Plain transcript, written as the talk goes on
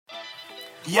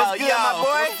Yo, what's good, yo, my boy?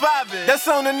 what's poppin'? That's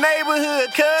on the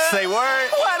neighborhood, cuz. Say word.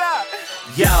 What up?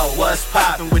 Yo, what's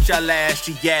poppin' with y'all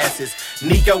ashy asses?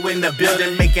 Nico in the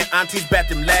building, making aunties bat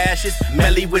them lashes.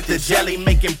 Melly with the jelly,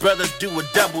 making brothers do a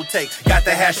double take. Got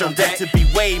the hash on deck to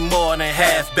be way more than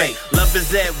half baked. Love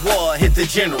is at war, hit the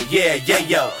general, yeah,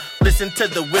 yo. Listen to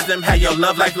the wisdom, how your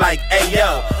love life like,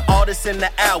 ayo. All this in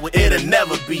the hour, it'll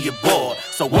never be a bore.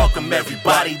 So welcome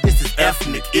everybody, this is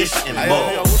ethnic ish and more.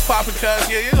 Yo, what's poppin', cuz?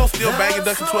 Yeah, you gon' still banging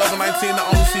Duckin' 12 and 19, the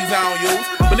only season I don't use.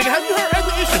 But nigga, have you heard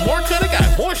ethnic ish and more, cuz? They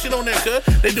got more shit on there, cuz.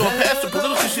 They doing past the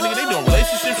political shit, nigga. They doing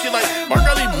relationship shit. Like, Mark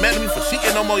Early mad at me for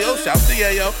cheating no more. Yo, shout to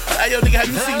yo. Hey, yo, nigga, have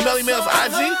you seen Melly Mel's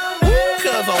IG?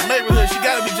 Cuz on neighborhood, she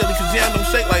gotta be jelly cause jam them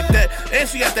shake like that. And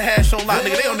she got the hash on lock,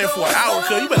 nigga. They on there for an hour,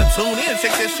 cuz. You better tune in and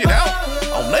check that shit out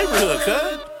on neighborhood,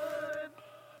 cuz.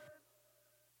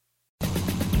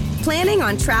 Planning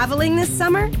on traveling this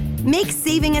summer? Make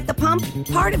saving at the pump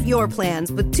part of your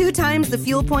plans with 2 times the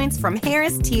fuel points from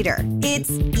Harris Teeter.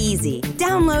 It's easy.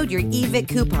 Download your eVic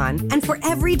coupon, and for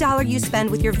every $1 you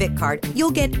spend with your Vic card, you'll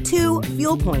get 2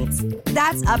 fuel points.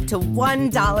 That's up to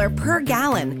 $1 per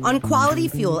gallon on quality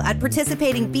fuel at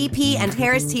participating BP and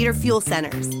Harris Teeter fuel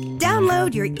centers.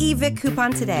 Download your eVic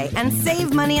coupon today and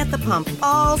save money at the pump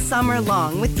all summer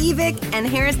long with eVic and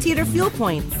Harris Teeter fuel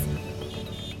points.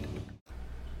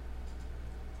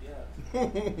 Yo,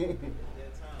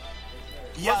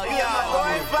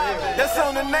 that's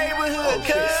on the neighborhood,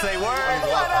 cuz. Say word.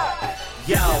 What up?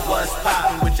 Yo, what's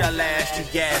poppin' with y'all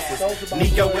ashy asses?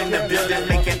 Nico in the building,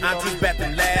 making aunties bat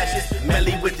them lashes.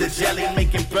 Melly with the jelly,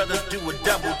 making brothers do a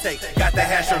double take. Got the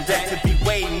hash on deck to be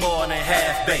way more than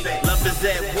half baked. Love is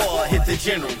at war, hit the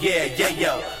general, yeah,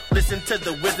 yo. Listen to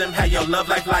the wisdom, how your love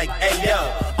life like,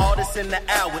 ayo. All this in the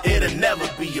hour, it'll never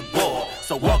be a bore.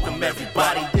 So welcome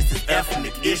everybody, this is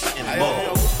ethnic ish and Yo,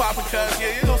 more. what's poppin', cuz?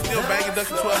 Yeah, you gon' still banging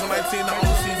Duckin' 12 and 19, the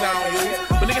only season I don't use.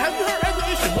 But nigga, have you heard ethnic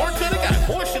ish and more, cuz? They got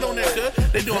more shit on there, cuz.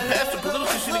 They doing past the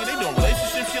political shit, nigga. They doing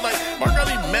relationship shit. Like, Mark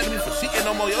Early mad at me for cheating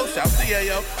no more. Yo, shout to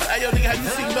yo. Hey, yo, nigga, have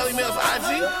you seen Melly Mel's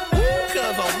IG?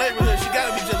 Cuz on neighborhood, she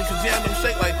gotta be jelly cause jam them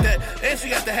shake like that. And she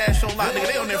got the hash on lock, nigga.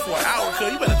 They on there for an hour,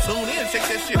 cuz. You better tune in and check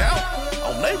that shit out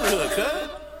on neighborhood, cuz.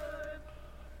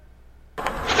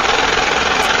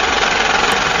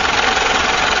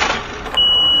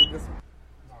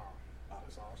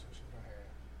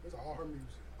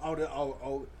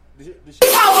 This shit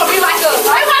wanna be like us. They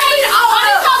wanna be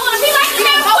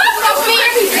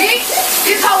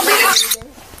this whole bitch.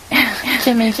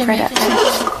 Jimmy Production.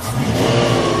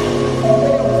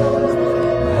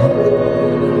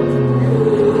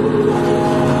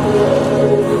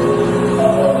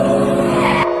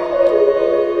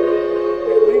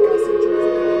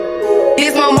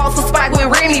 This mimosa spike with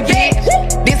Remy,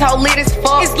 bitch. This whole lit as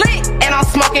fuck. It's lit. And I'm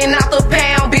smoking out the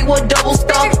pound, big with double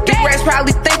stuff. Big rats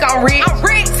probably think I'm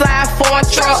rich. Slide foreign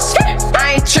truck.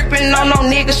 I ain't tripping on no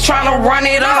niggas tryna run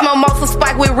it up. This mimosa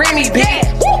spike with Remy,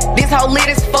 bitch. This whole lit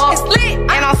as fuck. It's lit.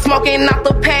 And I'm smoking out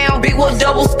the pound, big with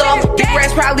double stuff. Big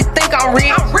rats probably think I'm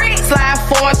rich. Slide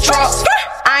foreign truck.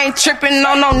 I ain't tripping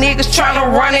on no niggas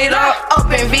tryna run it up.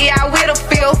 Up in VI with a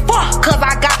feel, cause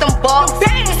I got them bucks.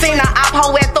 Seen the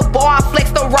op-ho at the bar, flex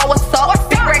the roll, what's up?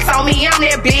 Big racks on me, I'm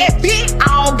that bitch.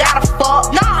 I don't gotta fuck.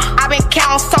 I been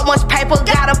counting so much paper,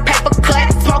 got a paper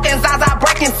cut. Smoking Zaza,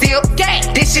 breaking zip.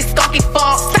 This shit skunky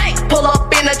funk. Pull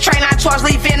up in the train, I charge,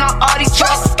 leaving on all these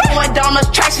trucks. Going down the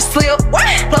track, she slip.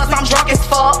 Plus I'm drunk as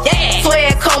fuck.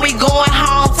 Swear come, we going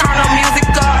home, turn the music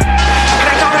up. Here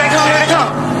they come, here they come, here they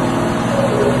come.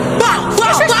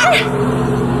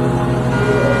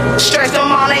 Stretch them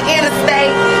on the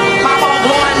interstate. My phone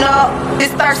blowing up.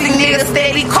 This thirsty nigga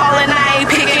steady calling, I ain't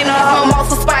picking up.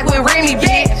 Mimosa spike with Remy,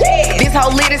 bitch. This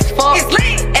whole lit as fuck. It's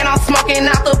lit. And I'm smoking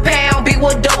out the pound, big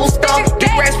with double stuff. Big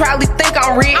rats probably think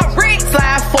I'm rich.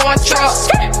 Slide foreign truck.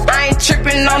 I ain't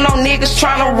tripping on no niggas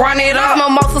tryna run it up.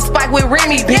 Mimosa spike with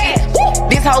Remy, bitch.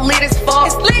 This whole lit as fuck.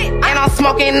 It's lit. And I'm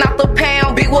smoking out the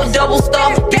pound, big with double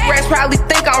stuff. Big rats probably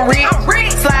think I'm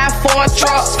rich. Slide foreign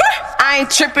truck. I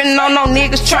ain't tripping on no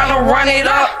niggas tryna run it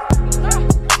up.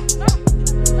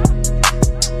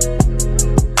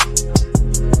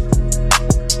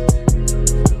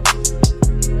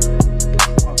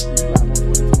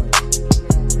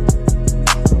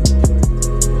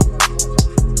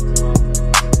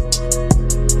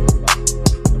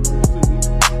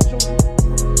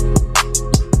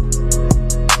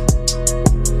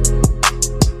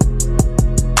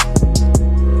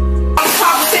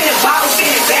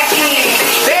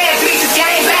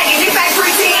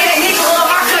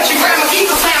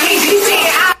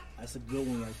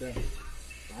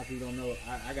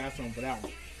 I got something for that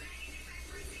one.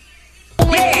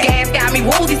 Gas got me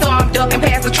woozy, so I'm ducking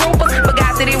past the troopers.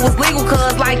 Forgot said it was legal,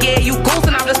 cuz like, yeah, you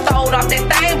goosing. I'm just sold off that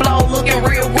thing blow, looking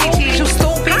real Gucci. You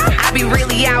stupid. I be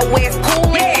really out west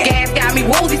coolin'. Gas got me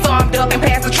woozy, so I'm ducking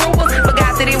past the troopers.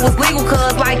 Forgot that it was legal,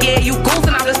 cuz like, yeah, you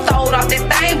goosing. I'm just sold off that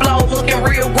thing blow, looking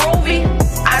real groovy.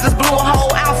 I just blew a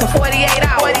whole ounce in 48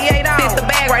 hours. Sent the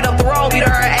bag right up the road, beat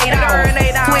her in 8 hours.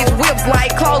 Switch whips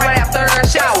like clothes right after her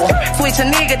shower. Switch a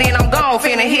nigga, then I'm gone,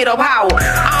 finna hit up Howard.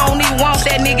 I don't even want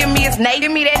that nigga, me it's Nate. Give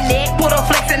me that neck, put a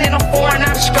flexin' in a foreign,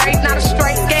 not a straight.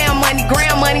 Scam money,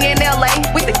 gram money in LA.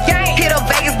 With the gang, hit up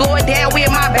Vegas, blow it down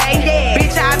with my bae.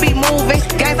 Bitch, I be moving,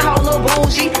 gangsta whole little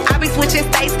bougie. I be switching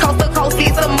states, coast to coast,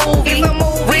 it's a movie.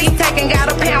 Risk taking, got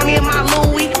a pound in my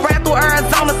Louis. Ride through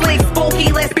Arizona, slick,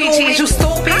 spooky, let's bitches, you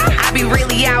stupid. I be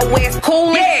really out west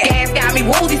coolin'. Gas got me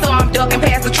woozy, so I'm ducking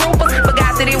past the troopers.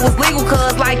 Forgot that it was legal,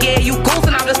 cuz like, yeah, you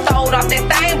goosing. I'm just sold off that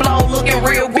thing blow, looking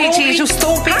real bitches, you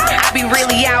stupid. I be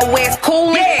really out west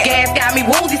coolin'. Gas got me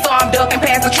woozy, so I'm ducking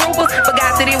past the troopers.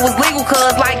 Forgot that it was legal,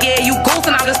 cuz like, yeah, you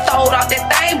goosing. I'm just sold off that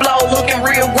thing blow, looking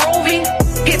real groovy.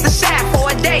 Hit the shot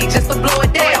for a day just to blow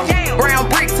it down. Brown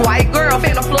bricks, white girl,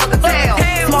 finna flood the town.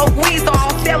 Smoke weed, so I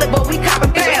don't sell it, but we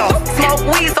copping pounds. Smoke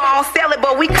weed, so I don't sell it,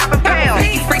 but we copping pounds.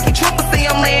 Freaky troopers, see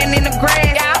I'm laying in the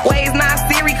grass. Waves not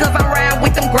serious, cause I'm riding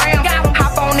with them grams.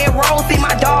 Hop on that road, see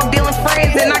my dog dealing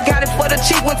friends. And I got it for the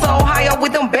cheap, went to Ohio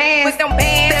with them bands. 7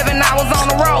 hours on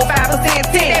the road,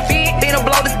 5% 10. Finna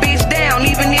blow this bitch down,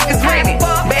 even if it's rented.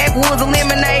 Backwoods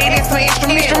eliminate, it's an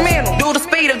instrumental. Do the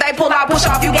speed, if they pull out, push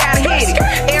off, you gotta hit it.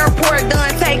 Airport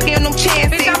done, taking them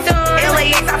chances.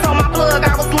 LAX, I told my plug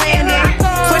I was landing.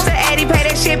 Switch to Addy, pay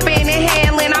that shipping and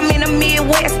handling. I'm in the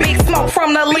Midwest, big smoke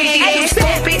from the lead. You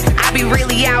stupid, I be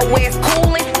really out west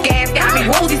coolin'. Gas got me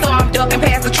woozy, so I'm ducking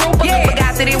past the troopers.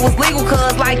 Forgot that it was legal,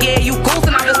 cuz like, yeah, you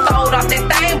goosing. I'm just sold off that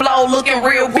thing blow, looking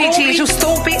real bitches, you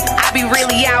stupid. I be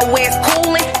really out west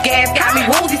coolin'. Gas got me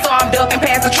woozy, so I'm ducking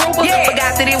past the troopers.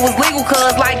 Forgot that it was legal,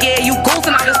 cuz like, yeah, you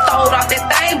goosing. I'm just sold off that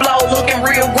thing blow, looking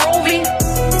real groovy.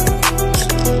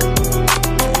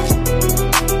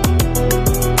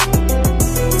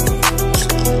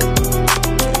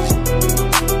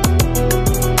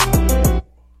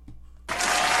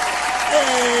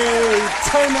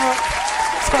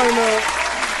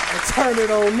 Turn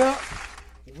it on up.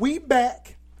 We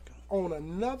back on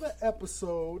another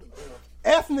episode of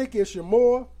Ethnic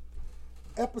Ishimore,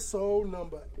 episode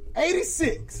number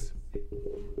 86.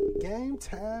 Game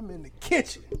time in the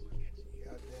kitchen. God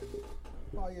damn it.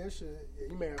 Oh yeah, shit. Yeah,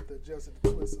 you may have to adjust it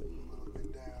to twist it a little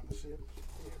bit down and shit.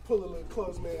 Yeah, pull a little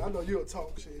close, man. I know you'll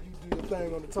talk shit. You do your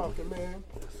thing on the talking, man.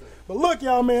 But look,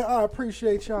 y'all, man, I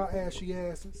appreciate y'all ashy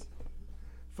asses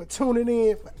for tuning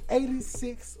in for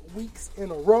 86 weeks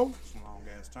in a row. It's a long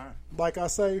ass time. Like I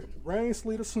say, rain,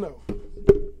 sleet, or snow,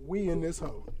 we in this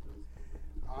hole.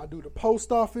 I do the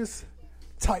post office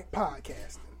type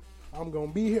podcasting. I'm going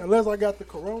to be here unless I got the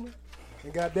corona,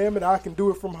 and goddamn it, I can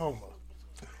do it from home.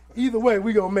 Either way,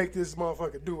 we going to make this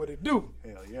motherfucker do what it do.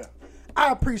 Hell yeah.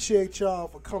 I appreciate y'all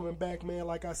for coming back, man.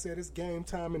 Like I said, it's game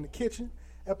time in the kitchen.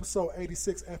 Episode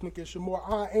 86, Ethnic Ishimore.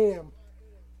 I am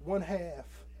one half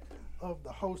of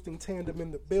the hosting tandem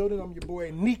in the building. I'm your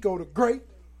boy, Nico the Great.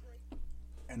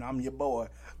 And I'm your boy,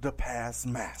 the Past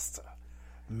Master.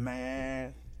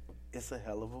 Man, it's a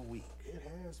hell of a week. It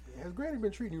has been. Has Granny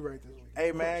been treating you right this week?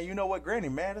 Hey, man, you know what? Granny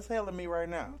mad as hell at me right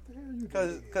now. What the hell you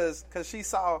doing? Cause she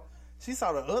saw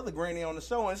the other Granny on the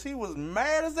show, and she was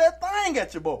mad as that thing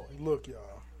at your boy. Look,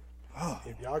 y'all.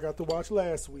 If y'all got to watch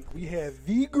last week, we had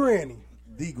the Granny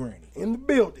in the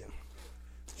building.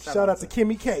 Shout out to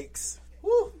Kimmy Cakes.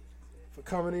 Woo! For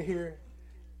coming in here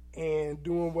and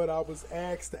doing what I was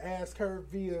asked to ask her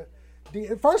via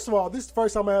DM. First of all, this is the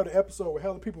first time I had an episode where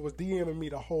hella people was DMing me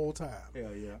the whole time.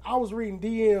 Hell yeah. I was reading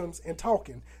DMs and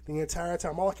talking the entire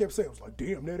time. All I kept saying was like,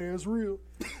 damn, that ass real.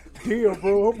 Damn,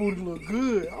 bro, her booty look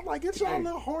good. I'm like, get y'all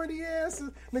little horny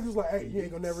asses. Niggas was like, hey, you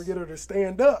ain't gonna never get her to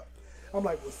stand up. I'm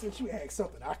like, well, since you asked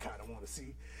something I kind of want to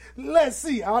see, let's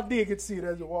see. I did get to see it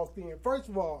as you walked in. First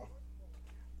of all,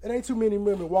 it ain't too many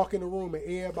women walk in the room and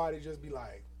everybody just be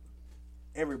like,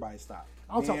 Everybody stop.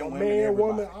 I'm talking about man,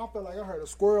 woman. I felt like I heard a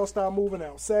squirrel start moving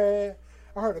outside.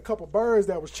 I heard a couple birds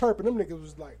that was chirping. Them niggas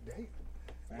was like, damn.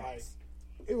 Like,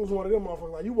 it was one of them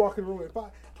motherfuckers. Like, you walk in the room. If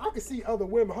I could see other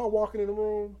women, her walking in the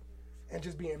room and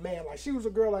just being mad. Like, she was a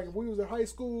girl, like, if we was in high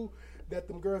school, that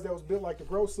them girls that was built like the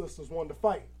Gross Sisters wanted to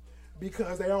fight.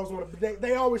 Because they always want to,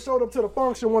 they always showed up to the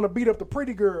function, want to beat up the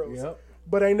pretty girls. Yep.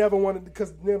 But they never wanted,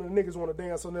 because then the niggas want to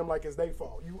dance on them like it's their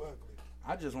fault. You ugly.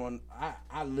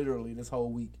 I literally, this whole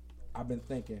week, I've been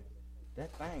thinking,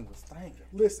 That thing was thinking.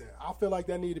 Listen, I feel like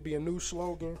that need to be a new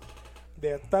slogan.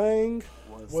 That thing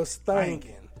was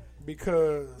thinking.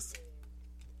 Because,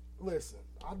 listen,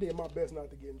 I did my best not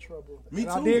to get in trouble. Me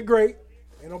And too. I did great.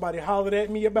 Ain't nobody hollered at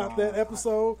me about that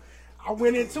episode. I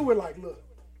went into it like, look,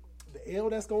 the L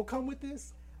that's gonna come with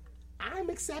this, I'm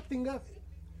accepting of it.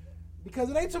 Because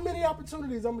it ain't too many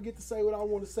opportunities I'm gonna get to say what I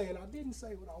want to say, and I didn't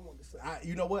say what I wanted to say.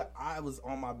 You know what? I was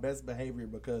on my best behavior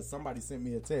because somebody sent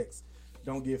me a text.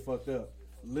 Don't get fucked up.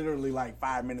 Literally like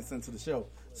 5 minutes into the show.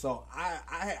 So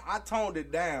I toned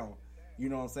it down. You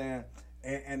know what I'm saying?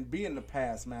 And being the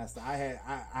past master, I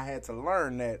had to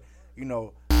learn that, you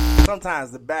know,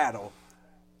 sometimes the battle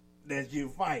that you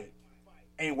fight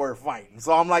ain't worth fighting.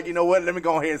 So I'm like, you know what? Let me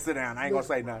go ahead and sit down. I ain't gonna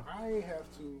say nothing. I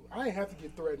ain't have to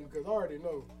get threatened because I already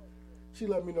know. She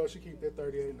let me know she keep that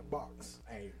 38 in the box.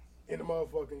 Hey, in the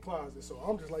motherfucking closet. So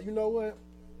I'm just like, you know what?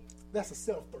 That's a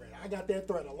self-threat. I got that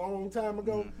threat a long time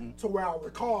ago to where I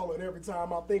recall it every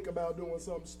time I think about doing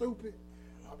something stupid.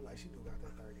 I'll be like, she do got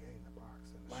that 38 in the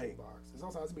box, in the shoe box. And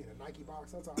sometimes it's be in a Nike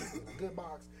box, sometimes it's be in a good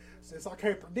box. Since I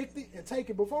can't predict it and take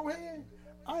it beforehand,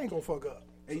 I ain't gonna fuck up.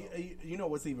 you know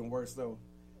what's even worse though?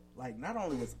 Like, not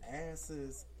only was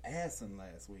assing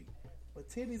last week, but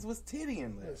titties was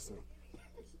tittying last week.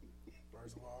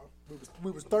 First of all,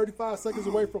 we was 35 seconds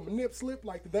away from a nip slip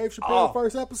like the Dave Chappelle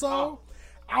first episode.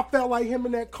 I felt like him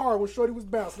in that car when Shorty was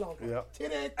bouncing. I was like,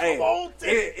 titty, come on,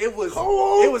 titty. It was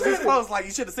this close. Like,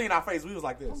 you should have seen our face. We was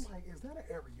like this. I'm like, is that an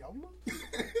areola?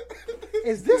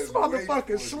 Is this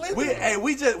motherfucking slipping?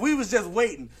 We was just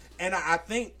waiting, and I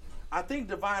think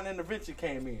divine intervention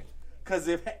came in, because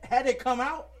if had it come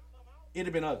out, it'd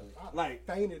have been ugly. Like,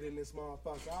 fainted in this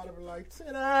motherfucker. I'd have been like,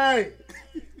 titty.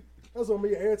 That's on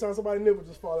me. Every time somebody nipple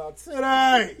just fall out, titty.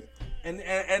 And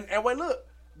wait, look.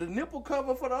 The nipple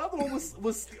cover for the other one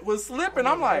was slipping.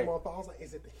 I'm like, I was like,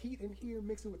 is it the heat in here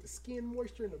mixing with the skin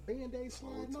moisture and the Band-Aid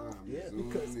sliding off? Yeah.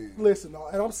 Because, listen,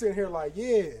 and I'm sitting here like,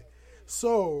 yeah.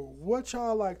 So, what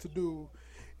y'all like to do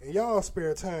in y'all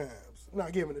spare times?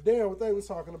 Not giving a damn what they was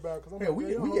talking about. Cause I'm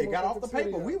we got off the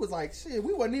paper. We was like, shit,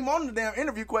 we wasn't even on the damn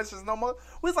interview questions no more.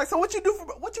 We was like, so what you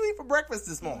eat for breakfast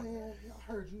this morning? Man,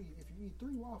 I heard you if you eat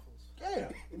 3 waffles. Yeah.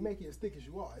 It make you as thick as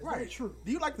you are. Is right. that true?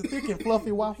 Do you like the thick and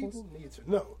fluffy waffles? People need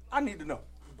to know. I need to know.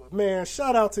 But man,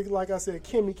 shout out to, like I said,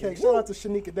 Kimmy Cake. Shout out to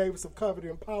Shanika Davis of Covered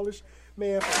and Polished.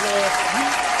 Man, for last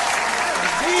week.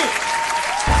 We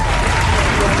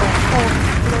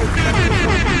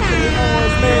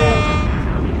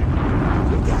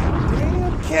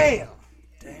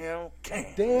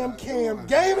got Damn Cam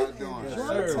Gaming.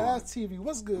 Dramatize TV.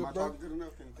 What's good, bro? Good enough?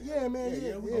 Yeah, man.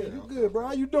 Yeah, you good, bro?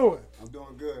 How you doing? I'm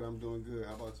doing good.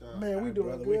 How about y'all? Man, we doing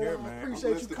brother, good. we here, man. I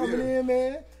appreciate you coming in,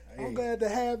 man. Hey. I'm glad to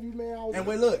have you, man. And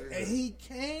wait, look, and he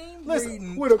came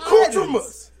with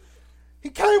accoutrements. He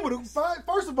came with a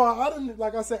first of all, I done,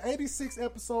 like I said, 86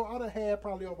 episode. I done had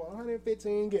probably over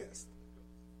 115 guests.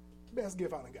 Best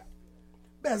gift I done got.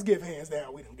 Best gift hands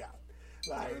down we done got.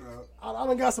 Like, I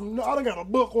done got a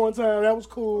book one time. That was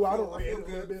cool. I feel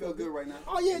good right now.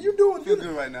 Oh yeah, you doing good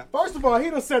right now. First of all,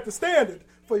 he done set the standard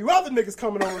for you other niggas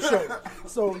coming on the show.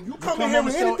 So you come in here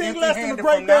with anything less than a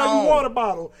great value water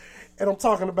bottle, and I'm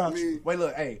talking about you. Wait,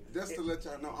 look, hey. Just to let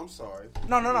y'all know, I'm sorry.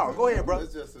 No. Go ahead, bro.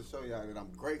 That's just to show y'all that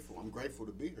I'm grateful. I'm grateful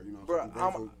to be here. You know, bro, I'm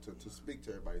grateful to speak to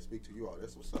everybody, speak to you all.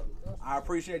 That's what's up, man. I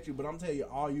appreciate you, but I'm telling you,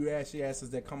 all you ashy asses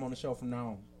that come on the show from now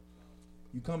on,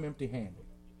 you come empty-handed.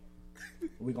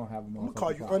 We gonna have a motherfucker. I'm gonna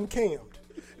call you uncammed.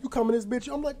 You come in this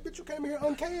bitch. I'm like, bitch, you came here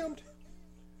uncammed.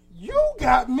 You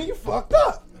got me fucked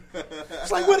up.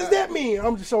 It's like, what does that mean?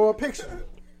 I'm just showing a picture.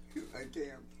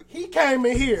 Uncammed. He came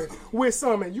in here with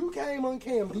something. You came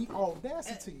uncammed. The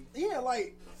audacity. Yeah,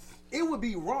 like, it would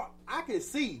be wrong. I could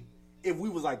see if we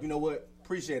was like, you know what?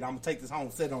 Appreciate it. I'm gonna take this home,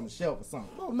 set it on the shelf or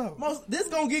something. Oh no. This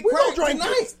gonna get we cracked gonna drink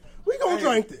tonight. this. We gonna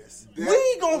drink this.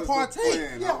 We gonna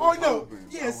partake. Yeah, oh no.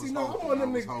 Yeah, see, no, I'm one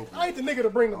of them niggas. I ain't the nigga to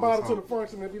bring the bottle to the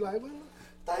function and be like, well,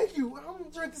 thank you. I'm gonna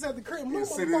drink this at the crib. No,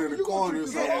 sit in the corner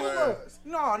somewhere.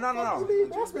 No.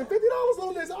 I spent $50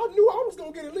 on this. I knew I was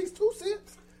gonna get at least 2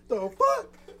 sips. The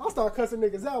fuck? I start cussing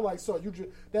niggas out like, so you just,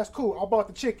 that's cool. I bought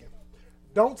the chicken.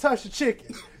 Don't touch the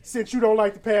chicken. Since you don't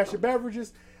like to pass your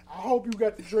beverages, I hope you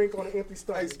got the drink on an empty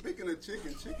stomach. Hey, speaking of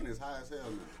chicken is high as hell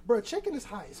now. Bro, chicken is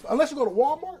high as fuck. Unless you go to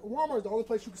Walmart. Walmart is the only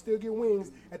place you can still get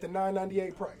wings at the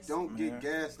 $9.98 price. Don't get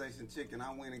gas station chicken.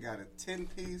 I went and got a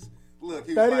 10-piece. Look,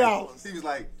 he $30. He was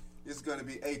like, it's gonna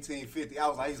be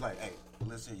 $18.50. He's like, hey,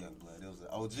 listen, young blood, it was an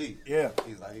OG. Yeah.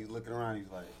 He's looking around.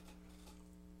 He's like,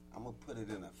 I'm gonna put it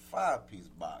in a 5-piece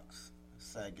box.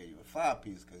 So I gave you a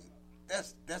 5-piece because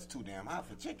that's too damn high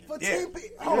for chicken. For 10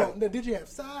 piece. Hold on. Now, did you have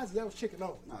sides? That was chicken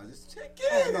only. No, just chicken.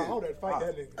 Oh, no, hold that. Fight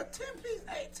that nigga. A 10 piece,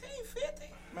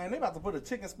 $18.50. Man, they about to put a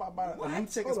chicken spot by a new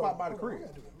chicken spot by the crib.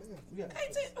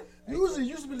 Usually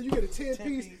you get a 10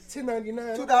 piece,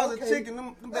 $10.99. $2 chicken.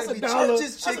 Them That's baby $1.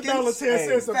 churches That's chickens.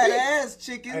 $1.10 a Fat piece. ass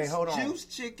chickens. Hey, hold on. Juice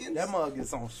chickens. That mug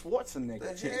is on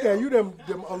Schwarzenegger chicken. Yeah, you them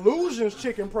Illusions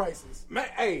chicken prices. Man,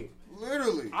 hey,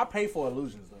 Literally. I pay for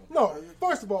Illusions though. No,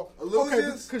 first of all,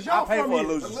 Illusions? because y'all I pay from for here.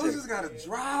 Illusions. Illusions got a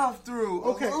drive through.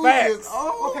 Okay, Illusions. facts.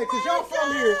 Oh, Okay, because y'all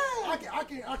from here,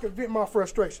 I can vent my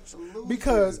frustrations.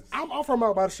 Because I'm from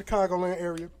out by the Chicagoland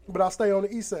area, but I stay on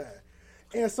the east side.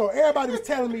 And so everybody was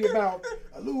telling me about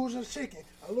Illusions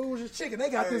chicken. They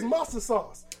got this mustard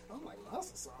sauce. I'm like,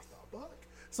 mustard sauce, the fuck?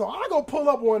 So I go pull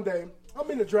up one day. I'm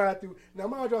in the drive-thru. Now,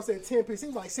 mind y'all said 10 piece. He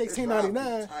was like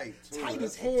 $16.99. Tight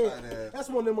as hell. That's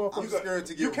one of them motherfuckers. I'm scared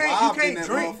to get can't robbed in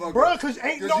drink, that motherfucker. Bro, because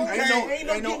ain't no Ain't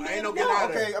no getting out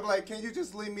of Okay, there. I'm like, can you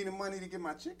just leave me the money to get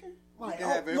my chicken? Like, you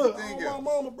can have look, everything my else.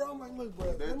 mama, bro. I'm like, look, bro,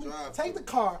 That let me drive take the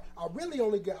car. I really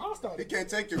only got. I'll start. He can't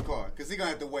take your car because he gonna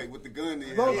have to wait with the gun in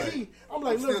his Low hand. key, I'm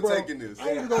like, I'm look, still bro. taking this. I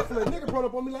ain't even gonna flip. Nigga brought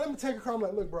up on me like, let me take a car. I'm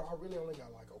like, look, bro, I really only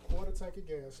got like a quarter tank of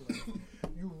gas left.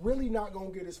 You really not gonna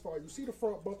get as far. You see the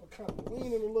front bumper kind of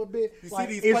leaning a little bit. You like,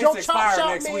 see these is plates your chop expire shop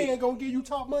next man week. gonna give you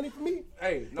top money for me?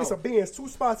 Hey, no. It's a Benz 2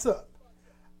 spots up.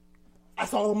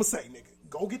 That's all I'm gonna say, nigga.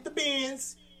 Go get the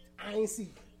Benz. I ain't see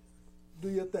you. Do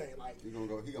your thing, like. He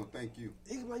gonna thank you.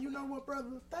 He's like, you know what,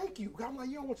 brother? Thank you. I'm like,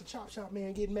 you don't want your chop shop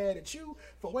man getting mad at you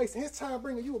for wasting his time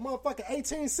bringing you a motherfucking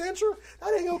 18th century.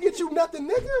 That ain't gonna get you nothing,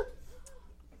 nigga.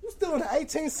 You still in the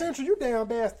 18th century. You damn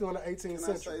bad still in the 18th Can I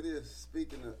century. say this?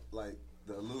 Speaking of like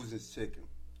the Illusions chicken,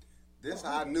 this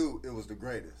I knew it was the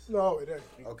greatest. No, it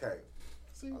ain't. Okay,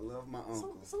 See, I love my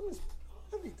uncle.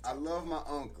 let me I love my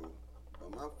uncle,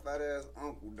 but my fat ass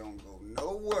uncle don't go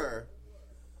nowhere.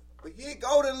 But he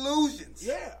go to Illusions.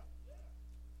 Yeah.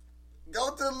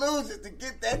 Go to Illusions to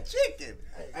get that chicken.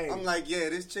 Hey. I'm like, yeah,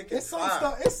 this chicken's It's some fire.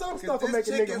 stuff. It's some stuff to make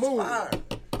a nigga chicken's move. fire.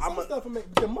 Some stuff to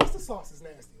make. The mustard sauce is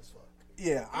nasty as fuck.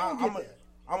 Yeah, I don't get that.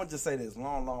 I'm gonna just say this: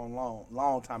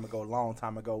 long time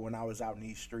ago, when I was out in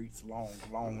these streets, long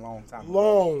time ago.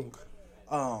 Long.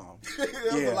 There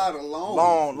was a lot of long.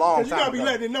 long Cause you time gotta be ago.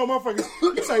 letting it know, motherfuckers.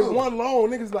 You say one long,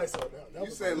 niggas like so. That You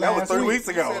was said That was last 3 week. weeks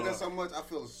ago. You said that so much, I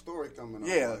feel a story coming up.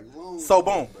 Yeah. Like, long So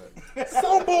boom.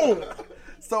 so boom.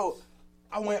 So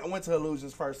I went to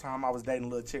Illusions first time. I was dating a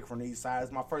little chick from the east side.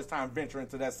 It's my first time venturing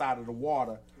to that side of the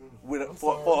water with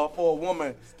for a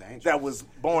woman that was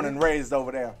born and raised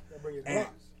over there. bring it And,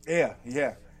 back.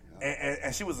 yeah.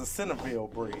 And she was a Centerville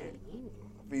bred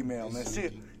female. And she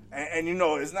and you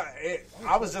know it's not.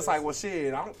 I was just like, well,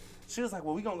 shit. She was like,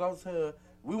 well, we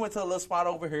went to a little spot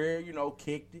over here. You know,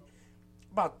 kicked it.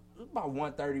 About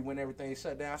 1:30 when everything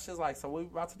shut down. She was like, so what we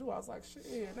about to do? I was like,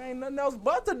 shit, there ain't nothing else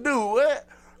but to do. What?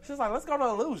 She was like, let's go to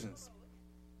Illusions.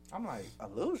 I'm like,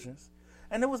 Illusions?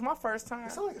 And it was my first time.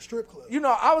 It sounds like a strip club. You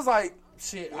know, I was like,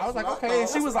 shit. I was like, okay. And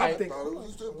she was like, Yeah,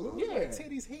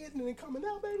 titties hidden and then coming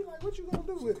out, baby. Like, what you gonna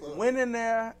do with it? went in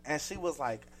there, and she was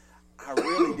like, I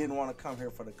really didn't want to come here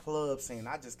for the club scene.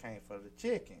 I just came for the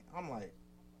chicken. I'm like,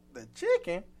 the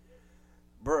chicken?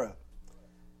 Bruh,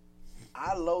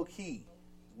 I low-key,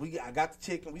 I got the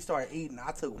chicken. We started eating.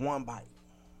 I took one bite,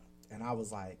 and I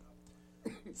was like,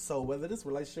 so whether this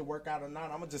relationship work out or not,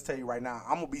 I'm going to just tell you right now,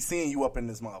 I'm going to be seeing you up in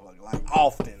this motherfucker, like,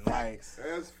 often. Like,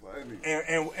 That's funny.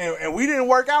 And we didn't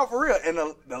work out for real. And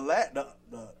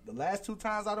the last 2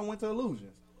 times I done went to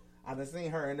Illusions, I done seen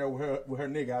her in there with her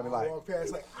nigga. I be like, Walk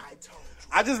past like, I told you.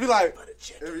 I just be like,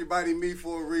 Everybody meet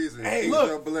for a reason. Hey, She's look,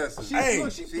 your blessing.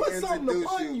 She put something introduced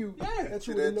upon you that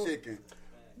to you that didn't know. chicken.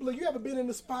 Look, you ever been in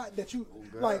the spot that you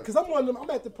God. like? Because I'm one of them. I'm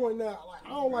at the point now. Like, I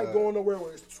don't like going nowhere where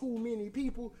there's too many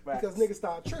people because Facts. niggas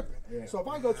start tripping. So if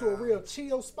I go to a real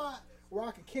chill spot where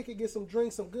I can kick it, get some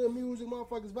drinks, some good music,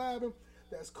 motherfuckers vibing,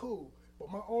 that's cool. But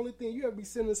my only thing, you ever be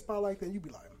sitting in a spot like that, you be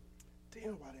like,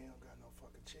 damn, why they don't got no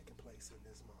fucking chicken place in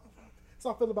this motherfucker? So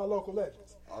I feel about Local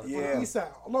Legends. Yeah. On the east side,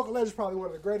 Local Legends probably one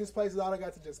of the greatest places I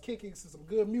got to just kick it to some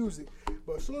good music.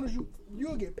 But as soon as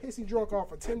you'll get pissy drunk off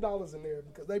for $10 in there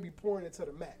because they be pouring it to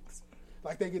the max,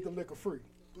 like they get the liquor free.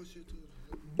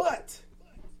 But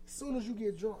as soon as you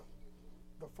get drunk,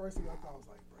 the first thing I thought was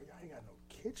like, bro, y'all ain't got no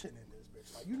kitchen in this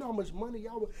bitch. Like, you know how much money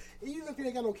y'all would, even if they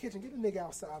ain't got no kitchen, get a nigga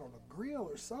outside on a grill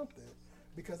or something.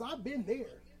 Because I've been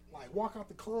there. Like, walk out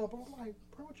the club, I'm like,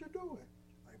 bro, what you doing?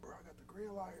 Like, bro, I got the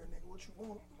grill out here, nigga. What you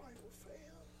want? I'm like, well, fam.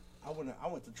 I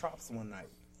went to Trops one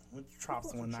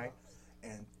night.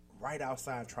 And right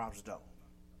outside Trops' door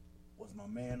was my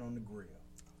man on the grill.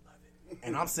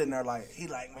 And I'm sitting there like, he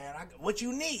like, man, what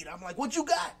you need? I'm like, what you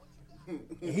got?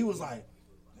 And he was like,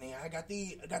 I got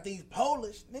these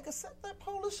Polish. Nigga, set that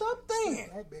Polish up then.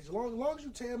 That bitch. As long as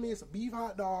you tell me it's a beef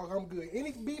hot dog, I'm good.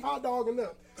 Any beef hot dog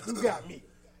enough, you got me.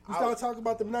 You start talking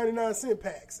about them 99-cent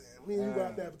packs, and me and you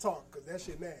got to have a talk, because that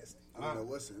shit nasty. I don't know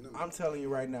what's in them. I'm telling you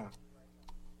right now,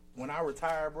 when I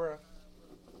retire, bro,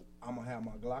 I'm going to have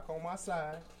my Glock on my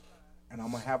side, and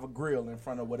I'm going to have a grill in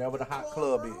front of whatever the hot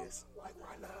club is. Like,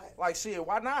 why not? Like, shit,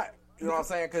 why not? You know what I'm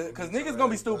saying? Because niggas going to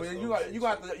be stupid.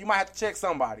 You might have to check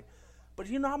somebody. But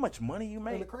you know how much money you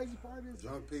make? And the crazy part is,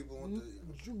 drunk people,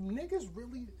 niggas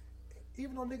really,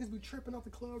 even though niggas be tripping off the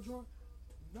club drunk,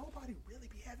 nobody really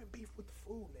be having beef with the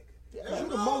food, nigga. Yeah, you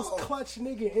the most clutch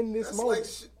nigga in this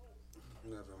moment.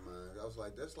 Never mind. I was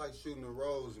like, that's like shooting a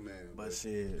rose, man. But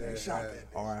shit, they shot that.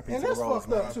 R.I.P. And to that's the rose,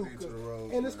 fucked up man. too.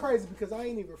 And it's crazy because I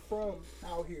ain't even from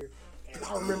out here. And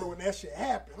I remember when that shit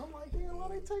happened. I'm like, damn, why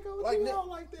they take over out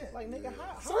like that? Like, nigga,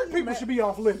 how certain people should be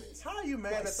off limits. How are you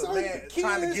mad like, at the man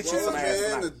trying to get you some ass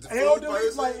tonight? And they don't do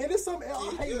it like, and it's something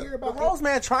I hate to hear about. The rose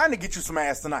man trying to get you some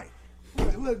ass tonight.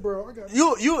 Like, look, bro, I got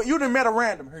you done met a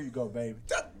random. Here you go, baby.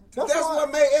 That's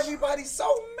what made everybody so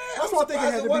mad. That's why I think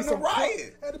it had to be some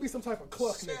riot. Had to be some type of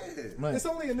cluck nigga. It's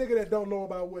only a nigga that don't know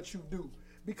about what you do.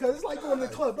 Because it's like going to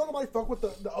the club. Don't nobody fuck with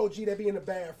the OG that be in the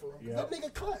bathroom. Yep. That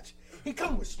nigga clutch. He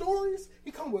come with stories.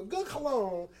 He come with good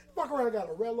cologne. Fuck around, got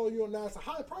a Rello. You know, it's a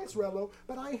high price Rello,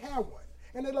 but I ain't have one.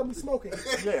 And they let me smoke it.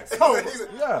 Yeah.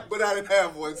 But I didn't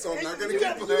have one, so I'm not going to keep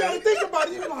playing. You got to think about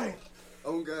it. You're like,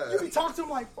 oh, God. You be talking to him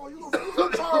like, oh, you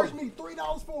gonna charge me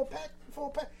 $3 for a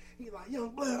pack. He like, young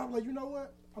blood. I'm like, you know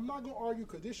what? I'm not going to argue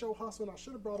because this your hustle and I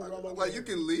should have brought a Rello. Like, you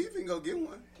can leave and go get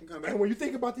one. And when you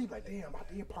think about it, you're like, damn,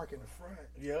 I did park in the front.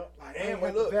 Yep. Like, and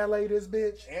I look, valet this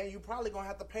bitch. And you probably going to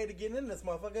have to pay to get in this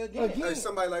motherfucker again. Hey,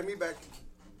 somebody like me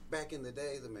back in the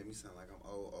days, that made me sound like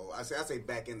I'm old. I say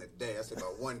back in the day. I say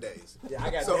about 1 days. Yeah, I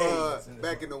got days.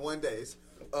 Back in the 1 days.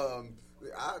 I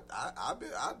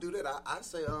do that. I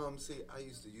say, see, I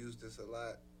used to use this a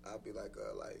lot. I'd be like,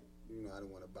 you know, I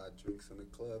didn't want to buy drinks in the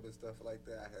club and stuff like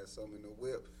that. I had some in the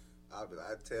whip.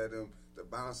 I'd tell them, the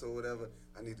bouncer or whatever,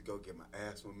 I need to go get my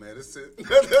asthma medicine.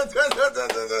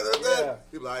 Yeah.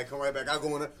 He be like, come right back. I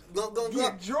go in there. Go.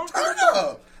 Get drunk. Turn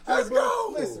up. Let's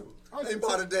go. Listen. Ain't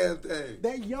bought a damn thing.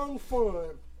 That young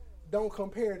fun don't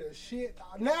compare to shit.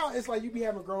 Now it's like you be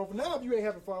having grown. Now if you ain't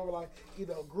having fun with like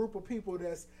either a group of people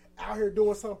that's out here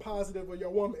doing something positive or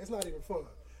your woman, it's not even fun.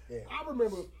 Yeah. I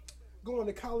remember going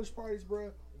to college parties,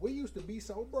 bro. We used to be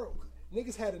so broke.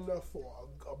 Niggas had enough for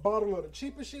a bottle of the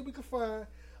cheapest shit we could find,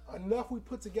 enough we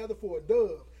put together for a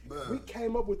dub. We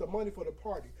came up with the money for the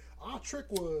party. Our trick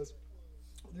was,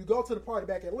 you go to the party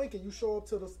back at Lincoln, you show up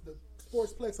to the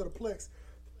Sportsplex or the Plex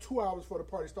 2 hours before the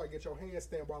party start, get your hand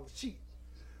stamped while it's cheap.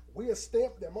 We'll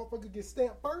stamp, that motherfucker get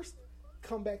stamped first,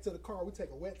 come back to the car, we take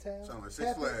a wet towel. Sound like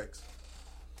Six Flags.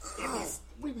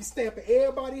 We be stamping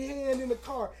everybody's hand in the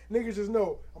car. Niggas just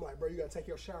know. I'm like, bro, you gotta take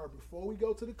your shower before we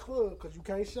go to the club because you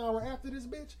can't shower after this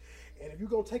bitch. And if you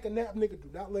gonna take a nap, nigga, do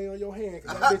not lay on your hand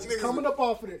because that bitch is coming up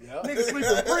off of it. Yep. Niggas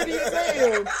sleeping pretty as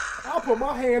hell. I'll put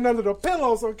my hand under the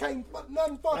pillow so can't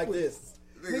nothing fuck like with this.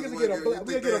 Niggas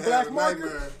get a black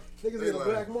marker. Niggas get a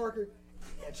black marker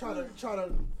and try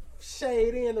to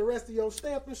shade in the rest of your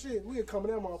stamp and shit. We'll come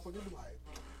in that motherfucker be like,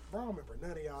 bro, I don't remember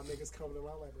none of y'all niggas coming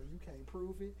around like, bro, you can't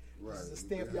prove it. Right. This is a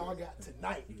stamp y'all got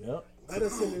tonight. Yep. Let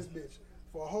us in this bitch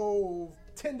for a whole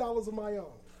 $10 of my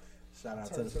own. Shout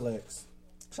out to the Plex.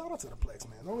 Shout out to the Plex,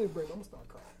 man. Don't even bring I'm gonna start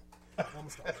crying.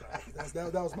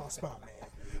 That was my spot, man.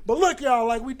 But look, y'all,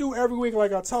 like we do every week,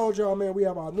 like I told y'all, man, we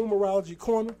have our numerology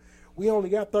corner. We only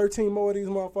got 13 more of these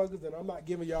motherfuckers, and I'm not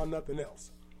giving y'all nothing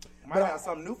else. Might have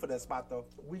something new for that spot, though.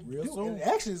 We real do. soon. And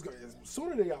actually, it's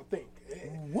sooner than y'all think.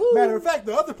 Woo. Matter of fact,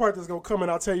 the other part that's going to come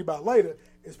and I'll tell you about later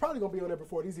is probably going to be on there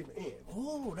before these even end.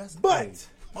 Oh, that's But,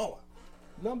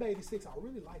 number 86, I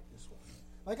really like this one.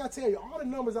 Like I tell you, all the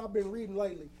numbers I've been reading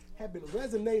lately have been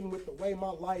resonating with the way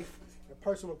my life and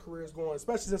personal career is going,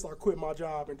 especially since I quit my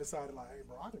job and decided, like, hey,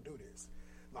 bro, I can do this.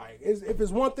 Like, if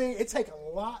it's one thing, it takes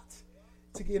a lot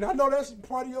to get, and I know that's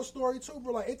part of your story too,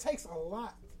 bro. Like, it takes a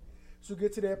lot to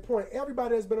get to that point.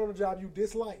 Everybody that's been on a job you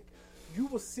dislike, you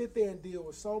will sit there and deal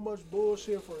with so much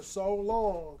bullshit for so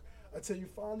long until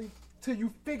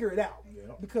you figure it out.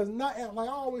 Yeah. Because like I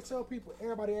always tell people,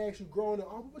 everybody asks you growing up,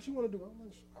 oh, what you want to do? I'm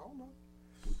like,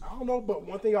 I don't know. But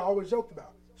one thing I always joked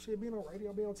about, shit, being on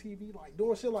radio, being on TV, like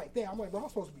doing shit like that. I'm like, bro, I'm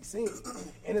supposed to be seen.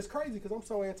 And it's crazy because I'm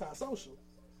so antisocial.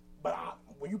 But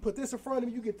when you put this in front of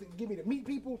me, you get to give me to meet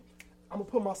people, I'm gonna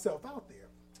put myself out there.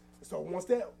 So once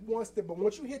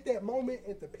you hit that moment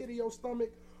at the pit of your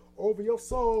stomach, over your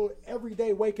soul, every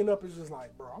day waking up is just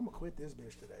like, bro, I'm gonna quit this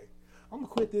bitch today. I'm gonna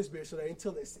quit this bitch today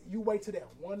until you wait to that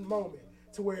one moment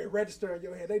to where it registers in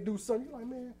your head. They do something, you're like,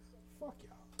 man, fuck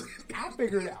y'all. I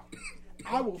figure it out.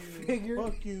 I will figure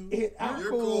it out. You're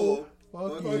cool.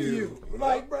 Fuck you.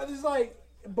 Like, bro, it's like,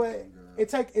 but it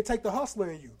take the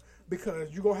hustler in you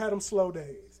because you gonna have them slow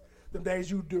days. The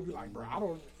days you do be like,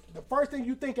 bro, the first thing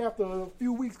you think after a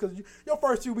few weeks, because your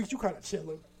first few weeks you kind of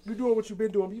chilling. You doing what you've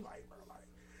been doing. You like, bro, like,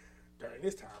 during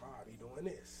this time I'll be doing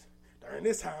this. During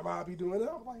this time I'll be doing that.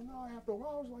 I'm like, no, after a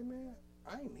while I was like, man,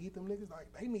 I ain't need them niggas. Like,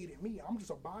 they needed me. I'm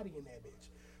just a body in that bitch.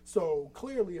 So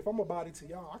clearly, if I'm a body to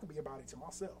y'all, I can be a body to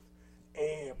myself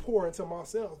and pour into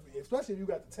myself, especially if you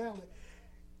got the talent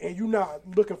and you're not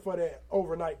looking for that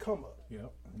overnight come up.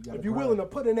 Yep. If you're willing to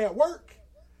put in that work,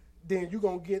 then you're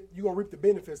gonna reap the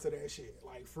benefits of that shit,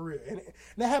 like for real. And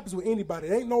that happens with anybody.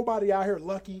 There ain't nobody out here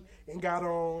lucky and got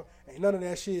on, ain't none of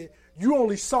that shit. You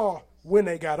only saw when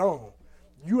they got on.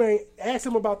 You ain't ask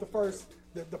them about the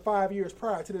 5 years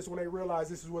prior to this when they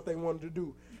realized this is what they wanted to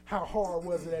do. How hard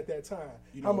was it at that time?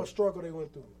 How much struggle they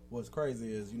went through? What's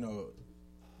crazy is,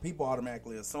 people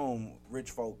automatically assume rich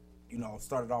folk,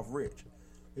 started off rich.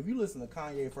 If you listen to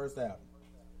Kanye's first album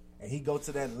and he go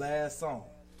to that last song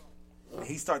and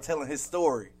he start telling his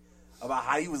story about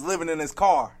how he was living in his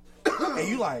car and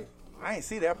you like, I ain't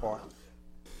see that part.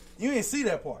 You ain't see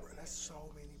that part. Bro, that's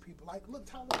so many people. Like, look,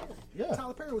 Tyler Perry. Yeah.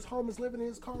 Tyler Perry was homeless, living in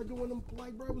his car, doing them,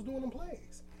 like, bro, was doing them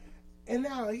plays. And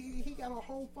now he got a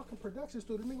whole fucking production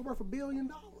studio. Nigga worth $1 billion.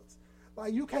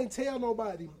 Like, you can't tell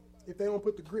nobody if they don't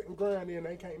put the grit and grind in,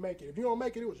 they can't make it. If you don't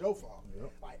make it, it was your fault.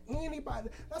 Yep. Like, anybody.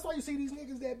 That's why you see these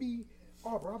niggas that be,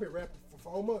 oh, bro, I've been rapping for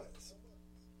 4 months.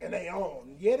 And they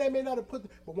on. Yeah, they may not have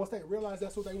but once they realize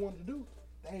that's what they wanted to do,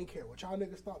 they ain't care what y'all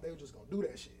niggas thought. They were just gonna do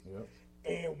that shit. Yep.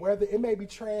 And whether it may be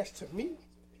trash to me,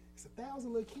 it's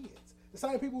 1,000 little kids. The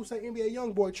same people who say NBA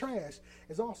Youngboy trash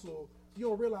is also, you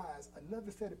don't realize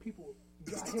another set of people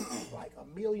got him like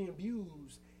 1 million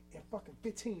views in fucking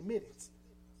 15 minutes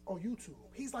on YouTube.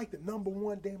 He's like the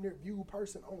 #1 damn near viewed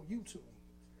person on YouTube.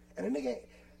 And the nigga,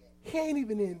 he ain't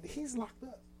even he's locked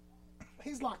up.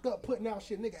 He's locked up putting out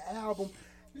shit, nigga, album.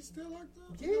 He's still locked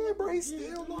up? Yeah, bro, he's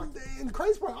still locked up. And the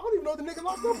crazy part, I don't even know what the nigga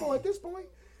locked up for at this point.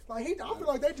 Like, I feel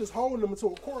like they just holding him into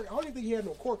a court. I don't even think he had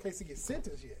no court case to get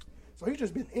sentenced yet. So he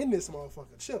just been in this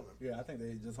motherfucker chilling. Yeah, I think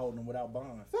they just holding him without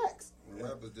bond. Facts. When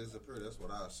rappers disappear, that's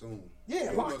what I assume.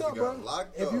 Yeah, locked up, bro.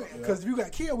 Locked up. Because if you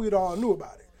got killed, we'd all knew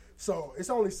about it. So it's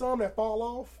only some that fall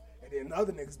off, and then the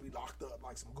other niggas be locked up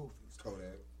like some goofies.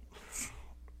 Kodak.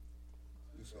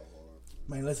 You so hard.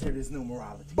 Man, let's hear this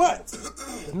numerology. But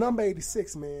the number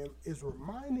 86, man, is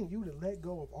reminding you to let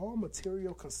go of all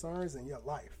material concerns in your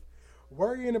life.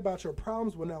 Worrying about your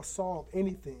problems will not solve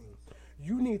anything.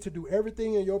 You need to do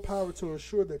everything in your power to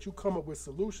ensure that you come up with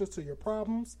solutions to your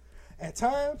problems. At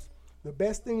times, the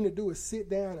best thing to do is sit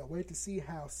down and wait to see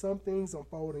how some things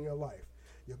unfold in your life.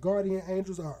 Your guardian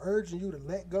angels are urging you to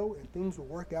let go and things will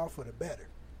work out for the better.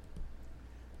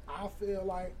 I feel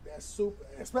like that's super,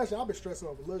 especially I've been stressing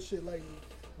over little shit lately,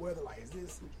 whether like, is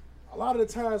this, a lot of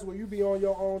the times when you be on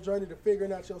your own journey to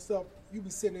figuring out yourself, you be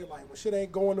sitting there like, when shit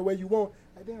ain't going the way you want,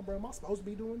 like, damn, bro, am I supposed to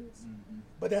be doing this? Mm-hmm.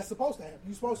 But that's supposed to happen.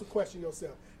 You're supposed to question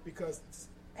yourself because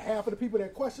half of the people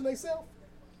that question themselves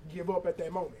give up at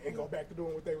that moment and go back to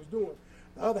doing what they was doing.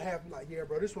 The other half be like, yeah,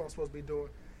 bro, this is what I'm supposed to be doing.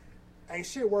 Ain't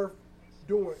shit worth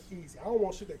doing easy. I don't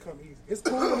want shit that come easy. It's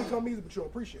cool when it come easy, but you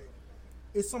don't appreciate it.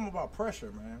 It's something about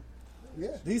pressure, man.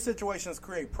 Yeah. These situations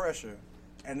create pressure,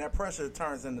 and that pressure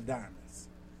turns into diamonds.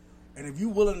 And if you're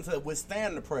willing to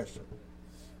withstand the pressure,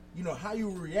 how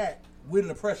you react when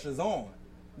the pressure's on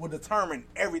will determine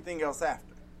everything else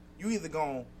after. You either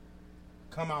gonna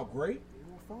come out great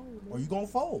or you gonna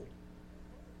fold.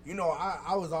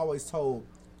 I was always told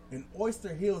an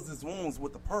oyster heals its wounds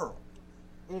with a pearl.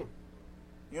 You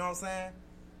know what I'm saying?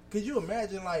 Could you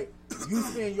imagine, like, you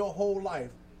spend your whole life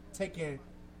taking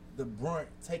the brunt,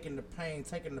 taking the pain,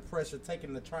 taking the pressure,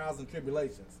 taking the trials and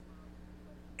tribulations,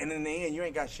 and in the end, you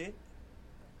ain't got shit?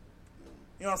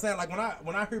 You know what I'm saying? Like,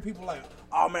 when I hear people like,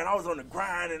 oh, man, I was on the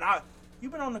grind, and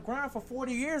you've been on the grind for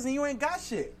 40 years, and you ain't got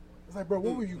shit. It's like, bro,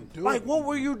 what were you doing? Like, what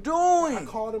were you doing? I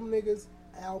call them niggas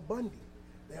Al Bundy.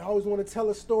 They always want to tell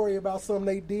a story about something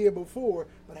they did before,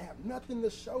 but have nothing to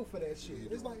show for that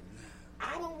shit. It's like,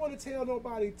 I don't want to tell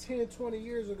nobody 10, 20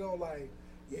 years ago, like,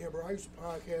 yeah, bro, I used to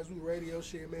podcast, we radio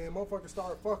shit, man. Motherfuckers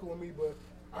started fucking with me, but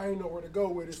I ain't know where to go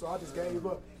with it, so I just gave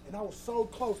up. And I was so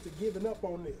close to giving up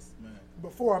on this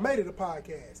before I made it a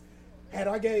podcast. Had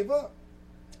I gave up,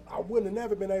 I wouldn't have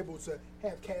never been able to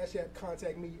have Cash App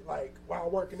contact me, like, while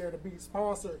working there to be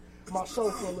sponsor my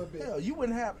show for a little bit. Hell, you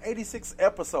wouldn't have 86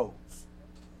 episodes.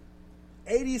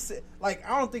 86, like,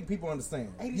 I don't think people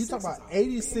understand. You talk about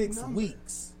 86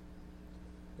 weeks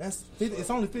It's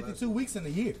only 52 weeks in a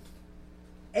year.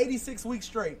 86 weeks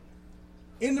straight.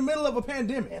 In the middle of a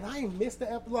pandemic. And I ain't missed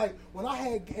the episode. Like, when I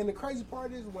had, and the crazy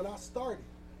part is when I started,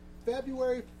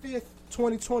 February 5th,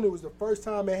 2020 was the first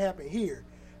time it happened here.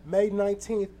 May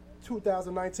 19th,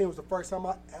 2019 was the first time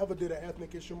I ever did an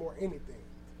ethnic issue or anything.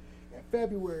 In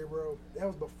February, bro, that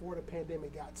was before the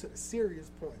pandemic got to the serious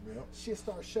point. Yep. Shit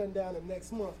started shutting down the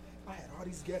next month. I had all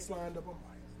these guests lined up. I'm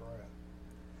like,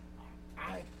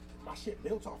 bro, my shit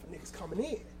built off of niggas coming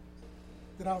in.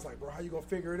 Then I was like, bro, how you gonna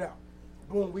figure it out?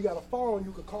 Boom, we got a phone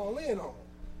you could call in on.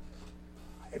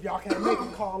 If y'all can't make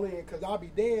it, call in, because I'll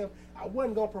be damned. I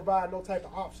wasn't gonna provide no type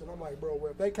of option. I'm like, bro,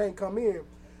 well, if they can't come in,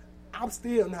 I'm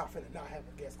still not finna not have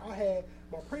a guest. I had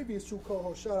my previous two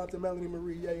co-hosts, shout out to Melanie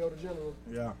Marie, Yayo the General.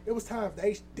 Yeah. It was times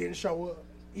they didn't show up.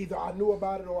 Either I knew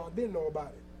about it or I didn't know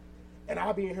about it. And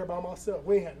I'll be in here by myself.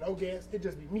 We ain't had no guests. It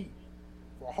just be me.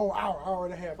 For a whole hour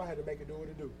and a half, I had to make it do what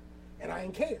it do. And I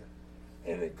didn't care.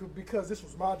 And because this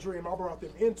was my dream, I brought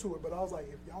them into it. But I was like,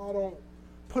 if y'all don't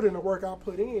put in the work I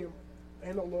put in,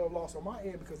 ain't no love lost on my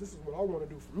end, because this is what I want to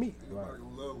do for me. Nobody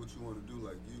gonna love what you want to do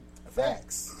like you.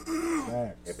 Facts.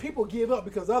 And people give up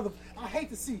because I hate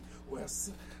to see, well,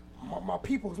 my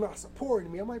people's not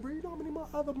supporting me. I'm like, bro, you know how many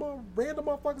random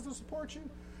motherfuckers will support you?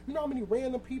 You know how many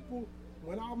random people,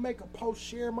 when I make a post,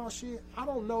 share my shit, I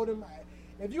don't know them.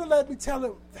 If you let me tell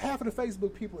them, half of the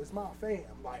Facebook people is my fam.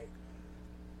 Like,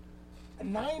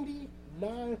 99%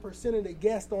 of the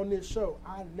guests on this show,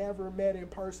 I never met in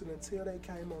person until they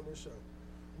came on this show.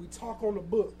 We talk on the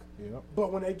book,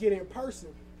 but when they get in person,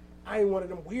 I ain't one of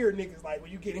them weird niggas like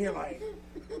when you get in here like,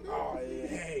 oh yeah,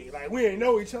 hey, like we ain't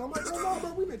know each other. I'm like, no,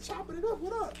 bro, we been chopping it up.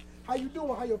 What up? How you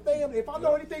doing? How your family? If I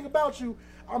know anything about you,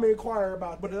 I'm inquire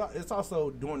about it. But it's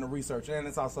also doing the research, and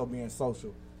it's also being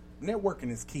social. Networking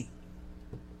is key.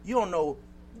 You don't know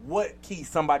what key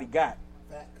somebody got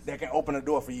that can open a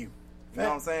door for you. You know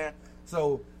what I'm saying?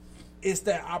 So it's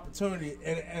that opportunity,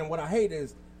 and what I hate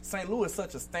is St. Louis is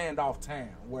such a standoff town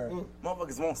where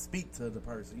motherfuckers won't speak to the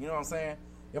person. You know what I'm saying?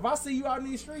 If I see you out in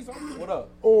these streets, I'm what up?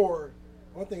 Or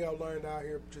one thing I've learned out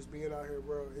here, just being out here,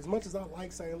 bro, as much as I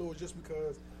like St. Louis, just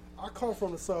because I come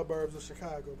from the suburbs of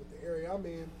Chicago, but the area I'm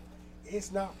in,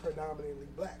 it's not predominantly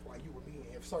black like you would be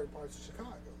in certain parts of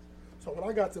Chicago. So when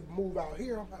I got to move out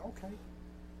here, I'm like, okay,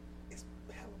 it's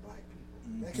hella black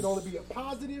people. That can only be a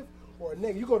positive or a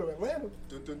negative. You go to Atlanta,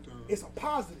 it's a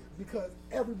positive because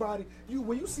everybody,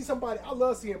 when you see somebody, I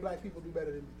love seeing black people do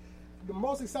better than me. The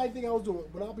most exciting thing I was doing,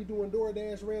 when I'll be doing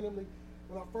DoorDash randomly,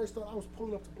 when I first started, I was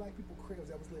pulling up to black people cribs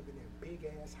that was living in big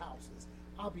ass houses.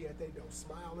 I'll be at their door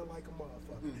smiling like a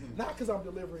motherfucker. Not because I'm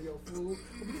delivering your food,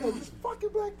 but because this fucking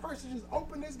black person just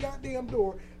opened this goddamn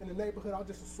door in the neighborhood I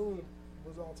just assumed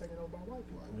was all taken over by white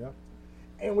people. Yeah.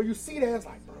 And when you see that, it's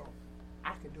like, bro,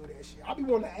 I can do that shit. I be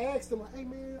wanting to ask them, like, hey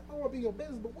man, I want to be in your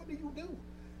business, but what do you do?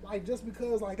 Like, just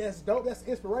because, like, that's dope, that's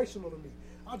inspirational to me.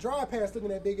 I drive past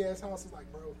looking at big ass houses,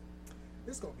 like, bro,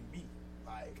 this gonna be me.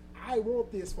 Like, I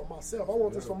want this for myself. I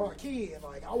want this for my kid.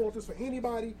 Like, I want this for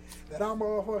anybody that I'm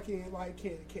motherfucking like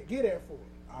can get at for.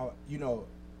 You know,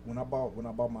 when I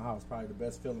bought my house, probably the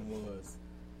best feeling was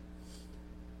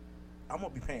I'm gonna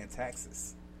be paying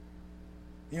taxes.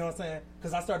 You know what I'm saying?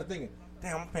 Because I started thinking,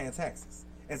 damn, I'm paying taxes.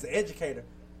 As an educator,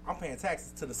 I'm paying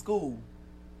taxes to the school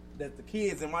that the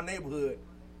kids in my neighborhood,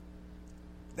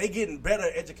 they getting better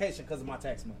education because of my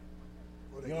tax money.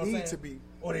 Or they you know need what I'm to saying? be.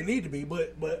 Or they need to be,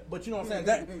 but you know what I'm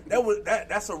saying?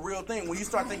 That's a real thing when you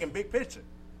start thinking big picture.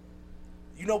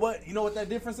 You know what? You know what that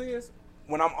difference is?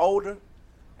 When I'm older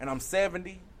and I'm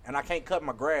 70 and I can't cut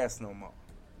my grass no more.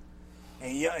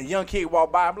 And a young kid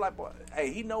walk by, I'm like, boy,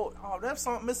 hey, he know, oh, that's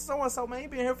Mr. So-and-so, man, he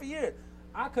been here for years.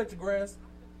 I cut your grass.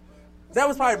 That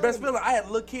was probably the best feeling. I had a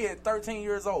little kid, 13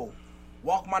 years old,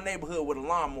 walk my neighborhood with a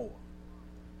lawnmower.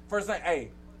 First thing,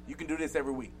 hey, you can do this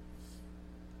every week.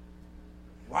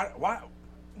 Why?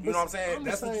 You know what I'm saying?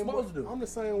 That's what you're supposed to do. I'm the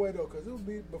same way, though, because it would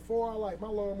be before my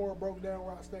lawnmower broke down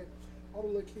where I stayed. All the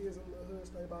little kids in the hood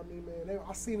stay by me, man.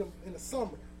 I seen them in the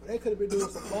summer, but they could have been doing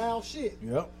some wild shit.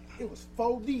 Yep. It was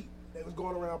 4 deep. They was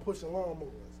going around pushing lawnmowers,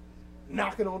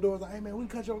 knocking on doors like, hey, man, we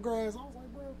can cut your grass. I was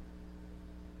like, bro,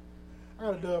 I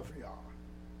got a dub for y'all.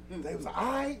 They was like,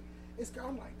 all right.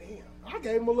 I'm like, damn. I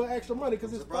gave them a little extra money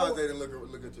because it's surprised they didn't look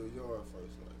at your yard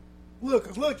first. Like, look,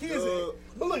 because little kids,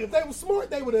 but look, if they were smart,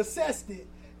 they would have assessed it.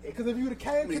 Because if you would have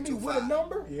came to me with a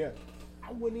number,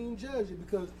 I wouldn't even judge it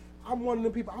because I'm one of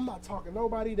them people, I'm not talking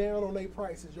nobody down on their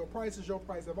prices. Your price is your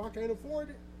price. If I can't afford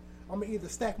it, I'm going to either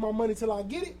stack my money till I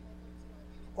get it,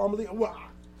 or I'm going to leave,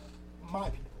 my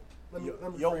people. Let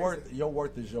me your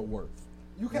worth is your worth.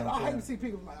 You can. I hate to see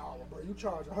people like, oh, bro, you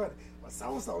charge 100, but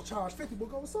so-and-so charge 50,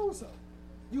 but go with so-and-so.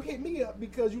 you hit me up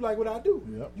because you like what I do.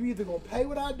 Yep. You either gonna pay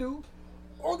what I do,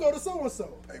 or go to so and so.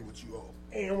 Pay what you owe.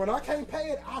 And when I can't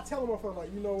pay it, I tell them, I'm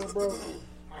like, you know what, bro,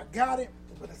 I got it,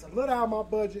 but it's a little out of my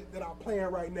budget that I'm playing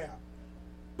right now.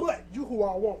 But you who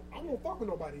I want. I won't fuck with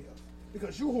nobody else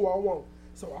because you who I want.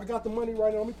 So I got the money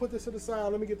right now. Let me put this to the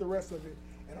side. Let me get the rest of it,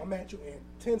 and I'm at you. And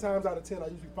 10 times out of 10, I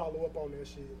usually follow up on that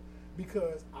shit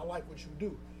because I like what you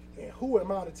do. And who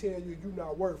am I to tell you you're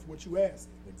not worth what you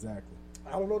asking? Exactly.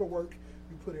 I don't know the work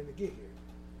you put in to get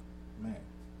here. Man.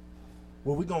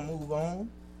 Well, we're going to move on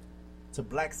to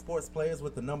black sports players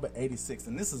with the number 86.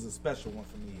 And this is a special one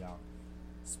for me, y'all.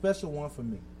 Special one for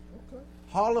me. Okay.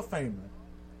 Hall of Famer,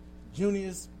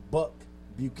 Junius Buck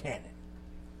Buchanan.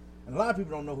 And a lot of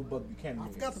people don't know who Buck Buchanan is.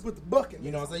 I forgot to put the Buck in.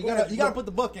 You know what I'm saying? You gotta put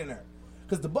the Buck in there.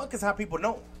 Because the Buck is how people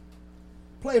know him.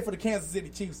 Played for the Kansas City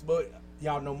Chiefs, but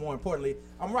y'all know more importantly,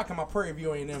 I'm rocking my Prairie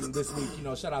View A&M this week. You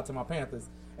know, shout out to my Panthers.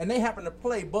 And they happen to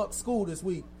play Buck School this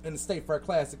week in the State Fair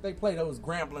Classic. They play those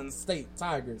Grambling State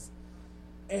Tigers.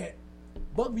 And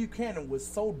Buck Buchanan was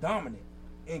so dominant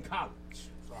in college.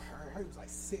 So I heard he was like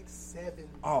 6'7",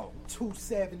 Oh.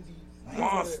 270. Like, he was one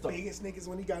of Monster. the biggest niggas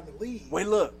when he got in the league. Wait,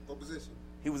 look. What position?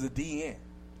 He was a DN.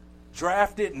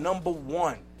 Drafted number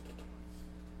 1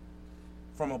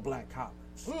 from a black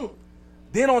college.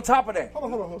 Then on top of that.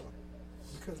 Hold on.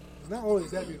 Because not only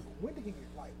is that, when did he get,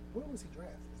 like, when was he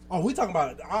drafted? Oh, we talking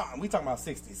about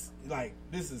 60s. Like,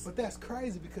 this is. But that's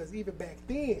crazy because even back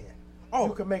then, Oh.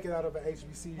 you could make it out of an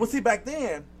HBCU. Well, see, back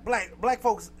then, black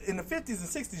folks in the 50s and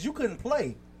 60s, you couldn't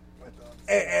play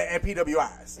at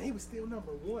PWIs. And he was still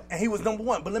number 1. And he was number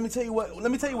 1. But let me tell you what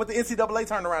the NCAA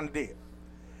turned around and did.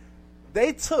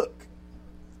 They took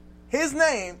his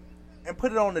name and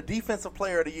put it on the Defensive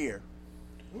Player of the Year.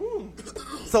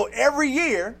 So every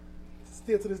year,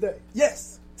 Still to this day.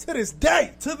 yes, to this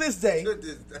day,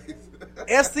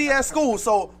 FCS schools,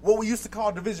 so what we used to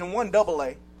call Division I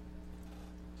AA,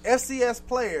 FCS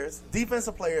players,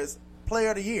 defensive players, Player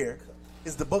of the Year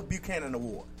is the Buck Buchanan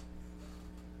Award.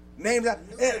 Named that,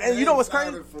 and you know what's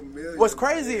crazy? What's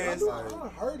crazy is I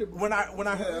heard it. when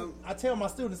I tell my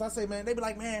students, I say, man, they be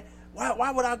like, man,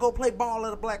 why would I go play ball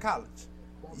at a black college?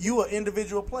 You an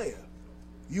individual player.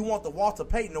 You want the Walter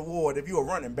Payton Award if you're a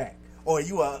running back, or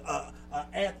you a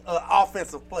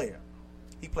offensive player.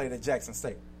 He played at Jackson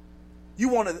State. You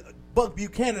want a Buck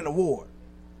Buchanan Award.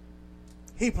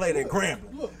 He played at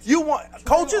Grambling. You want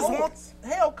coaches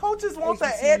want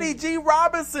the Eddie G.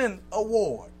 Robinson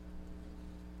Award.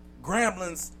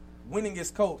 Grambling's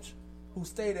winningest coach, who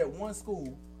stayed at one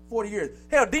school 40 years.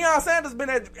 Hell, Deion Sanders been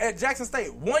at Jackson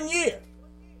State 1 year,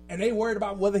 and they worried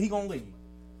about whether he gonna leave.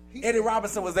 Eddie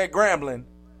Robinson was at Grambling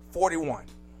 41.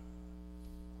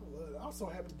 I'm so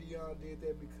happy Deion did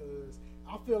that because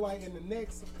I feel like in the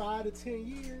next 5 to 10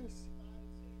 years,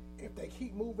 if they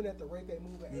keep moving at the rate they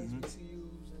move at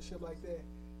HBCUs and shit like that,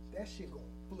 that shit gonna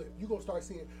flip. You gonna start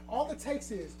seeing all it takes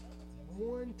is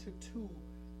 1 to 2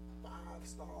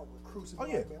 5-star recruits. Oh,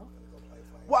 yeah. Like, man, I'm gonna go play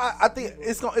for Well, I think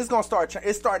it's gonna start.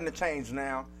 It's starting to change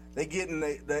now. They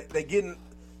getting.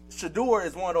 Shador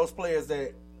is one of those players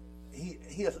that he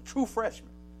is a true freshman.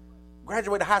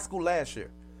 Graduated high school last year,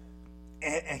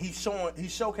 and he's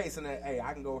showcasing that, hey,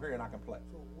 I can go here and I can play.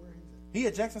 So where he's at? He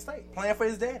at Jackson State playing for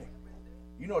his daddy.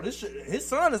 You know, his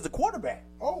son is the quarterback.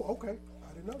 Oh, okay.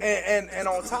 I didn't know that. And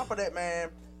on top of that, man,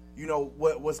 you know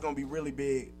what's going to be really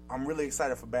big. I'm really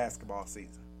excited for basketball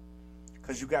season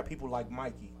because you got people like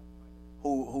Mikey,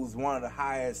 who's one of the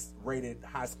highest rated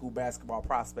high school basketball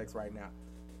prospects right now,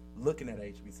 looking at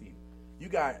HBCU. You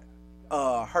got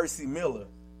Hersey Miller,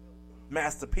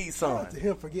 Master P son. Shout out to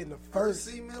him for getting the first.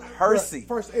 Hersey Miller? Hersey.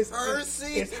 First, it's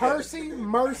Hersey,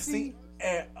 Mercy.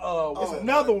 And It's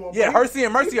another one. yeah, but Hersey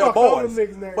and Mercy he are fucked all boys. them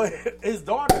niggas' names But up. his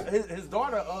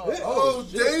daughter, Oh,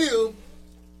 damn.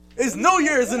 it's New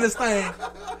Year's in this thing.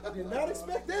 Did not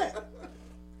expect that.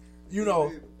 You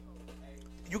know,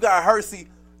 you got Hersey,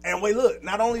 and wait, look,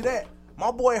 not only that, my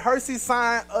boy Hersey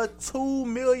signed a $2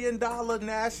 million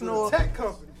national Tech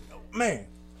company. man.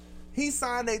 He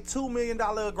signed a $2 million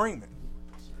agreement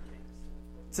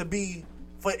to be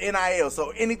for NIL.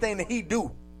 So anything that he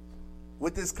do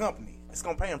with this company, it's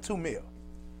gonna pay him $2 million.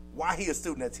 Why he a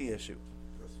student at TSU?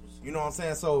 You know what I'm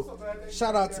saying? So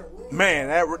shout out to man.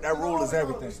 That rule is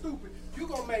everything. Stupid. You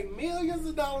gonna make millions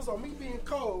of dollars on me being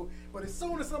cold, but as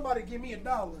soon as somebody give me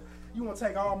 $1, you gonna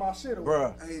take all my shit away.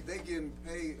 Bruh. Hey, they getting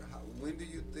paid. When do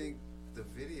you think the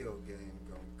video game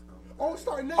gonna come? Oh, it's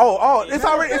starting now. Oh, it's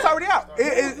already out.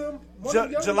 One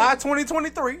of them July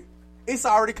 2023. It's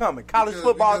already coming. College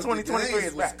football because the 2023 is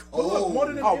games back. was But look, one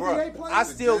of them Oh, NBA bro. players, I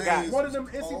still got one of them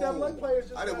NCAA players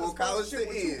just I didn't got a want college sponsorship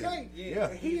to with end. 2K. Yeah.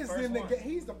 And he is in the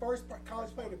he's the first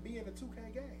college player to be in a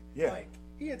 2K game. Yeah. Like,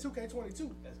 he in 2K22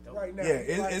 right now.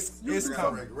 Yeah, Like, it's you do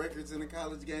coming. something. Records in the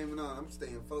college game and all. I'm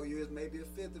staying 4 years, maybe a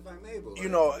fifth if I'm able. You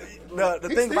know, the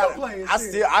He thing still about playing it,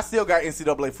 shit. I still got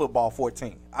NCAA football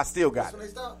 14. I still got That's when they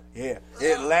it. stopped.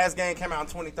 Yeah. Last game came out in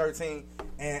 2013,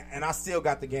 and I still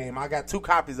got the game. I got 2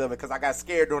 copies of it because I got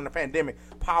scared during the pandemic.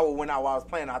 Power went out while I was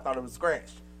playing. I thought it was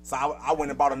scratched. So I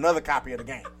went and bought another copy of the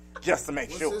game just to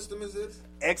make What sure. system is this?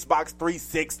 Xbox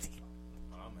 360.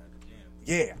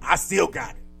 Yeah, I still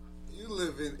got it. You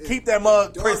live in Keep that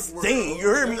mug dark pristine. world.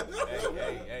 You hear me?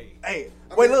 Hey,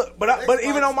 wait, look, but Xbox-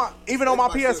 even on my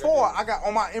Xbox PS4, still got I got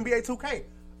on my NBA 2K.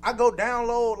 I go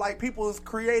download like people's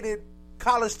created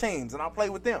college teams and I play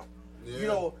with them. You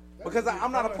know, because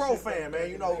I'm not a pro fan, man.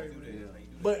 You know,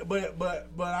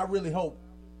 but I really hope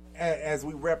as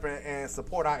we rep and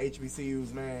support our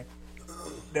HBCUs, man,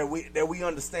 that we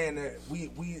understand that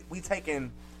we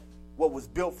taking what was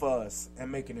built for us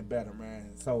and making it better,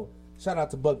 man. So shout out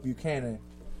to Buck Buchanan,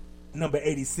 number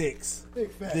 86,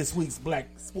 Big facts. this week's Black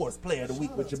Sports Player of the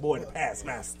Week with your boy, the Past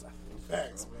Master.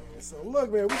 Facts, man. So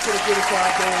look, man, we could have get into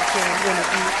our damn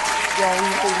interview. Y'all, we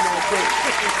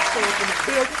in the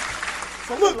building.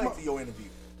 So How look, you late to your interview?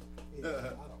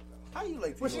 How you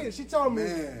late to well, your interview? she told me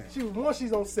Man.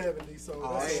 she's on 70, so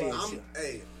that's shit.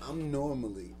 why. I'm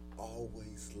normally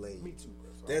always late. Me too, bro.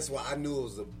 That's why I knew it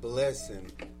was a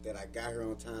blessing that I got here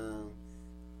on time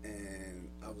and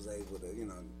I was able to, you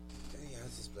know, I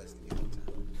was just blessed to get on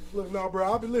time. Look, no, bro,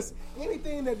 I'll be listening.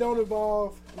 Anything that don't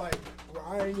involve like where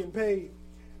I ain't getting paid,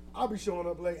 I'll be showing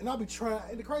up late, and I'll be trying.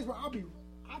 And the crazy part, I'll be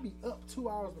up 2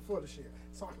 hours before the shit,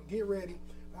 so I can get ready.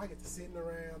 I get to sitting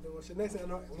around doing shit. Next thing I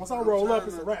know, once I roll up,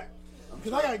 it's a wrap.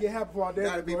 Because I gotta get happy before I dance.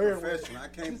 Gotta be go everywhere. professional. I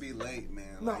can't be late, man.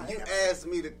 Nah, Like, you I- asked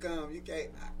me to come. You can't.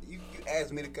 You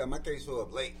asked me to come. I can't show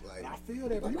up late. Like I feel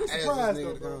that, but you I be asked this surprised nigga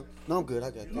though, to bro. come. No, I'm good. I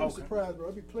got You this. be surprised,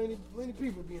 bro. There be plenty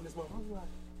people be in this moment. I'm like,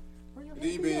 bro, Do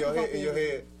you be in your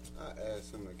head? I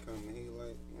asked him to come, and he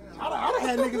like. I done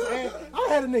had niggas ask, I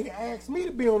had a nigga ask me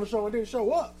to be on the show and didn't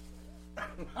show up.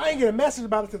 I ain't get a message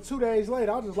about it till 2 days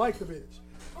later. I just like the bitch.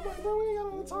 I'm like, bro, we ain't got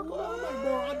nothing to talk about. I'm like,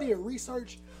 bro, I did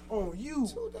research on you.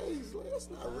 2 days later, that's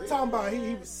not real. Talking about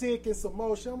he was sick and some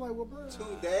more shit. I'm like, well, bro. 2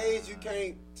 days, you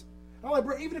can't. I'm like,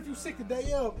 bro, even if you sick the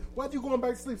day of, why you going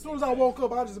back to sleep? As soon as I woke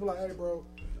up, I just be like, hey, bro,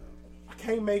 I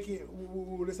can't make it.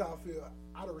 Ooh, this how I feel.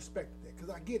 I'd have respected that because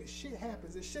I get it. Shit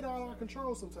happens. It's shit out of our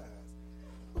control sometimes.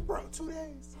 But bro, 2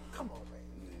 days? Come on, man.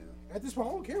 Yeah. At this point,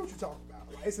 I don't care what you're talking about.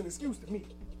 Like, it's an excuse to me.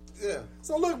 Yeah.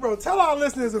 So look, bro, tell our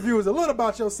listeners and viewers a little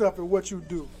about yourself and what you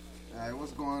do. All right,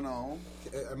 what's going on?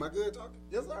 Am I good talking?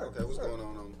 Yes, sir. Okay, what's Sir. going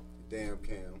on Damn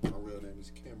Cam? My real name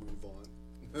is Cameron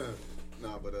Vaughn.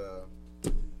 Nah, but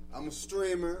I'm a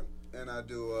streamer and I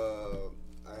do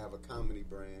I have a comedy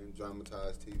brand,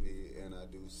 Dramatized TV, and I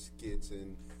do skits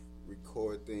and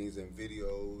record things and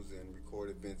videos and record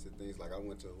events and things. Like I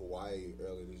went to Hawaii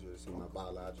earlier this year to see my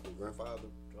biological grandfather.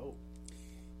 Oh.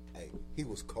 Hey, he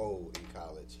was cold in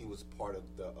college. He was part of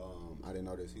the I didn't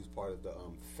know this. He was part of the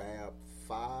Fab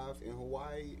Five in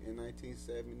Hawaii in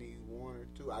 1971 or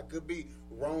 2. I could be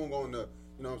wrong on the,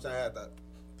 you know what I'm saying? I had to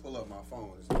pull up my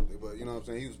phone or something, but you know what I'm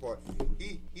saying? He was part.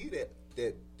 He that.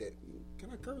 Can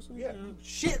I curse him? Yeah.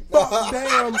 Shit, fuck,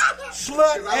 damn,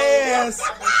 slut, ass,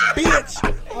 bitch.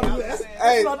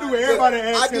 That's what I do with everybody I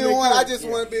asking. didn't want. I just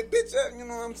want to be a bitch. You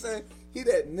know what I'm saying? He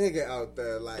that nigga out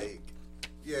there, like.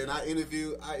 Yeah, and I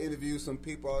interviewed some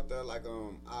people out there. Like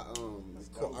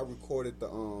I recorded the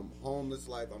homeless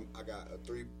life. I got a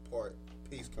 3-part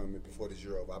piece coming before this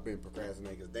year over. I've been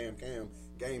procrastinating because Damn Cam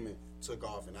gaming took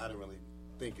off, and I didn't really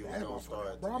think it was gonna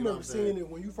start. Bro, I you know what remember I'm saying? seeing it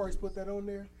when you first put that on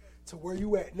there to where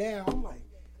you at now. I'm like,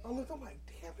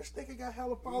 damn, this nigga got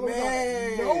hella followers out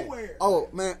of nowhere. Oh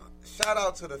man, shout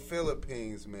out to the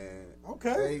Philippines, man.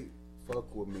 Okay. They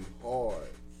fuck with me hard.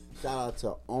 Shout out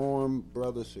to Arm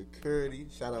Brother Security.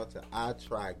 Shout out to I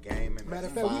Try Gaming. Matter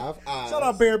of fact, Five Eyes. shout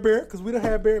out Bear because we done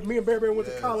had Bear. Me and Bear went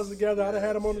to Yes, college together. I done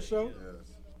had him on the show.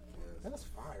 Yes. That's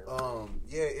fire.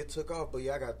 Yeah, it took off, but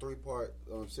yeah, I got 3-part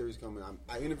series coming.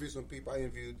 I interviewed some people. I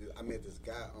met this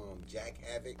guy, Jack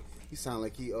Havoc. He sound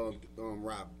like he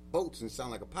ride boats and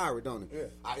sound like a pirate, don't he? Yeah.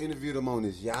 I interviewed him on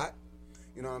his yacht.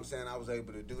 You know what I'm saying? I was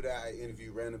able to do that. I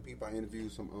interviewed random people. I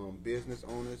interviewed some business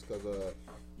owners because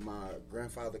my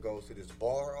grandfather goes to this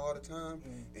bar all the time,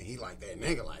 and he like that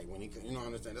nigga. Like when he, you know what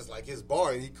I'm saying? That's like his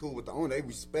bar. He cool with the owner. They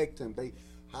respect him. They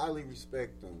highly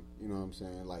respect him. You know what I'm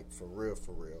saying? Like for real,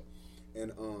 for real.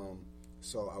 And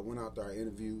so I went out there. I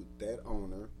interviewed that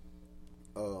owner.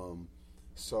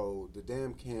 So the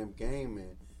damn Cam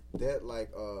Gaming, that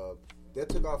that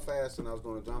took off fast, and I was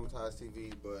going to Dramatize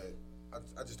TV, but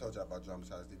I just told you about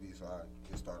Dramatize TV, so I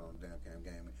get started on damn Cam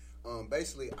Gaming.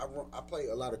 Basically, I play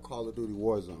a lot of Call of Duty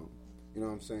Warzone. You know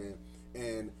what I'm saying?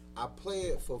 And I play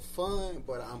it for fun,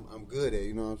 but I'm good at it.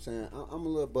 You know what I'm saying? I'm a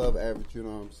little above average. You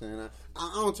know what I'm saying?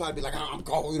 I don't try to be like I'm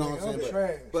cold. You know what I'm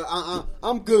saying? But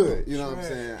I'm good. You know what I'm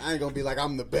saying? I ain't gonna be like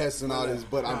I'm the best and all this,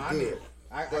 but I'm good.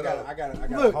 I got.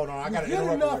 Look, hold on. I got to get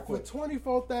interrupt enough you for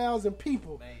 24,000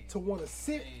 people to want to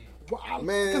sit.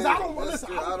 Man, because I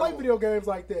don't play video games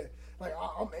like that. Like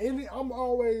I'm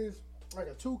always like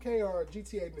a 2K or a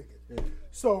GTA nigga. Yeah.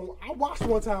 So I watched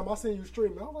one time. I seen you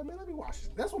streaming. I was like, man, let me watch this.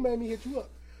 That's what made me hit you up.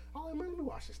 I was like, man, let me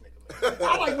watch this nigga. Man.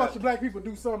 I like watching black people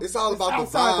do something. It's all about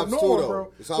the vibes too, though.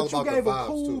 Bro. It's all about the vibes too. You gave a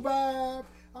cool vibe.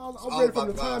 I'm ready from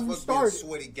the time you started.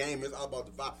 Sweaty game. It's all about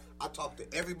the vibe. I talk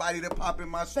to everybody that pop in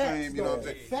my stream. You know what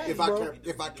I'm saying?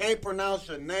 If I can't pronounce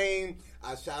your name,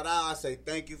 I shout out. I say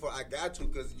thank you for I got you,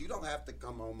 because you don't have to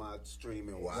come on my stream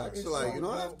and watch. So like, you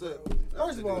don't have to.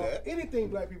 First of all, anything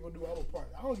black people do, I'm a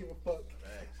part. I don't give a fuck.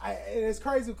 And it's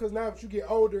crazy because now that you get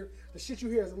older, the shit you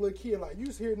hear as a little kid, like you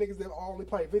used to hear niggas that only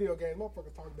play video games.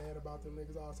 Motherfuckers talk bad about them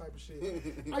niggas, all type of shit.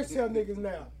 I used to tell niggas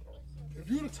now, if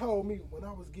you'd have told me when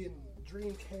I was getting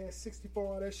Dreamcast 64,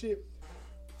 all that shit,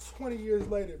 20 years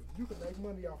later, you can make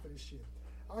money off of this shit.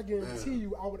 I guarantee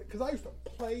you, I would, because I used to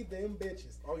play them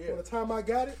bitches. Oh, yeah. From the time I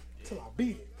got it till I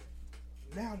beat it.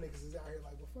 Now niggas is out here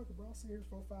like, well, fuck it, bro. I'll sit here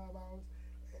for 5 hours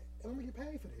and I'm gonna get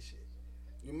paid for this shit.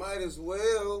 You might as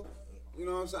well. You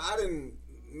know what I'm saying? I didn't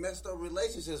messed up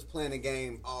relationships playing the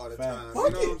game all the time. You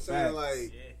know what I'm saying?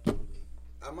 Like,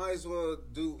 I might as well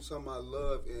do something I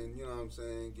love and, you know what I'm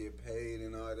saying, get paid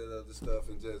and all that other stuff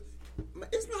and just.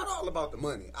 It's not all about the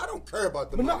money. I don't care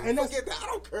about the money. Forget that. I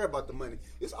don't care about the money.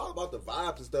 It's all about the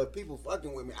vibes and stuff. People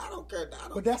fucking with me. I don't care.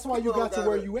 But that's why you got to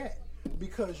where you at.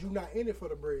 Because you're not in it for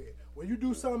the bread. When you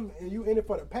do something and you in it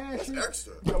for the passion,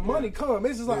 the money come.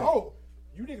 It's just like, oh,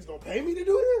 you niggas gonna pay me to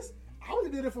do this? I only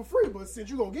did it for free, but since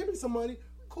you gonna give me some money,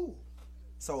 cool.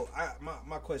 So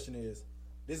my question is,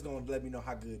 this is gonna let me know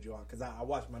how good you are, because I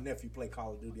watch my nephew play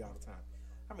Call of Duty all the time.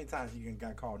 How many times you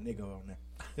got called nigga on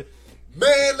there?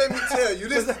 Man, let me tell you,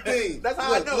 this is the thing. That's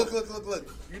how I know. Look.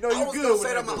 You know you good. I was gonna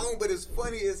say that on my own, but it's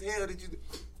funny as hell that you.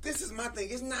 This is my thing.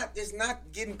 It's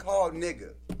not getting called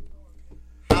nigga.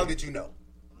 How did you know?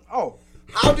 Oh.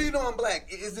 How do you know I'm black?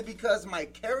 Is it because my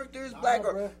character is black,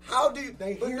 or how do you?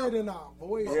 They hear it in our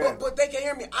voice, but they can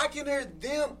hear me. I can hear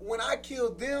them when I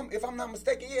kill them. If I'm not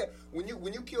mistaken, when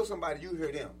you kill somebody, you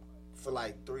hear them for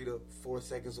like 3 to 4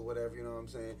 seconds or whatever. You know what I'm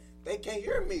saying? They can't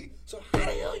hear me. So how the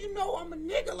hell you know I'm a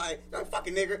nigga? Like, I'm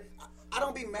fucking nigger. I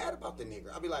don't be mad about the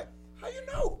nigger. I'll be like, how you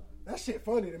know? That shit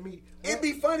funny to me. It'd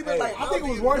be funny, but like, I think it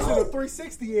was worse in the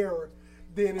 360 era.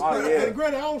 Then and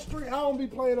granted, I don't be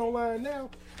playing online now,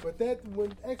 but that when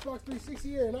Xbox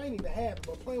 360 era, and I ain't even have it,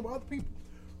 but playing with other people,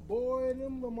 boy,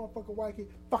 them little motherfucking white kid,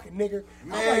 fucking nigger.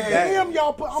 Man. I'm like, damn,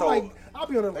 y'all put. I'm like, I'll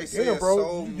be on there like, damn,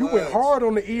 bro, you went hard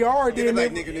on the ER, then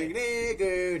like nigga.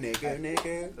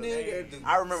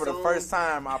 I remember the first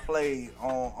time I played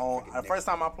on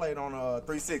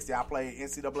 360. I played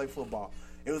NCAA football.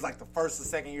 It was like the first or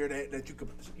second year that you could,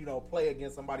 play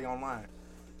against somebody online,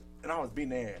 and I was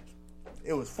beating their ass.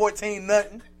 It was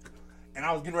 14-0, and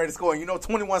I was getting ready to score. And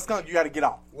 21 skunk, you got to get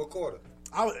off. What quarter?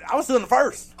 I was still in the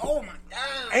first. Oh my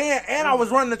god! And I was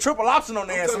running the triple option on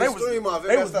their ass. So they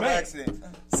was mad.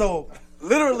 So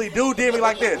literally, dude did me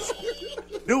like this.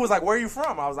 Dude was like, "Where are you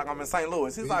from?" I was like, "I'm in St.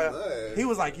 Louis." He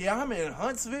was like, "Yeah, I'm in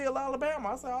Huntsville, Alabama."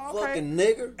 I said, "Oh, okay." Fucking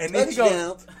nigger. And then he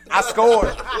goes, "I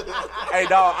scored." Hey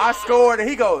dog, I scored, and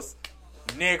he goes,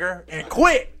 "Nigger," and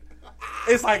quit.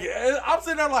 It's like I'm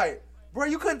sitting there like, bro,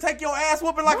 you couldn't take your ass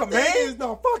whooping like a man?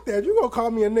 No, fuck that. You gonna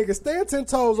call me a nigga. Stand 10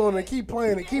 toes on and keep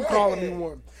playing and keep calling me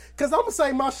one. Because I'm going to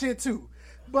say my shit too.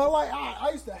 But like, I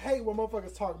used to hate when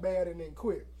motherfuckers talk bad and then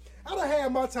quit. I done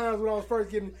had my times when I was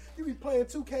first getting, you be playing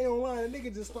 2K online and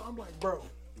nigga just, I'm like, bro,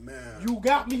 man, you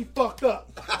got me fucked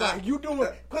up. Like, you doing,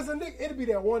 because it'll be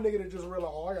that one nigga that just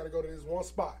realize, I got to go to this one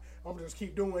spot. I'm just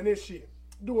keep doing this shit.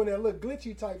 Doing that little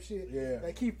glitchy type shit. Yeah.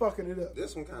 They keep fucking it up.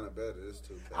 This one kind of better. This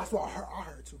 2K. That's what I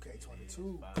heard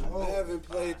 2K22. I haven't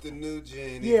played the new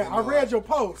gen. Yeah, I read your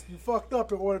post. You fucked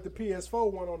up and ordered the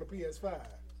PS4 one on the PS5.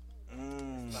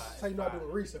 That's how you not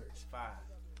doing research.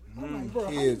 I'm like, bro,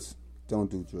 kids don't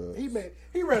do drugs. He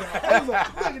read it. I was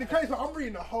like, the crazy part, I'm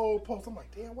reading the whole post. I'm like,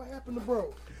 damn, what happened to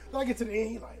bro? So I get to the end.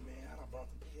 He like, man, I brought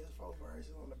the PS4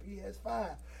 version on the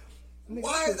PS5.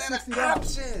 Why is that an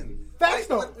option? Facts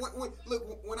though.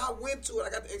 Look, when I went to it, I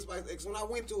got the Xbox X. When I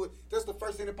went to it, that's the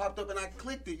first thing that popped up, and I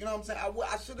clicked it. You know what I'm saying?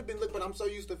 I should have been looking, but I'm so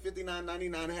used to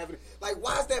 $59.99 and having it. Like,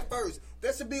 why is that first?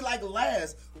 That should be like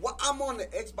last. Why, I'm on the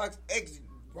Xbox X.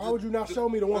 Why would you not show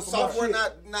me the one the for my software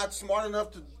shit? not smart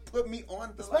enough to put me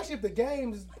on the Especially if the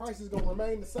game's price is gonna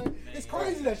remain the same. It's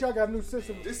crazy that y'all got a new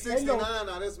system. This They know- 69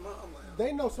 now, that's mine.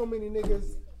 They know so many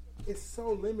niggas. It's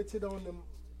so limited on them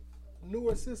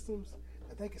newer systems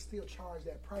that they can still charge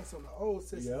that price on the old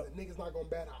system. Yep. That niggas not gonna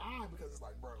bat an eye because it's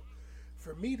like, bro,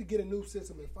 for me to get a new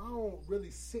system, if I don't really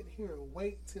sit here and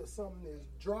wait till something is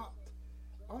dropped,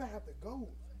 I'm gonna have to go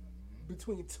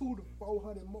between $200 to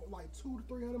 $400 more, like $200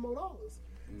 to $300 more dollars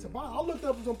to buy. I looked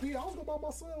up some P. I was gonna buy my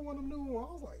son one of them new ones.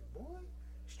 I was like, boy,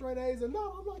 straight A's, and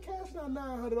no, I'm not cashing out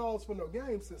 $900 for no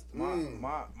game system.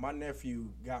 My nephew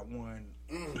got one.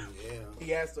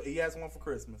 Yeah. He asked one for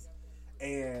Christmas,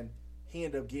 and he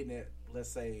ended up getting it. Let's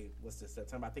say what's this,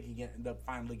 September? I think he ended up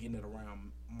finally getting it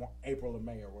around April or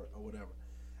May or whatever.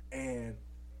 And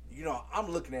you know, I'm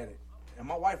looking at it, and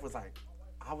my wife was like,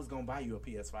 "I was gonna buy you a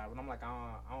PS5," and I'm like,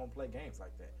 "I don't play games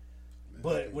like that."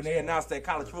 But when they announced that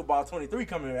College Football 23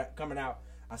 coming out,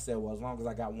 I said, "Well, as long as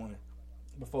I got one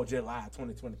before July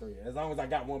 2023, as long as I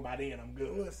got one by then, I'm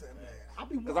good." Listen,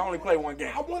 man, because I only play one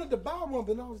game. I wanted to buy one,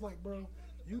 but I was like, bro,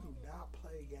 you do not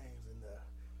play games enough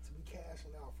to be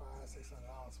cashing out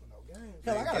 $500-$600 for no games.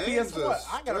 Hell, I got a PS4.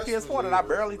 I got a PS4 that I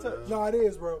barely touch. No, it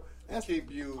is, bro. That's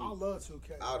keep you I love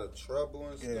 2K. out of trouble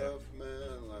and stuff,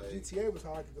 man. Like GTA was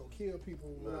hard to go kill people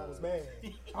when I was mad.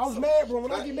 I was mad, bro.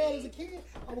 When I get mad as a kid,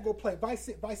 I would go play Vice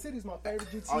City. Vice City is my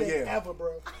favorite GTA ever,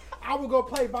 bro. I would go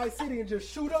play Vice City and just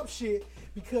shoot up shit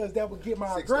because that would get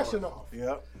my aggression off.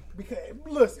 Yep. Because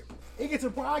listen, it gets to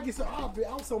the point I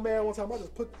was so mad one time I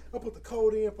put the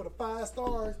code in for the 5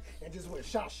 stars and just went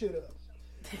shot shit up.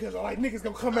 Because like niggas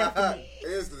gonna come after me.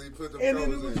 Instantly put them and then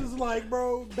it codes was in. just like,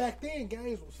 bro, back then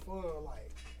games was fun.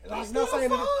 Like That's not saying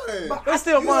fun. but It's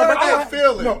still You fun, but hurt they my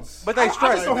feelings. but they I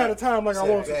stress. just don't have the time like I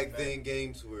want to. Back then,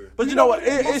 games were. But you know what? My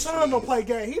It's son don't play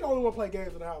games. He don't even want to play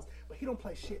games in the house, but he don't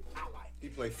play shit I like. He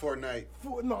played Fortnite.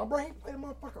 No, bro, he play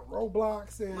motherfucking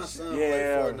Roblox and My shit. son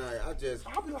Yeah. played Fortnite.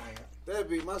 I'll be like, That'd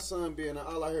be my son being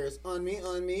all I hear is on me,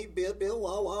 build,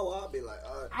 wah, wah, wah. I'll be like,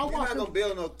 you're not gonna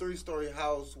build no 3-story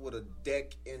house with a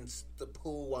deck in the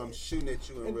pool while I'm shooting at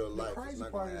you in and real the life. crazy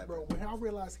part is, bro, when I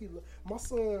realized my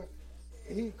son,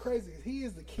 he crazy. He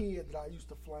is the kid that I used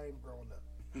to flame growing up.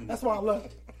 That's why I love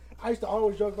him. I used to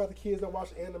always joke about the kids that watch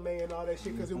anime and all that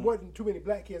shit because it wasn't too many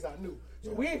black kids I knew.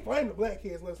 So we ain't flaming the black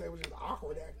kids unless they was just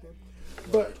awkward acting.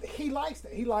 But he likes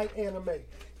that. He like anime.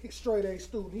 He's straight A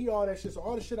student. He all that shit. So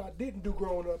all the shit I didn't do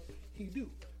growing up, he do.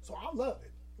 So I love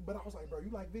it. But I was like, bro, you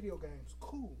like video games?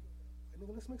 Cool. And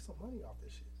nigga, let's make some money off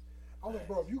this shit. I was like,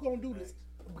 bro, if you gonna do this,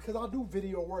 because I do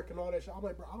video work and all that shit, I'm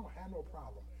like, bro, I don't have no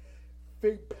problem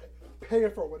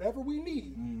paying for whatever we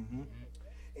need and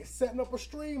setting up a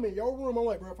stream in your room. I'm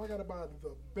like, bro, if I gotta buy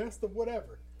the best of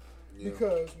whatever.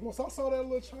 Because once I saw that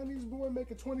little Chinese boy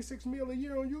making $26 million a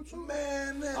year on YouTube,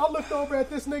 Man, I looked over at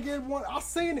this nigga. I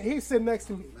seen it. He's sitting next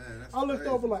to me. Man, that's I looked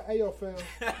crazy. over like, hey, yo, fam,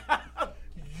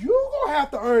 you gonna have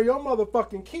to earn your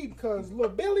motherfucking keep because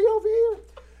little Billy over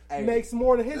here makes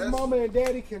more than his mama and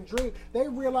daddy can drink. They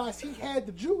realized he had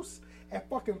the juice at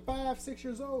fucking 5-6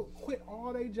 years old. Quit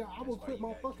all they job. I would quit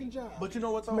my fucking job. But you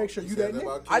know what? To make sure you that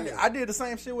nigga. I did the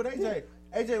same shit with AJ.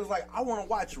 AJ was like, I want to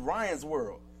watch Ryan's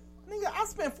World. Nigga, I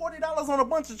spent $40 on a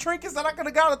bunch of trinkets that I could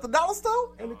have got at the dollar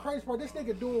store. And the crazy part, this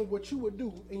nigga doing what you would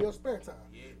do in your spare time.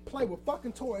 Play with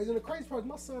fucking toys. And the crazy part,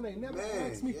 my son ain't never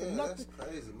asked me for nothing. That's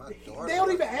crazy. My daughter, They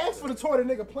don't even ask for the toy the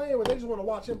nigga playing with. They just want to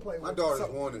watch him play with My it. daughters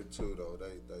wanted to though.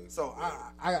 They So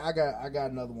I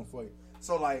got another one for you.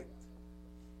 So like,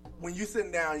 when you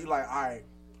sitting down, you like, all right,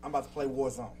 I'm about to play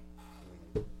Warzone.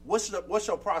 What's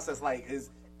your process like?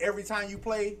 Is every time you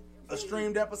play a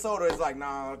streamed episode, or it's like,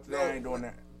 nah, today I ain't doing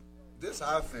that? This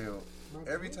how I feel.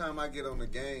 Every time I get on the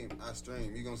game, I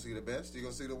stream. You gonna see the best. You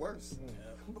gonna see the worst.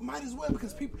 But might as well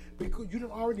because you done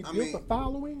already built the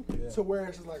following to where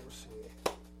it's just like, well,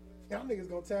 shit. Y'all niggas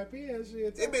gonna tap in and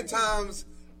shit. It been times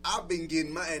I've been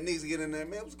getting my niggas get in there,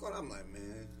 man. What's going on? I'm like,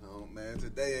 man,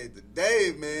 today ain't the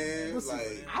day, man. Listen,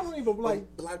 like I don't even like.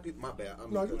 A lot of people, my bad.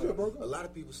 No, you good, bro. A lot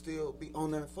of people still be on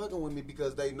there fucking with me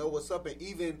because they know what's up, and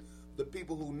even the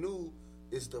people who knew.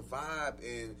 It's the vibe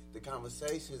and the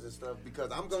conversations and stuff because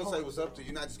I'm gonna say what's up to you.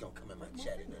 You're not just gonna come in my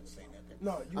chat and say nothing.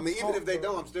 No, I mean, even if they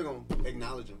don't, I'm still gonna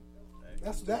acknowledge them.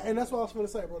 That's what I was gonna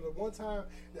say, bro. The one time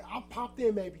I popped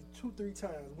in maybe 2-3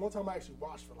 times. One time I actually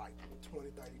watched for like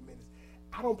 20-30 minutes.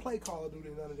 I don't play Call of Duty,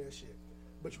 none of that shit.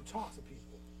 But you talk to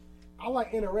people. I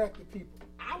like interact with people.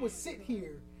 I would sit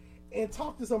here and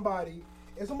talk to somebody.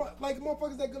 And somebody, like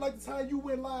motherfuckers that like the time you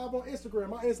went live on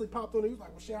Instagram, I instantly popped on and he was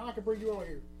like, well, shit, I can bring you on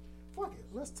here. Fuck it,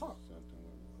 let's talk.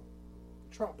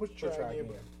 Push the try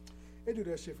again. They do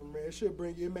that shit for me. It should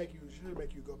bring you, should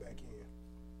make you go back in.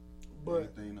 But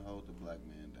anything to hold the black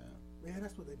man down. Man,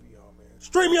 that's what they be on, man.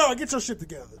 Stream y'all, get your shit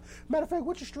together. Matter of fact,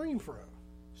 what you stream from?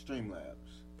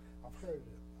 Streamlabs. I've heard it.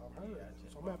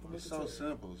 So I'm gonna have to look It's into so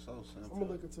simple. I'm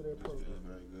gonna look into that program. It's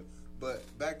very good.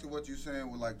 But back to what you're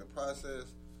saying with like the process.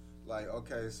 Like,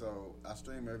 okay, so I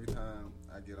stream every time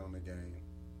I get on the game.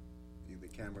 Either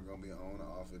camera gonna be on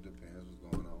or off. It depends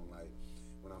what's going on. Like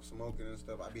when I'm smoking and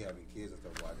stuff, I be having kids and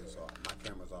stuff watching, so my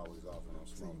camera's always off when I'm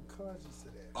So smoking. you conscious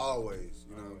of that. Always,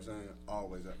 you know what I'm saying?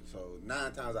 Always. So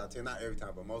 9 times out of 10, not every time,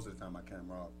 but most of the time, my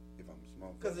camera off if I'm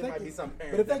smoking. Because it might be some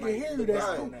parents. But if they can hear you,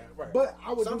 that's cool. Right. But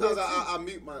I would sometimes do that I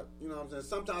mute my, you know what I'm saying?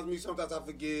 Sometimes me, sometimes I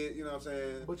forget, you know what I'm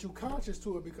saying? But you conscious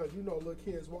to it because you know little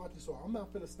kids watching, so I'm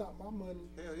not finna stop my money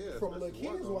Hell yeah, from little especially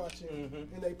kids one watching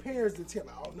and they parents to tell.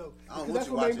 I don't know. I don't Because want that's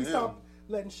you what made me watching stop him.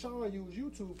 letting Sean use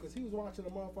YouTube because he was watching a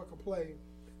motherfucker play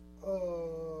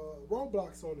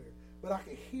Roblox on there. But I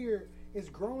could hear his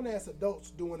grown ass adults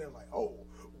doing it like, oh,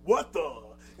 what the?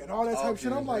 And all that type of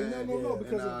shit. I'm like, no,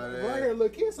 because right here, little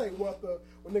kids say, what the?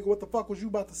 Well, nigga, what the fuck was you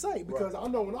about to say? Because I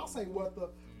know when I say what the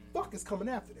fuck is coming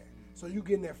after that. So you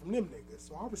getting that from them niggas.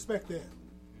 So I respect that.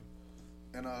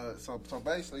 And so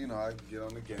basically, you know, I get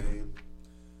on the game.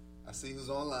 I see who's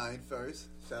online first.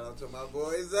 Shout out to my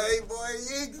boy Zay, boy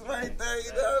Yeeks right there.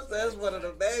 You know what I'm saying? That's one of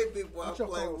the main people I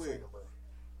play with.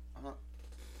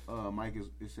 Mike is.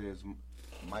 It says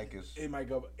Mike is. It might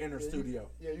go inner studio.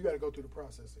 Yeah, you got to go through the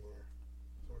process here.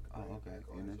 So okay.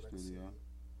 Inner studio.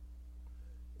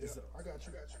 I got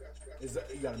you.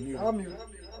 You got to mute. I'm muted.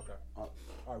 Okay. All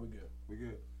right, we good. We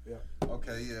good. Yeah.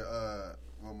 Okay. Yeah.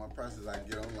 Well, my process, I can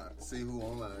get online, see who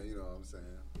online. You know what I'm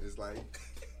saying? It's like.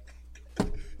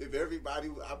 If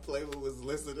everybody I play with was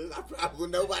listening,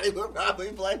 nobody would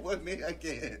probably play with me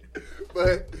again.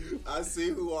 But I see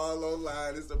who all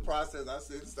online. It's the process. I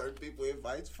send certain people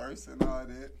invites first and all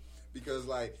that. Because,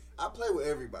 like, I play with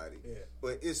everybody. Yeah.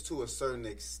 But it's to a certain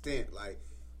extent. Like,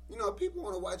 you know, people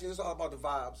want to watch it. It's all about the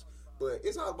vibes. But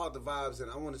it's all about the vibes, and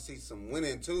I want to see some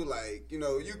winning, too. Like, you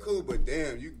know, you cool, but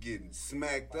damn, you getting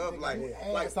smacked up. Like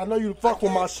I know you fuck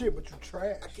with my shit, but you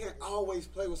trash. I can't always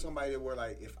play with somebody where,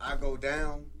 like, if I go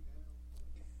down,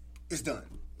 it's done.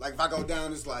 Like, if I go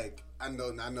down, it's like, I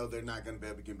know they're not going to be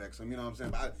able to get back some, you know what I'm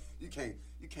saying? But you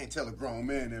can't tell a grown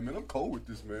man that, man, I'm cold with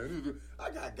this, man. I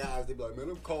got guys, they be like, man,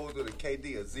 I'm cold with a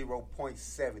KD of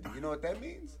 0.70. You know what that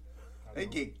means? They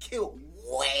get killed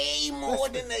way more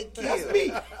than they kill.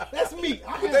 That's me.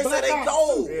 They say they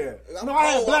cold. Yeah. I'm I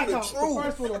had cold. I'm the Blackout, the truth.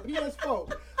 first one on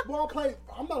PS4. Boy,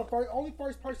 I'm not only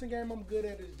first person game I'm good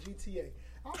at is GTA.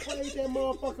 I played that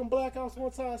motherfucking Blackouts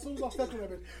one time. As soon as I stepped in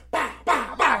that bitch, bah,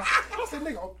 bah, bah. I said,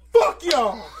 nigga, fuck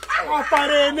y'all. I'll fight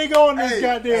every nigga on this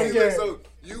goddamn game. So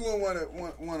you won't want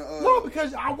to No,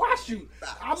 because I watch you.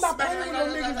 I'm not playing with no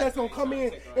niggas that's gonna come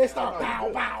in and start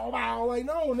bow, bow, bow. Like,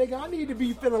 no, nigga, I need to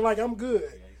be feeling like I'm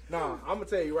good. Nah, I'm gonna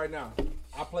tell you right now.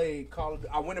 I played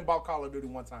I went and bought Call of Duty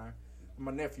one time.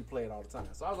 My nephew played all the time,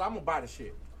 so I was like, I'm gonna buy the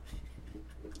shit.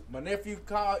 My nephew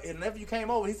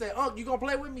came over. He said, "Unc, you gonna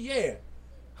play with me?" Yeah.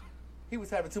 He was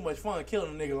having too much fun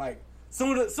killing a nigga. Like,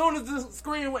 soon as the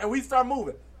screen went and we start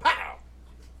moving, pow!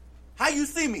 How you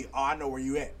see me? Oh, I know where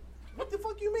you at. What the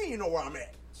fuck you mean you know where I'm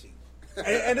at?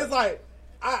 and it's like,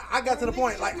 I got to the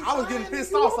point, like, I was getting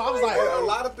pissed off, so I was like... A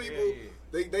lot of people,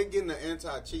 they getting the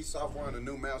anti-cheat software on the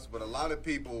new mouse, but a lot of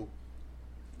people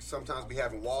sometimes be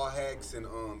having wall hacks and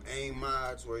aim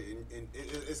mods where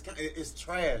it's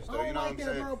trash, though, you know what I'm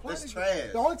saying? It's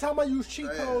trash. The only time I use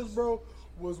cheat codes, bro,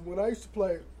 was when I used to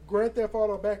play Grand Theft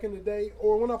Auto back in the day,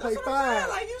 or when I played 5.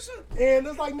 Like, and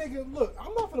it's like, nigga, look,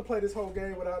 I'm not gonna play this whole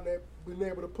game without being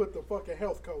able to put the fucking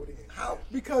health code in. How?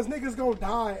 Because niggas gonna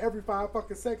die every 5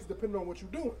 fucking seconds depending on what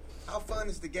you're doing. How fun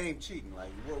is the game cheating? Like,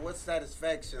 what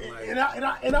satisfaction? Like,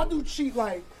 And I do cheat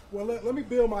like, well, let me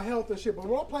build my health and shit. But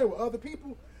when I play with other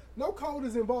people, no code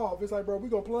is involved. It's like, bro, we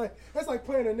gonna play. It's like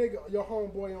playing a nigga, your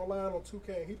homeboy online on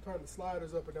 2K, and he turn the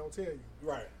sliders up and don't tell you.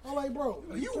 Right. I'm like, bro,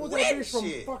 You pulled wet that bitch from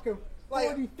shit. fucking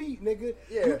 40 feet, nigga.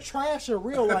 Yeah. You trash in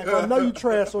real life. I know you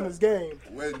trash on this game.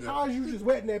 Wetting How is you just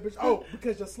wetting that bitch? Oh,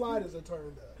 because your sliders are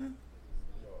turned up.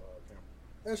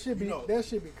 That should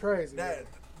be crazy.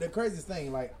 The craziest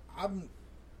thing, like,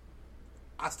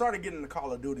 I started getting into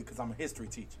Call of Duty because I'm a history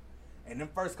teacher. And them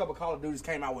first couple Call of Duties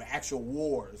came out with actual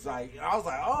wars. Like, I was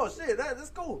like, oh shit, that's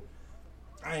cool.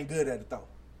 I ain't good at it though.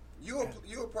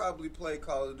 You'll probably play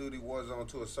Call of Duty Warzone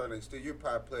to a certain extent. You'll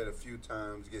probably play it a few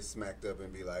times, get smacked up,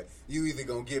 and be like, you either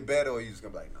gonna get better or you just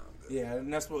gonna be like, nah, I'm Yeah,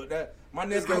 and that's what my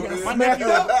Smacked nephew.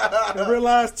 up and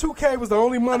realized 2K was the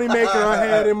only money maker I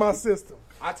had in my system.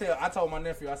 I told my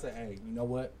nephew, I said, hey, you know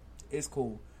what? It's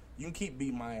cool. You can keep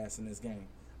beating my ass in this game.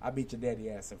 I beat your daddy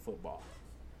ass in football.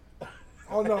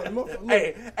 Oh no! Look.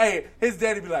 Hey, his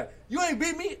daddy be like, you ain't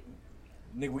beat me.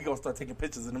 Nigga, we gonna start taking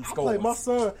pictures of them scores. I play my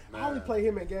son. I only play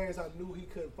him in games I knew he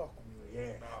couldn't fuck with me.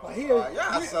 Yeah. Like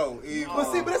y'all so evil.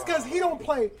 But see, that's because he don't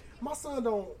play. My son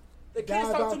don't. The kids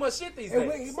talk too much shit these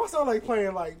days. My son like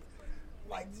playing like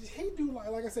he do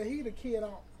like I said, he the kid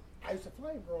I used to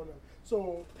play growing up.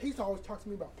 So he used to always talk to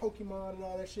me about Pokemon and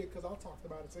all that shit because I talked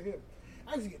about it to him.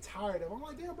 I used to get tired of it. I'm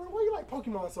like, damn, bro, why you like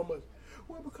Pokemon so much?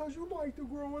 Well, because you liked it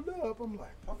growing up. I'm like,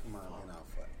 Pokemon been out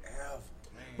forever,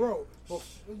 man. Bro,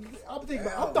 I'm thinking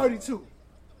about, I'm 32.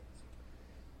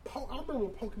 I remember when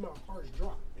Pokemon first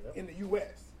dropped in the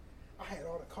U.S. I had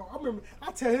all the cards. I remember,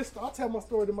 I tell my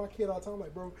story to my kid all the time.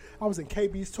 Like, bro, I was in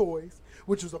KB's Toys,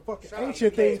 which was a fucking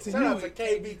ancient thing to Shout you. out to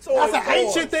KB Toys. That's an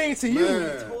ancient thing to you.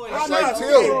 That's I like know.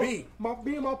 Till. Me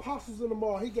and my pops was in the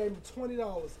mall. He gave me $20,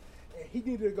 and he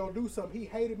needed to go do something. He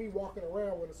hated me walking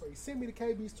around with it, so he sent me to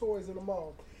KB's Toys in the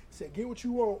mall. He said, get what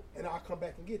you want, and I'll come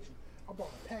back and get you. I bought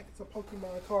a packet of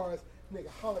Pokemon cards, nigga,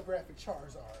 holographic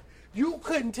Charizard. You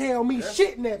couldn't tell me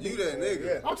shit in that bitch. You that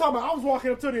nigga. I'm talking about, I was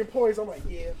walking up to the employees, I'm like,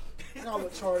 yeah, I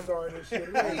look Charizard and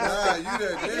shit. Nah, you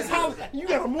that nigga. You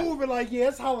gotta move it like, yeah,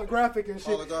 it's holographic and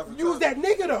shit. Holographic Use that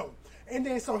nigga though. And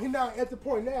then, so he now, at the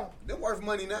point now. They're worth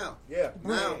money now. Yeah.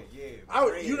 Now. I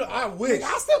wish. Nigga,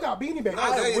 I still got Beanie Babies.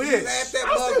 I wish. wish. That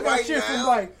I still mug got right shit from now.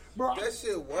 like, bro. That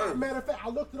shit worth. Matter of fact, I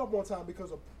looked it up one time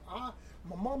because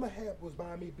my mama was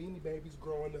buying me Beanie Babies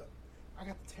growing up. I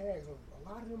got the tags on them. A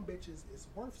lot of them bitches is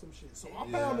worth some shit. So I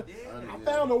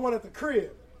found the one at the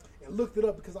crib and looked it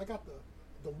up because I got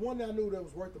the one that I knew that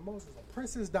was worth the most was a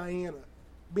Princess Diana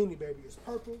Beanie Baby. It's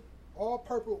purple, all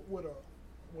purple with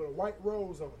a white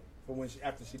rose on it. For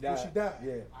after she died. When she died,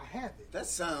 Yeah. I have it. That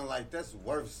sounds like that's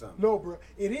worth something. No, bro,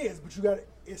 it is, but you got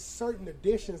it's certain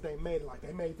editions they made. Like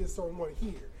they made this certain one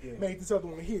here, made this other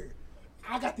one here.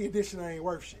 I got the edition that ain't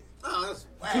worth shit. Oh, that's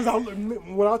Because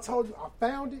when I told you, I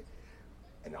found it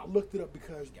and I looked it up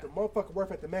because the motherfucker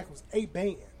worth at the Mac was 8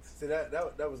 bands. See that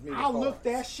was me. I looked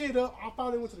that shit up. I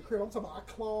finally went to the crib. I'm talking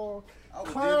about I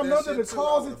did climbed that under shit the too.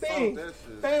 closet I thing, found that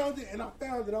shit. found it, and I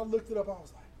found it. I looked it up. I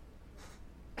was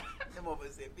like,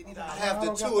 I have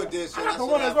the 2 edition. I got the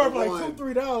one that's worth like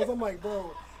 $2-3. I'm like,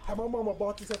 bro, had my mama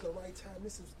bought this at the right time,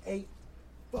 this is 8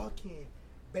 fucking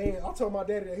bands. I told my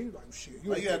daddy that. He was like, shit,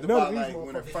 you ain't had to none buy of these like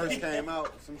when it motherfuckers. first came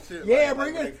out, some shit. Yeah, like, bro,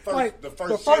 when they like the the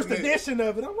first shipment. edition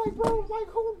of it. I'm like, bro, like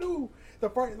who knew the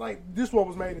first? Like this one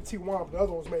was made in Taiwan, but the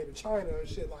other one was made in China and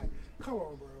shit. Like, come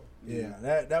on, bro.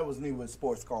 Yeah, that was me with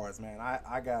sports cards, man.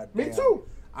 I got Me too.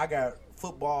 I got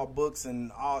football books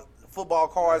and all football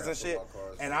cards and shit. football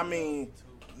cards, And I mean,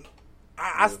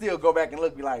 I still go back and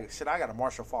look, be like, shit, I got a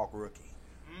Marshall Faulk rookie.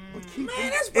 Man,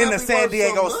 that's In the probably San worth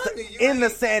Diego some State, money. You in the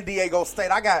ain't- San Diego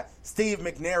State, I got Steve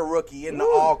McNair rookie in the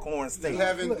Alcorn State. You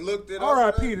haven't looked it up.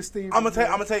 R.I.P. to Steve. I'm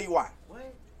gonna tell you why.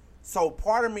 So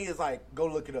part of me is like, go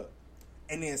look it up,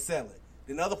 and then sell it.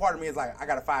 Then the other part of me is like, I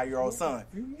got a 5-year-old son.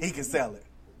 He can sell it.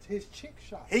 His chick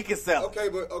shot. He can sell it. Okay,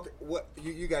 but what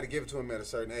you got to give it to him at a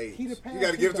certain age. He the You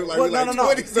got to give it to him like, Well, he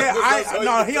no.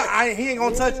 20 Yeah, he ain't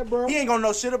gonna touch. bro. He ain't gonna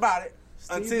know shit about it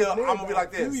Steve until McNair I'm gonna be got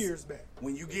like a few this. years back.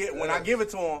 When I give it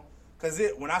to him, because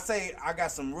when I say I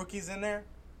got some rookies in there,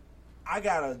 I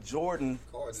got a Jordan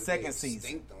second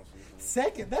season.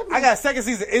 Second, that I got second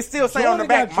season. It still say on the Jordan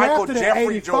back got Michael drafted in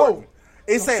Jeffrey 84. Jordan.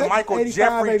 It So say second, Michael 85,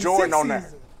 Jeffrey 86 Jordan on there.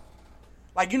 season.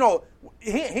 Like, you know,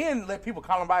 he didn't let people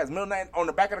call him by his middle name. On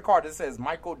the back of the card, it says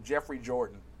Michael Jeffrey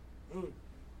Jordan.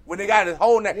 When they got his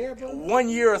whole name, Yeah, bro. 1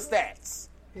 year of stats.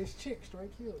 His chick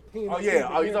straight killed. He Oh ain't yeah, no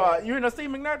Steve you McNair. thought you didn't know Steve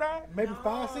McNair died? Maybe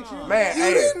 5-6 years. Man, You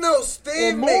hey. didn't know Steve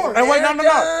And more. McNair And wait, no.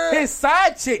 died? His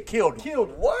side chick killed him. Killed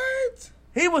him. What?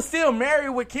 He was still married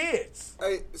with kids.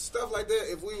 Hey, stuff like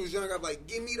that. If we was young, I'd be like,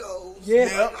 give me those. Yeah,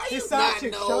 Yeah. How his you side not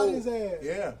chick know? shot his ass.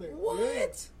 Yeah.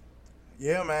 What?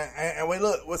 Yeah, man. And wait,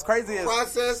 look, what's crazy is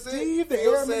Processed it. Steve the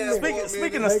Feel Airman sad nigga. for a speaking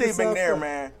minute. of Make Steve it sound McNair, fun.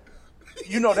 man.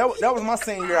 You know that was my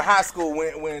senior year of high school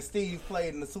when Steve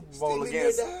played in the Super Bowl Steve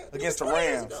McNair died? against the 20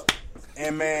 years Rams. ago.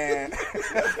 And man,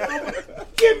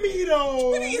 Give me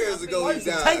those. 20 years ago, he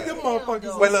died. Take them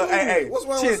motherfuckers. wait, look, hey, What's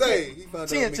wrong chin with Zay? check. He found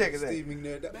Chin out check is Steve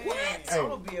McNair died. What? I'm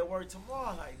gonna be at work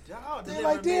tomorrow. Like, dog, They're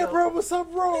like, damn, bro, what's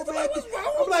up, bro, man?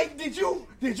 I'm like, did you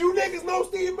niggas know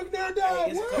Steve McNair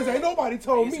died? Because ain't nobody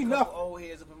told me nothing. Old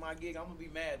heads up in my gig. I'm gonna be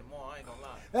mad tomorrow. I ain't gonna lie.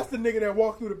 That's the nigga that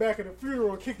walked through the back of the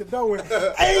funeral and kicked the door in.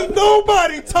 Ain't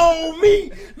nobody told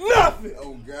me nothing.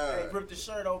 Oh Hey, God. rip the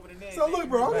shirt over the neck. So look,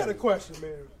 bro, I got a question,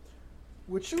 man.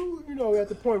 with you, you know, at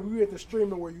the point where you at the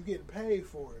streaming where you getting paid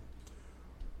for it,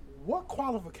 what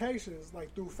qualifications,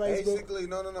 like through Facebook? Basically,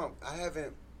 no. I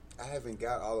haven't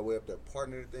got all the way up to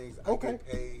partner things. Okay. I get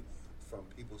paid from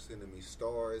people sending me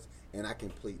stars, and I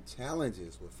complete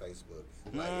challenges with Facebook.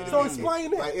 Like, So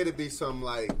explain that. Like, it'd be something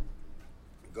like,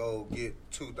 go get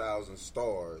 2,000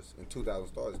 stars, and 2,000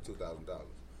 stars is $2,000.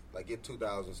 Like, get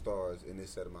 2,000 stars in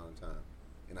this set amount of time,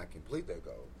 and I complete that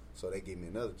goal. So they give me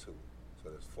another 2. So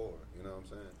that's 4. You know what I'm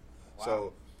saying? Wow.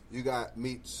 So you got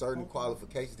meet certain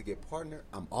qualifications to get partner.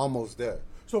 I'm almost there.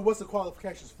 So what's the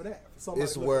qualifications for that? For somebody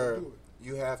It's looking where to do it?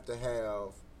 you have to have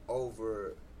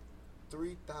over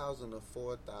 3,000 or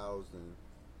 4,000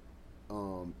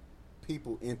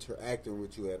 people interacting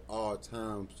with you at all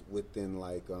times within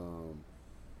like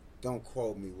don't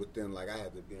quote me, within like I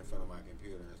had to be in front of my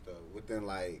computer and stuff, within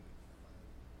like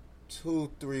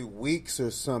 2-3 weeks or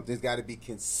something. It's got to be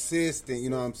consistent, you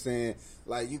know what I'm saying?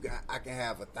 Like I can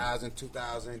have 1,000,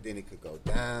 2,000, then it could go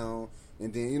down,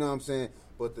 and then you know what I'm saying.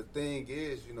 But the thing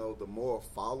is, you know, the more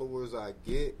followers I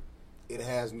get, it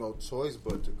has no choice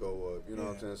but to go up. You know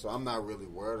what I'm saying? So I'm not really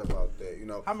worried about that. You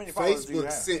know, How many followers Facebook do you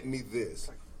have? sent me this.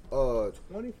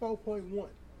 24.1.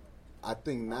 I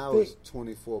think now it's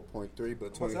 24.3,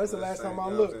 but 20. That's the last time I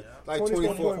you know looked. what I'm saying? Like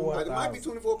 24. 24.1. It might be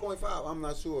 24.5. I'm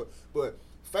not sure, but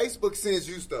Facebook sends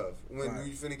you stuff when Right.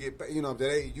 you finna get paid. You know,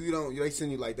 they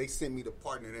send you like they sent me the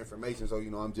partner information. So you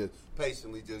know, I'm just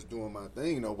patiently just doing my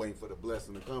thing. You know, waiting for the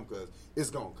blessing to come because it's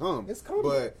gonna come. It's coming.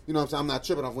 But you know what I'm saying? I'm not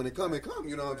tripping off when it come. It come.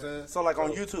 You know what I'm saying? So, like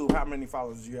on YouTube, how many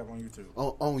followers do you have on YouTube?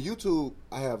 On YouTube,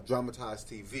 I have Dramatized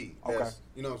TV. That's, Okay.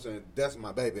 You know what I'm saying? That's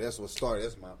my baby. That's what started.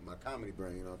 That's my comedy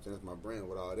brand. You know what I'm saying? That's my brand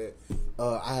with all that.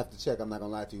 I have to check. I'm not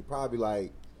gonna lie to you. Probably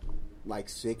like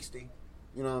 60.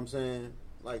 You know what I'm saying?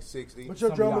 Like 60. But your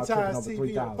Some of y'all tripping Dramatized over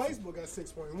TV on 3,000. Facebook got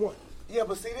 6.1. Yeah,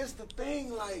 but see, this the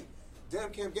thing. Like,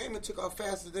 Damn Camp Gaming took off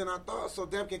faster than I thought. So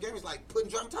Damn Camp Gaming is like putting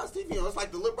Dramatized TV on. It's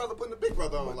like the little brother putting the big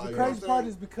brother on. But Like, the you know what crazy I'm part saying?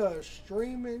 is because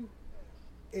streaming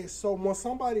is so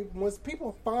once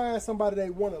people find somebody they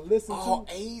want to listen all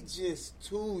to, ages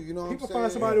too. You know what I'm people saying?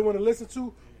 find somebody they want to listen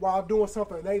to while doing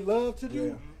something they love to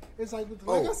do. It's like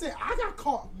Oh. I said, I got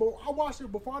caught, but I watched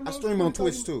it before I know. I stream on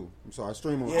Twitch too. I'm sorry, I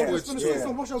stream on Yeah. Twitch.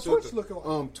 So what's your Twitch looking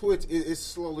like? Twitch is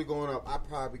slowly going up. I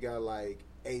probably got like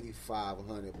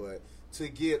 8,500, but to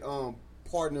get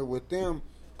partner with them,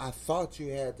 I thought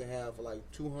you had to have like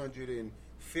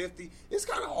 250. It's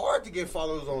kind of hard to get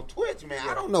followers on Twitch, man.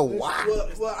 I don't know why.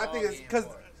 Well, I think it's because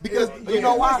You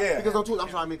know why? Yeah. Because on Twitch, I'm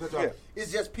sorry, I mean, cut you off. Yeah.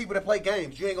 It's just people that play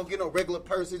games. You ain't gonna get no regular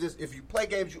person. Just if you play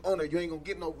games, you own it. You ain't gonna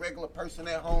get no regular person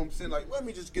at home sitting like, let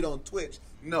me just get on Twitch.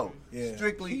 No, Yeah.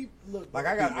 strictly. like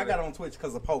I got on Twitch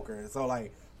because of poker, and so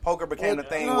like poker became the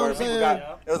thing you know where what I'm people saying?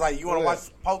 got. It was like you want to Yeah.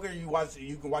 watch poker,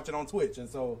 you can watch it on Twitch, and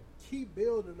so Keep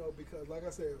building though, because like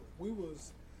I said, we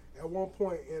was at one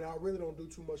point, and I really don't do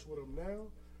too much with them now,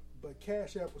 but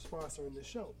Cash App was sponsoring the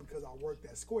show because I worked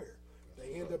at Square.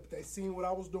 They seen what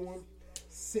I was doing.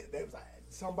 They was like,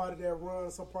 somebody that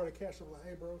runs some part of Cash App was like,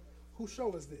 hey bro, whose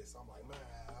show is this? I'm like,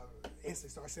 man, instantly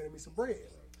start sending me some bread.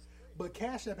 But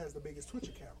Cash App has the biggest Twitch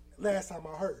account. Last time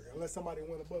I heard, unless somebody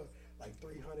went above like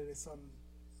 300 something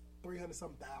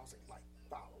thousand like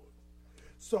followers.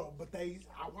 So, but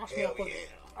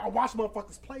I watch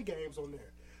motherfuckers play games on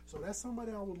there. So that's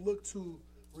somebody I would look to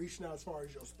reaching out as far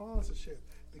as your sponsorship,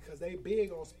 because they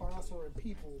big on sponsoring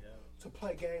people to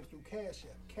play games through Cash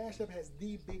App. Cash App has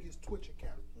the biggest Twitch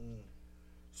account.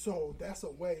 So that's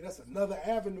another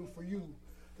avenue for you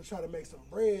to try to make some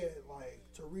bread, like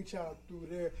to reach out through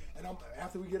there. And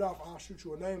after we get off, I'll shoot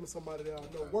you a name of somebody that I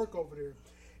know work over there.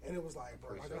 And it was like,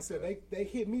 bro, like I said, they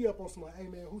hit me up on some like, hey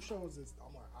man, who shows this?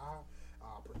 I'm like, I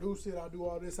produce it, I do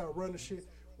all this, I run the shit.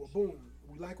 Well, boom,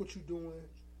 we like what you're doing,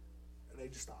 and they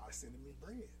just started sending me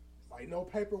bread, like no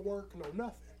paperwork, no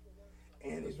nothing.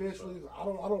 And eventually, I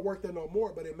don't work there no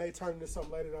more, but it may turn into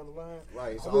something later down the line.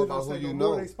 Right, it's I all really about don't say who you no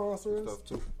more know. they sponsor us Stuff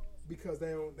too. because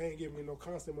they ain't giving me no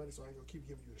constant money, so I ain't gonna keep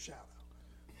giving you a shout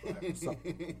out. Right, so,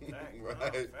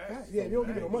 Right. yeah, you don't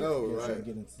give me no money. No, Yeah, right. trying to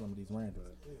get into some of these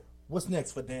randoms. What's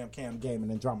next for Damn Cam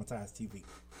Gaming and Dramatized TV?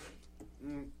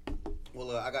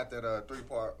 Well, I got that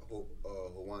 3-part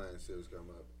Hawaiian series coming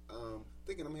up.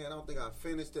 Thinking in my head, I don't think I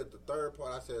finished it. The third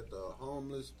part, I said the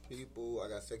homeless people. I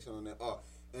got section on that. Oh,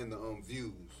 and the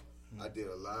views. I did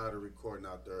a lot of recording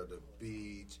out there, the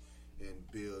beach and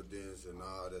buildings and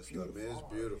all that stuff. Man, it's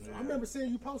beautiful. I remember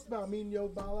seeing you post about meeting your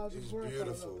biological It's grandfather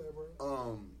beautiful. out there,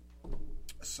 bro.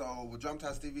 So with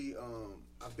Dramatized TV,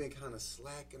 I've been kind of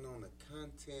slacking on the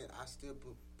content. I still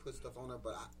put stuff on there,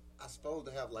 but I supposed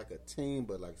to have like a team,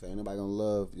 but like I say, anybody gonna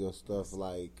love your stuff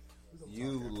like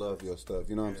You love your stuff.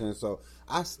 You know what I'm saying? So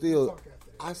I still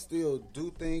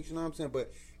do things. You know what I'm saying?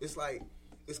 But it's like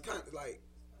it's kind of like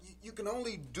you can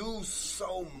only do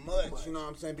so much. You know what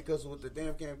I'm saying? Because with the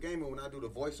Damn Cam Gaming, when I do the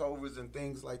voiceovers and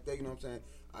things like that, you know what I'm saying?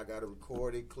 I gotta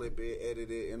record it, clip it, edit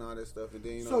it, and all that stuff. And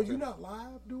then you know. So you're not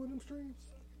live doing them streams?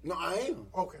 No, I am.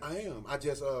 Okay. I am. I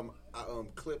just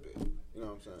clip it. You know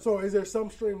what I'm saying? So is there some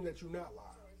stream that you're not live?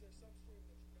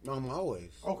 No, I'm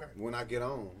always. Okay. When I get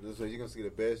on, so you're gonna see the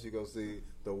best. You're gonna see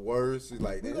the worst.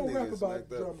 Like we that gonna rap niggas about like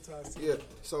that. Dramatized TV. Yeah.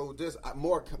 So just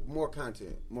more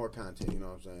content. You know what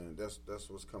I'm saying? That's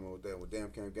what's coming with that with Damn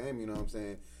Cam Game. You know what I'm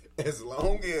saying? As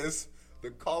long as the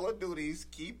Call of Duties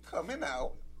keep coming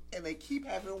out. And they keep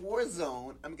having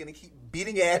Warzone. I'm gonna keep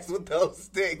beating ass with those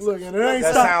sticks. Look, and it ain't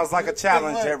that stop. sounds like a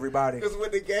challenge, everybody. Because when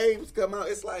the games come out,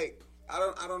 it's like I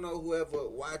don't know whoever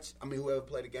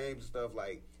play the games and stuff.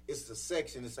 Like it's the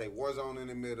section that say Warzone in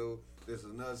the middle. There's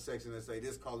another section that say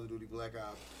this Call of Duty Black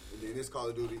Ops, and then this Call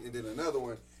of Duty, and then another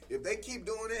one. If they keep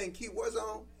doing it and keep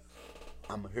Warzone,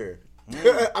 I'm here.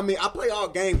 I mean, I play all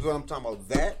games, but I'm talking about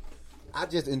that. I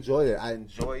just enjoy it. I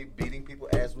enjoy beating people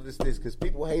ass with this because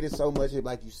people hate it so much.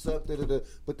 Like you suck,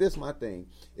 but this my thing.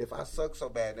 If I suck so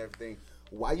bad and everything,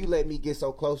 why you let me get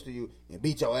so close to you and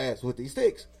beat your ass with these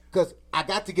sticks? Because I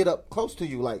got to get up close to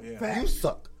you. Like you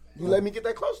suck. You let me get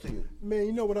that close to you. Man,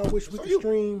 you know what I wish we could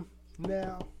stream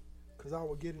now? Because I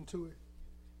would get into it.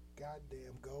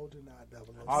 Goddamn GoldenEye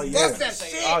 007. Oh yeah. That's that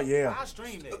shit. Oh yeah. I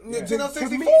streamed it. Nintendo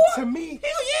 64? To me,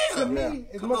 Hell yeah.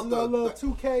 as much as I love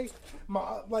 2K,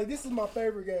 this is my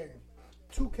favorite game.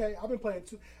 2K, I've been playing.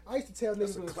 I used to tell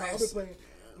niggas when I've been playing.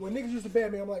 When niggas used to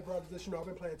ban me, I'm like, bro, just I've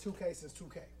been playing 2K since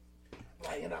 2K.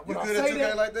 Like, and when You I good say at 2K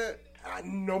that, like that?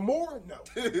 No more. No,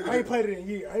 I ain't played it in a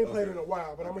year. I ain't played it in a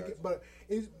while. But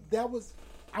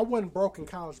I wasn't broke in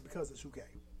college because of 2K.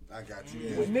 I got you.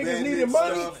 When niggas needed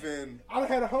money, I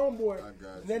had a homeboy,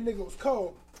 and that nigga was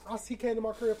cold. He came to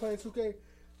my crib playing 2K,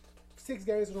 6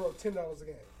 games in a row, $10 a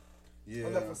game. Yeah. I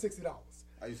left for $60.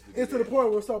 I used to do it's to the point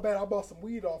where it was so bad, I bought some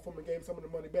weed off him and gave him some of the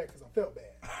money back because I felt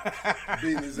bad.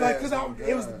 Beating his Like, ass. because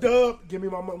it was the dub, give me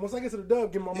my money. Once I get to the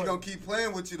dub, give me my money. He gonna keep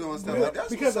playing with you doing stuff Yeah, like that.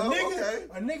 because what's a up. nigga, Okay.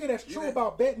 a nigga that's true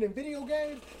about betting in video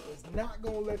games is not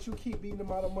gonna let you keep beating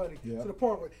him out of money to the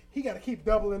point where he got to keep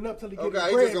doubling up till he gets his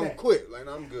Okay, bread he just gonna back. quit. Like,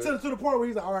 I'm good. To the point where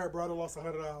he's like, all right, bro, I done lost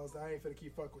 $100. I ain't finna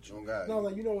keep fuck with you. Oh, God. And I was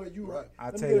like, you know what, you right. I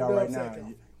Let me tell get a y'all dub right now, sack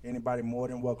off. anybody more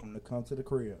than welcome to come to the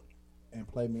crib and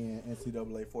play me in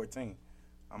NCAA 14.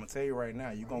 I'm gonna tell you right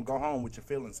now, you gonna go home with your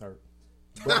feelings hurt.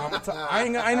 But I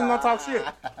ain't even gonna talk shit.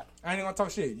 I ain't gonna talk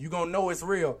shit. You gonna know it's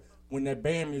real when that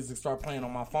band music start playing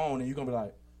on my phone, and you gonna be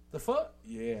like, "The fuck?"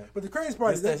 Yeah. But the crazy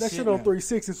part is that shit on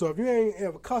 360. So if you ain't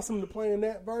ever accustomed to playing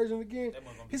that version again,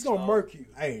 he's gonna murk you.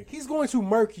 Hey, he's going to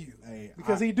murk you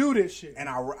because he do this shit. And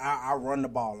I run the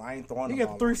ball. I ain't throwing the He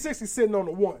ball. got the 360 sitting on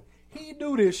the 1. He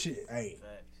do this shit. Hey.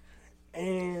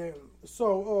 And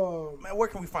so, man, where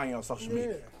can we find you on social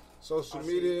media? Social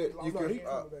media, you can.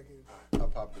 I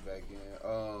popped it back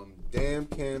in. Damn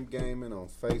Cam Gaming on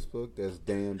Facebook. That's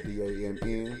Damn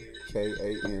DAMNKAM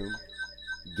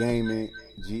Gaming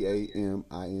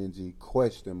GAMING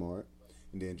question mark,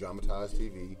 and then Dramatized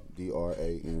TV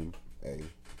DRAMATIZE.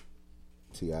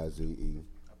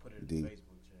 I put it in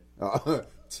the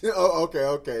Facebook chat.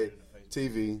 Okay.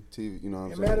 TV. You know what I'm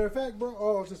saying? matter of fact,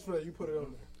 bro. Just for that, you put it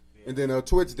on there. And then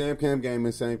Twitch, Damn Cam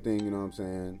Gaming, same thing. You know what I'm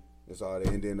saying? That's all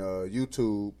there. And then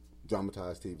YouTube,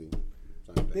 Dramatized TV.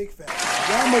 Big fact.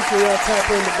 Y'all make sure y'all tap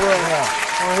in the bro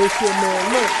on his shit,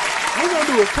 man. Look, we're going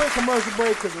to do a quick commercial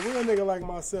break because a real nigga like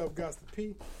myself got to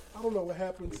pee. I don't know what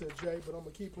happened to Jay, but I'm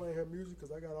going to keep playing her music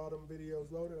because I got all them videos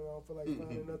loaded and I don't feel like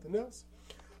finding nothing else.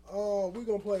 We're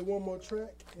going to play one more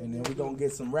track. And then we're going to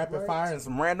get some rapid fire and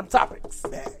some random topics.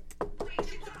 Back.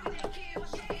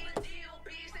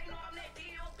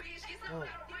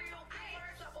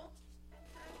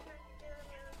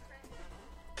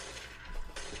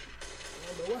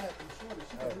 What happened?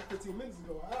 She got me 15 minutes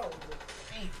ago, an hour ago.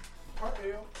 Heart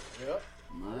ill. Yep.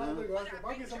 If I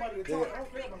get somebody to talk, I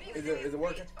don't care about that. Is it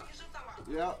working?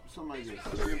 Yeah, somebody gets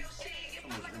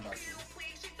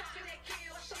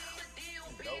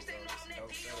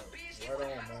Right on,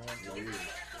 man.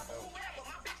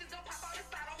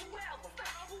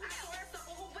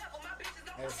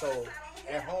 And so,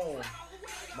 at home,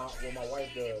 what my wife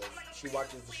does, she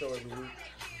watches the show every week.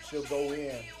 She'll go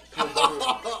in.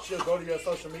 She'll go to your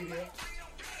social media.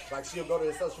 Like, she'll go to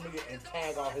his social media and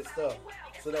tag all his stuff.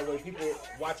 So that way people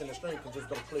watching the stream can just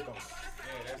go click on it.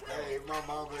 Yeah, that's hey, my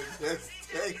mama just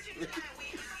texted me.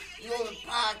 You on the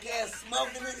podcast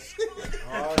smoking and shit?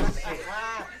 Oh, shit.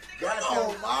 Come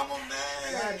on, mama,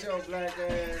 man. Got your black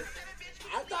ass.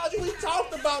 I thought We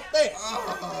talked about that.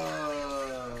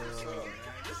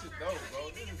 This is dope, bro.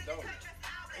 This is dope.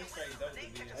 It's crazy dope to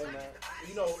be in. Hey man,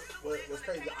 you know what's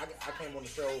crazy? I came on the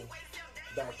show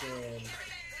back in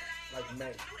like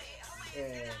May,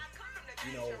 and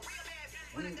you know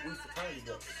we fraternity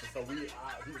brothers, and so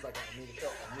he was like, I need a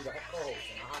co-host,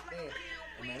 and I hopped in,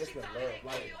 and man, it's been love.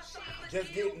 Like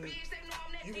just getting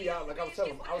you be out. Like I was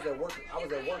telling him, I was at work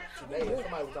today, and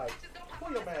somebody was like,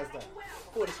 pull your mask down.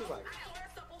 Pull it. She was like,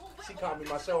 she called me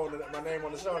my name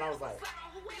on the show, and I was like.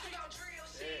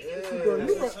 That's how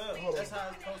it's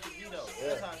supposed to be, though. Yeah.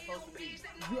 That's how it's supposed to be.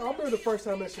 I remember the first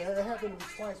time that shit happened to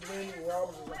me twice, really, where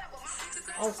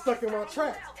I was stuck in my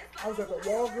tracks. I was at the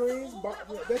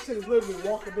Walgreens. That shit is literally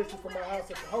walking distance from my house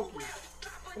at the Hokie.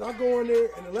 And I go in there,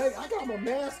 and the lady, I got my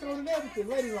mask on and everything.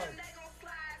 The lady like,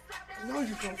 I know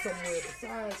you from somewhere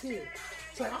besides here.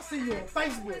 So I see you on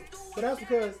Facebook. But that's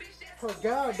because her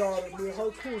goddaughter, me and her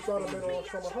crew, started been on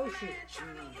some of her shit.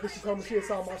 Then she told me she had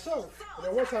saw my show. And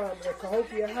then one time at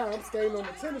Cahokia High, I'm skating on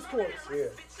the tennis courts. Yeah.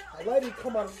 A lady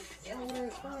come out of,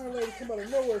 fine lady come out of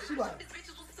nowhere. She like,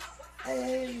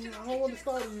 hey, I don't want to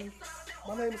start you.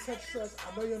 My name is such and such.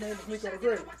 I know your name is Nico the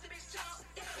Great.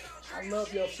 I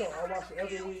love your show. I watch it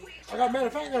every week. Matter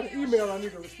of fact, I got an email I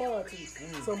need to respond to.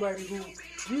 Some lady who,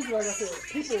 usually, like I said,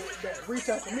 people that reach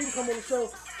out to me to come on the show,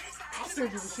 I'll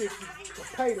send you the shit to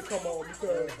pay to come on,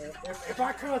 because if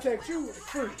I contact you, it's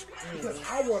free. Because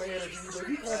I want to interview you, but if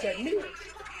you contact me,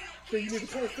 then you need to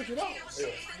pay $50.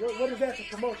 Yeah. What is that to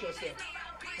promote yourself?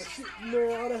 But she,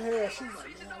 man, I done had, she's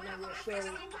like, man, I love your show.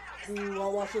 Dude, I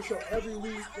watch your show every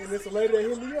week, and it's a lady that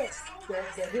hit me up,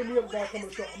 that hit me up about coming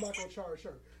to the show. I'm not going to charge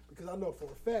her, because I know for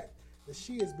a fact that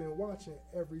she has been watching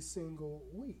every single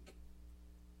week.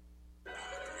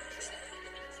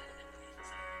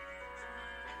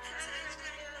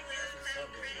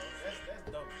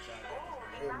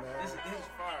 This is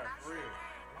fire, for real.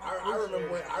 I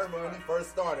remember when he first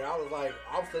started. I was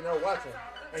sitting there watching,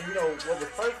 and you know what was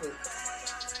perfect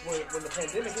when the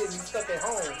pandemic hit and you stuck at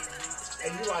home,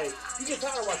 and you get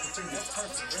tired of watching TV.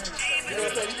 You know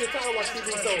what I'm saying? You get tired of watching TV,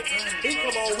 so he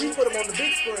come on, we put him on the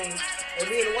big screen, and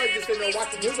me and the wife just sitting there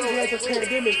watching the show. Like the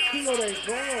pandemic, people ain't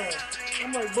grind.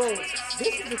 I'm like, bro,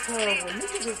 this is the time when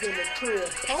niggas is in the crib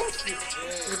posted.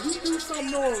 If you do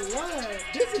something online,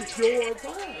 this is your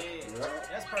time.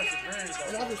 That's perseverance, though.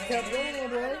 And I just kept going,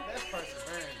 bro. That's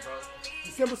perseverance, bro.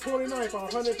 December 29th, our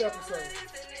 100th episode.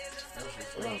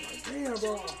 And I was like, damn,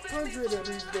 bro, 100 of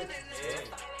these bitches. Yeah.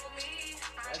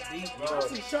 That's deep, bro. I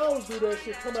see shows do that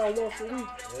shit, come out once a week.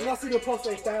 And I see them post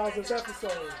their 1,000th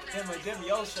episode. Them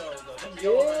your shows, though. Them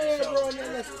yeah, shows. bro,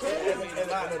 man, that's crazy. And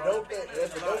the dope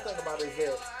thing about it is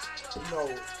that, you know,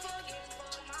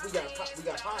 we got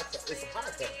podcast. It's a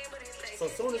podcast. So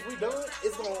as soon as we done,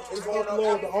 it's going to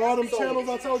upload all them channels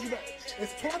I told you about.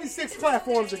 It's 26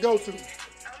 platforms to go to.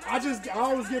 I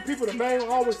always give people the name. I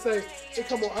always say it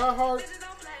come on iHeart,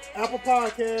 Apple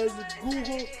Podcasts,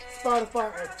 Google,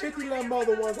 Spotify, and 51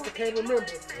 other ones I can't remember.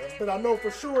 But I know for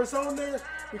sure it's on there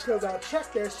because I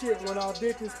checked that shit when I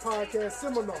did this podcast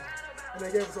seminar, and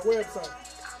they gave us a website.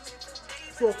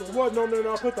 So if it wasn't on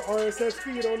there, I put the RSS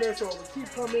feed on there so it would keep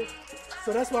coming.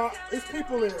 So that's why it's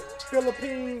people in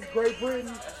Philippines, Great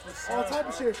Britain, all type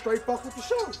of shit straight fuck with the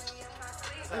show.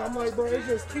 And I'm like, bro, it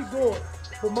just keep going.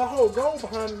 But my whole goal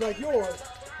behind it, like yours,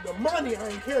 the money I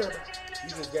ain't care about. You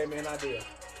just gave me an idea.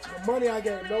 The money I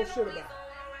gave no shit about.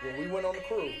 When we went on the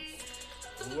cruise,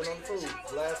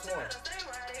 last one,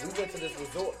 we went to this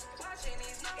resort.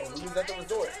 And we was at the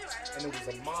resort, and it was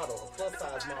a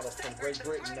plus-size model from Great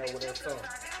Britain there with her son.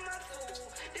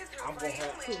 I'm going to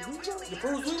have the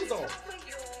cruise we was on.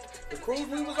 The cruise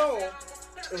we was on,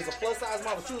 it was a plus-size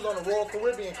model. She was on the Royal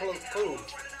Caribbean cruise.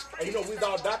 And you know, we was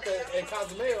all Dr. and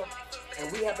Cozumel,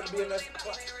 and we happened to be in that.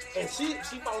 And she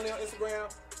followed me on Instagram.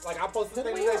 Like, I posted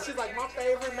things today. She's like, my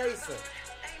favorite Mason.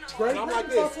 Great and I'm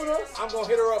Britain like this. With us? I'm going to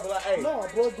hit her up and like, hey. No,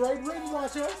 bro, Great Britain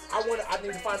watch us. I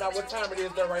need to find out what time it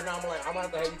is there right now. I'm going to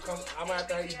have to have you come. I'm going to have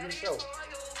to have you do the show.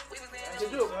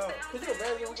 Could you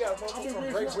imagine we got a motherfucker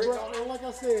from Great Britain? Bro, like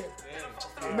I said,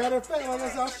 matter of fact, like I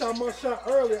said, I shot my shot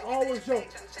earlier. I always joke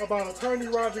about Attorney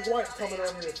Roger White coming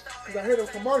on here because I hear them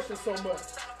commercials so much.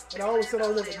 And I always said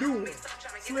I want to do one.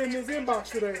 Slid in his inbox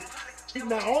today.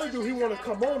 Not only do he want to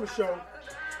come on the show,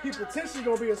 he potentially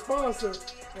going to be a sponsor.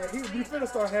 And we finna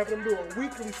start having him do a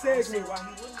weekly segment.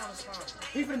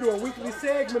 He finna do a weekly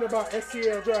segment about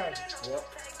STL driving. Yep.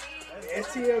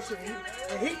 STL shit.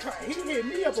 And he hit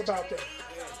me up about that.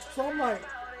 So I'm like,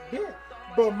 yeah.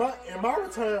 But in my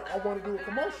return, I want to do a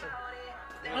commercial.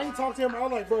 I ain't talking to him. I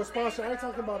was like, bro, sponsor. I ain't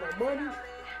talking about no money.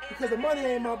 Because the money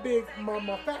ain't my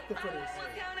factor for this.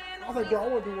 was like, bro, I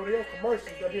want to do one of your commercials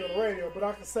that be on the radio, but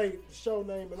I can say the show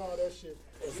name and all that shit.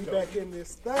 We back in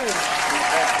this thing.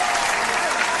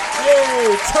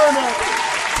 Hey,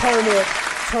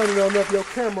 turn it on up. Your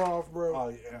camera off, bro. Oh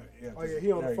yeah. Oh yeah,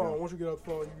 he on the phone. Once you get off the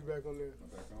phone, you be back on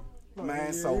there. Man,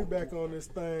 yeah, so we back on this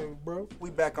thing, bro. We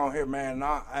back on here, man.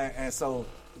 And so,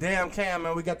 damn Cam,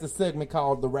 man, we got this segment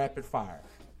called the Rapid Fire.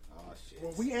 Oh shit.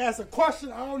 When we ask a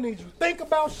question, I don't need you to think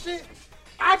about shit.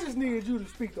 I just needed you to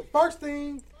speak the first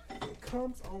thing that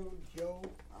comes on your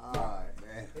Alright,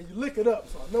 man. and you lick it up,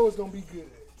 so I know it's gonna be good.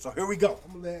 So here we go.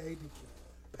 I'm gonna let AD.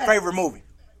 Favorite movie?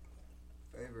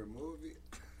 Favorite movie?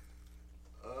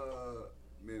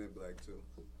 Men in Black 2.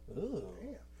 Ooh,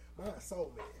 damn, mine's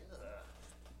Soul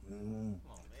Man.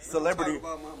 Celebrity.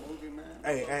 Talk about my movie, man.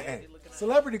 Hey.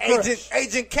 Celebrity crush.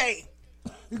 Agent K.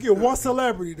 You get one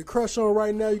celebrity to crush on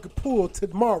right now. You can pull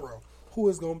tomorrow. Who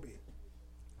is gonna be?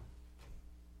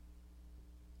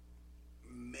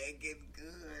 Megan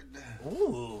Good.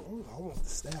 Ooh, I want the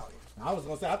Stallion. I was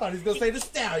gonna say. I thought he was gonna say the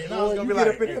Stallion. I was gonna You be get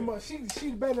like, up in them,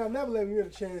 she better not never let me get a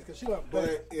chance because she like.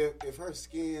 But if her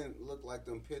skin looked like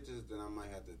them pictures, then I might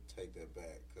have to take that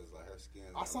back because like her skin.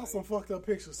 I saw some fucked up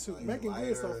pictures too. Like Megan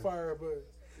Good so lighter. fire, but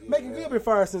Yeah. Megan Good been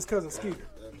fired since Cousin Skeeter.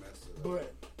 That messed it up.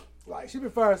 But like she been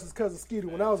fired since Cousin Skeeter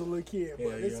when I was a little kid. But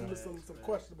Yeah, it's yeah. some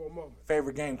questionable moments.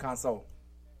 favorite game console?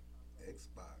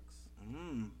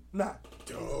 Xbox. Nah.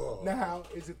 Now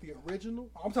is it the original?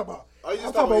 I'm talking about. Oh, you I'm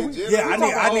just talking talking about. about we- Yeah, we I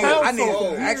talking need about an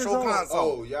console, actual years old. console.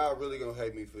 Oh, y'all really gonna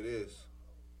hate me for this?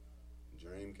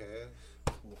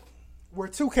 Dreamcast. Where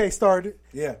 2K started.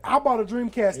 Yeah. I bought a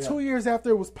Dreamcast Yeah. 2 years after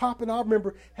it was popping. I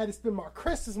remember had to spend my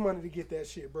Christmas money to get that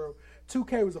shit, bro.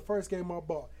 2K was the first game I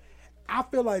bought. I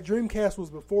feel like Dreamcast was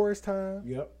before its time.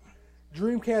 Yep.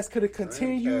 Dreamcast could have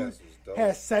continued. Dreamcast was dope.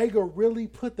 Had Sega really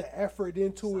put the effort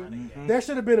into it, there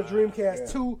should have been a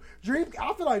Dreamcast 2.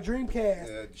 I feel like Dreamcast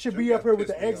Yeah, should be up here with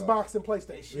the Dreamcast pissed me Xbox and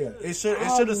PlayStation. Yeah. It should I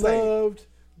have stayed. loved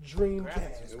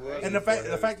Dreamcast. It was And the fact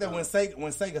before that when its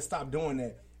time. Sega stopped doing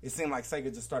that, it seemed like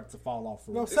Sega just started to fall off.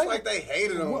 For No, real. It's like they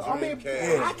hated on Well, I mean,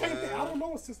 Dreamcast. I can't. man. I don't know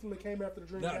what system that came after the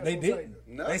Dreamcast. No, they on didn't. Sega.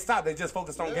 No. They stopped. They just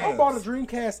focused on Yeah. games. I bought a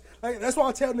Dreamcast. Like, that's why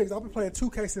I tell niggas I've been playing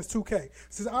 2K since 2K.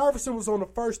 Since Iverson was on the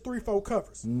first 3-4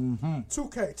 covers.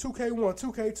 2K, 2K1,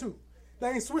 2K2. They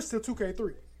ain't switched to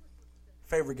 2K3.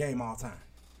 Favorite game all time?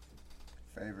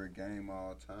 Favorite game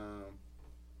all time?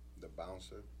 The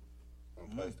Bouncer on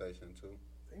PlayStation 2.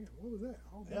 Damn, what was that?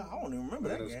 Yeah, I don't even remember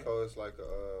that And it's game. called, it's like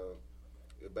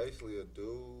it's basically a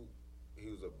dude. He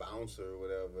was a bouncer or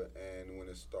whatever, and when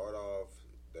it start off,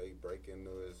 they break into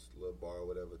his little bar or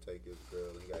whatever, take his girl,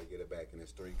 and he got to get it back. And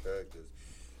it's 3 characters,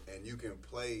 and you can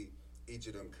play each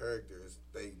of them characters.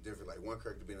 They different. Like one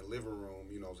character be in the living room,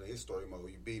 you know, in his story mode.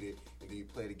 You beat it, and then you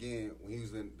play it again. When he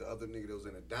was in the other nigga that was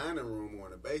in the dining room or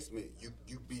in the basement, you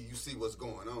see what's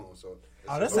going on. So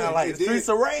Oh, that sounds like the Streets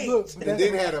of Rage. Look, but and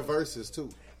then had a versus too.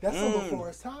 That's some before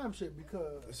its time shit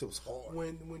because That shit was hard.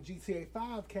 when GTA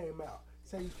 5 came out,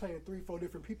 say you was playing 3-4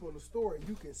 different people in the story,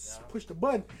 you can push the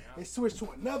button and switch to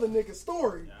another nigga's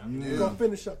story and go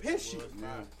finish up his shit. Yeah.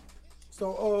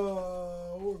 So,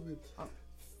 what would it be?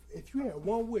 If you had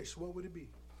one wish, what would it be?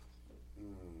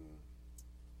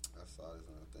 I saw this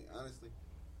and I think honestly,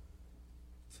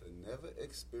 to never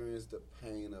experience the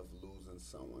pain of losing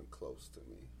someone close to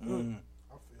me.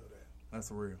 I feel that. That's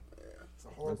real. It's a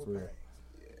horrible real. pain.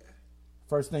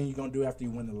 First thing you gonna do after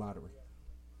you win the lottery?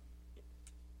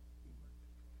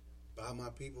 Buy my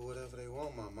people whatever they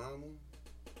want. My mama,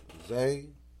 Zay,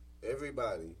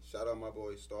 everybody. Shout out my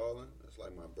boy Starlin. That's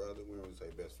like my brother. We don't even say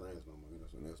best friends no more. You know,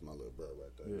 so that's my little brother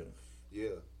right there.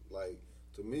 Yeah. Like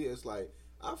to me, it's like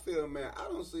I feel, man. I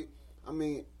don't see. I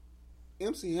mean,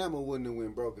 MC Hammer wouldn't have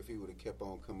went broke if he would have kept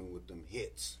on coming with them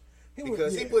hits.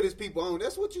 Because he put his people on.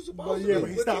 That's what you're supposed to do. But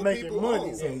he Put stopped your making people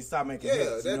money. on. Yeah, he stopped making Yeah,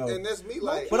 hits. You know. and that's me.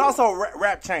 Like, But also,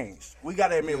 rap changed. We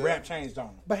gotta admit, rap changed on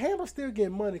him. But Hammer's still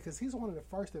getting money because he's one of the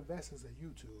first investors in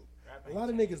YouTube. A lot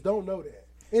of niggas don't know that.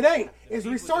 It ain't. It's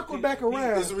recircled back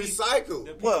around. it's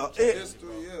recycled. Well, History,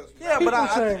 yes. yeah, People but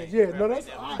I change. Yeah, no, that's.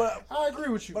 but I agree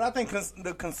with you. but I think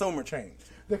the consumer changed.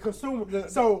 The consumer.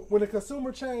 So when the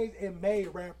consumer changed, it made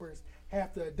rappers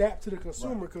have to adapt to the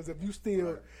consumer because if you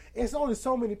still, it's only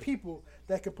so many people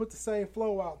that can put the same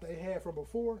flow out they had from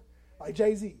before. Like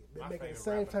Jay-Z, been making the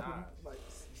same type of like.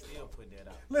 Still putting that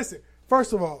out. Listen,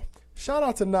 first of all, shout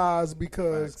out to Nas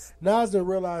because Nas didn't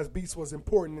realize beats was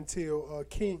important until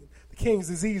the King's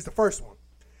Disease, the first one.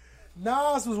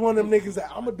 Nas was one of them niggas that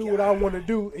I'm gonna do what I want to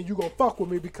do, and you gonna fuck with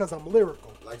me because I'm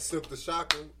lyrical. Like Silk the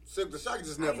Shocker. Silk the Shocker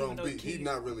just never on beat. He's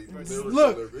not really lyrical.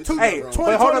 Look, He's Hey, never on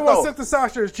but hold up, 2021 though.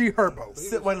 synthesizer is G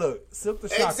Herbo. Wait, look, Silk the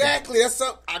Shocker. Exactly. That's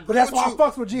something. I agree But that's with why I you.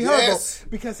 fucks with G Yes. Herbo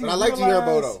because he But I like G realized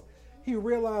Herbo though. he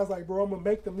realized, like, bro, I'm going to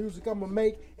make the music I'm going to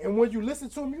make. And when you listen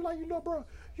to him, you're like, you know, bro,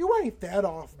 you ain't that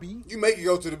offbeat. You make it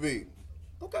go to the beat.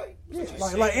 Okay. Yeah,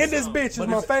 like In This Bitch is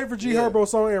my favorite G Herbo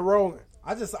song and Rolling.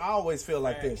 I always feel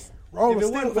like this. Rolling If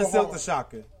it wasn't for still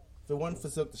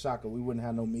Silk the Shocker, we wouldn't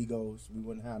have no Migos. We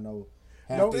wouldn't have no.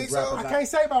 No, these I can't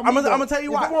say about Migos. I'm gonna tell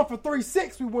you why. If it weren't for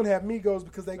 3-6, we wouldn't have Migos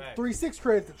because 3-6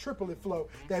 created the triplet flow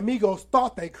that Migos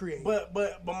thought they created.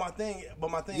 But my thing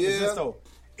is this though.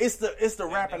 It's the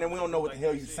rapping and we don't know what the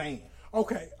hell you saying.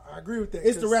 Okay, I agree with that.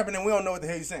 It's the rapping and we don't know what the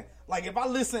hell you saying. Like if I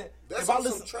listen,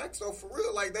 some tracks though for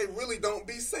real. Like they really don't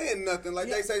be saying nothing. Like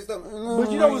they say stuff. But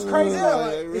you know what's crazy?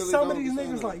 Really it's some of these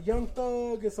niggas like Young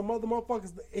Thug and some other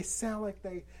motherfuckers. It sound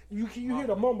like you hear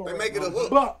the mumble. They make it a hook.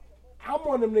 But I'm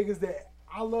one of them niggas that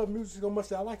I love music so much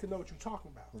that I like to know what you're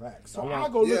talking about. Right. So I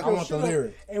go look at shit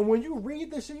up, and when you read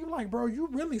this shit, you like, bro, you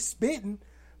really spitting.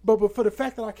 But for the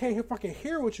fact that I can't fucking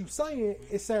hear what you saying,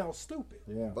 it sounds stupid.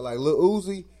 Yeah. But like Lil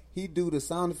Uzi, he do the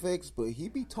sound effects, but he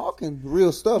be talking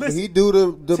real stuff. Listen, he do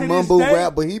the mumble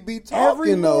rap, but he be talking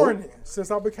every morning though.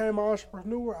 Since I became an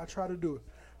entrepreneur, I try to do it.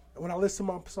 When I listen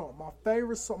to my song, my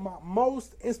favorite song, my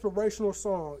most inspirational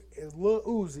song is Lil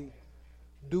Uzi,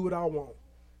 "Do What I Want,"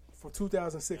 for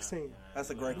 2016. That's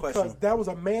a great question. Because that was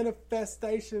a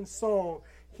manifestation song.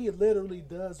 He literally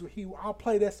does. I'll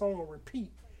play that song on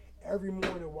repeat every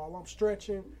morning while I'm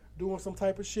stretching, doing some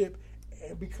type of shit.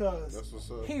 And because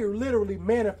he literally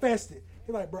manifested.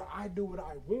 He's like, bro, I do what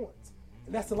I want.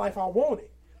 And that's the life I wanted.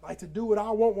 Like to do what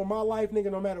I want with my life,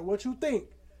 nigga, no matter what you think.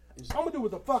 I'm going to do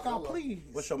what the fuck I please.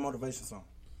 What's your motivation song?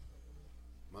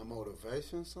 My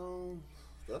motivation song?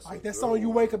 That's like that song you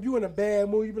wake up, you in a bad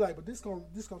mood, you be like, but this gonna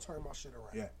turn my shit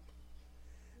around. Yeah.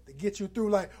 To get you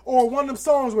through, like, or one of them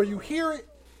songs where you hear it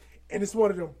and it's one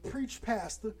of them preach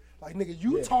pastor, like, nigga,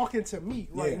 you talking to me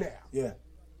right now. Yeah.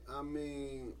 I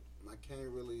mean, I can't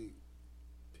really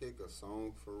pick a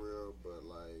song for real, but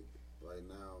like right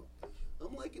now,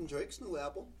 I'm liking Drake's new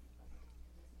album.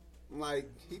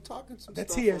 Like he talking some that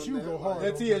stuff TSU on go there. hard.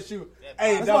 That TSU.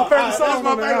 Hey, that's my favorite song. That's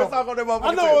my favorite song on that motherfucker.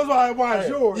 I know it's why it's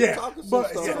yours. Yeah.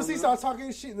 But as soon as he started talking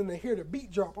this shit and then they hear the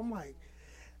beat drop, I'm like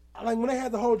when they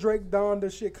had the whole Drake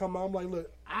Donda shit come out, I'm like, look,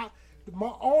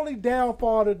 my only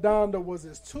downfall to Donda was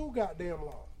it's too goddamn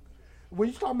long. When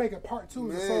you start making part two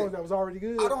of the songs that was already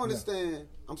good. I don't understand. Yeah.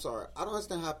 I'm sorry. I don't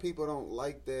understand how people don't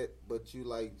like that, but you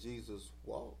like Jesus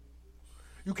Walk.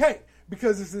 You can't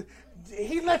because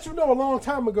he let you know a long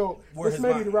time ago this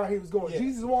may be the route he was going. Yeah.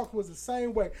 Jesus Walk was the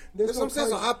same way. There's some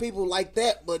sense of how people like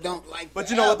that, but don't like. But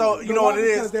you know what though? You know what it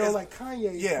is? Because they don't like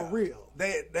Kanye for real.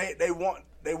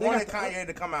 They wanted Kanye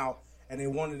to come out and they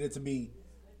wanted it to be.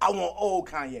 I want old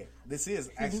Kanye. This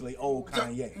is actually old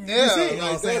Kanye. Yeah, you know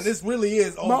what I'm saying? This really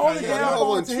is old Kanye. My only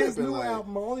downfall to his new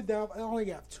album, I only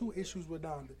got 2 issues with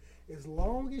Donda. It's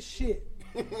long as shit.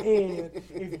 And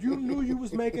if you knew you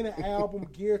was making an album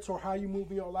geared toward how you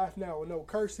move in your life now with no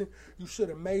cursing, you should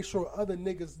have made sure other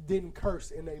niggas didn't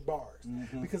curse in their bars.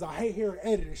 Mm-hmm. Because I hate hearing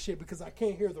edited shit because I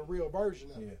can't hear the real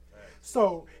version of it.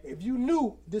 So if you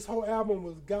knew this whole album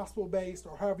was gospel based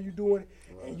or however you doing it,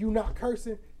 and you not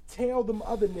cursing, tell them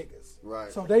other niggas.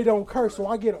 Right. So they don't curse. So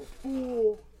I get a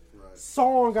full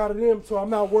song out of them so I'm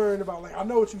not worrying about, like, I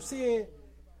know what you said,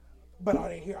 but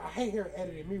I hate hearing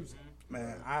edited music.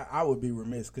 Man, I would be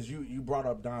remiss because you brought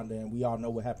up Donda and we all know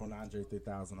what happened to Andre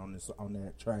 3000 on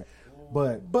that track.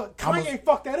 But Kanye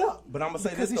fucked that up. But I'm gonna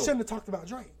say because this he shouldn't have talked about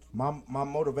Drake. My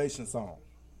motivation song,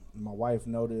 my wife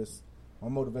noticed. My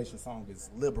motivation song is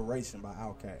 "Liberation" by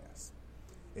Outkast.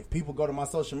 If people go to my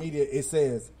social media, it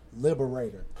says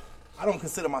 "Liberator." I don't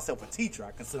consider myself a teacher.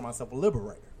 I consider myself a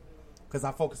liberator because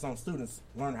I focus on students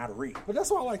learning how to read. But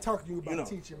that's why I like talking to you about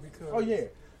teaching because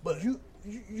but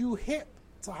you hip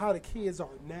to how the kids are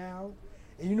now,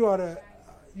 and you know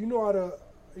how to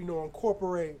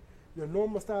incorporate your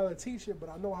normal style of teaching. But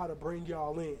I know how to bring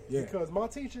y'all in because my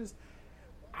teachers.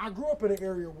 I grew up in an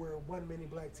area where there wasn't many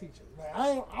black teachers. Like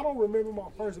I don't remember my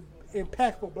first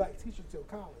impactful black teacher till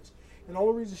college. And the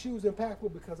only reason she was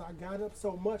impactful because I got up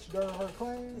so much during her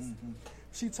class. Mm-hmm.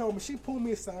 She told me, she pulled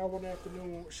me aside one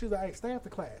afternoon. She was like, hey, stay after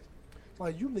class.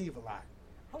 Like, you leave a lot.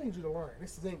 I need you to learn.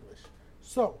 This is English.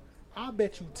 So, I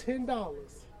bet you $10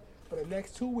 for the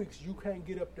next 2 weeks you can't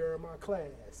get up there in my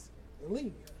class and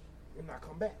leave and not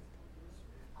come back.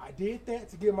 I did that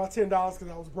to get my $10 because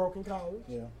I was broke in college.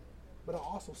 Yeah. But I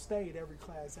also stayed every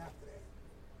class after that.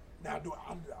 Now,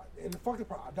 and the fucking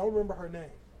part, I don't remember her name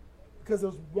because it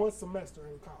was one semester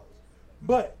in college.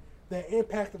 But the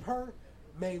impact of her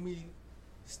made me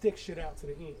stick shit out to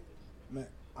the end. Man,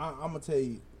 I'm going to tell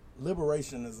you,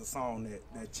 Liberation is a song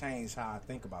that changed how I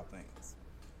think about things.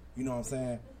 You know what I'm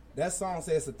saying? That song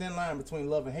says it's a thin line between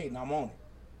love and hate, and I'm on it.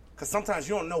 Because sometimes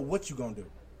you don't know what you're going to do.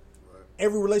 Right.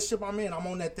 Every relationship I'm in, I'm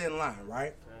on that thin line,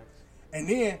 right? And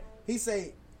then he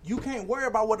say, you can't worry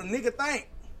about what a nigga think.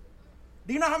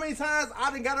 Do you know how many times I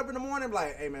done got up in the morning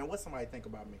like, hey man, what somebody think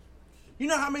about me? You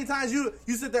know how many times you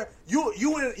sit there,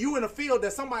 you in a field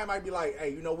that somebody might be like,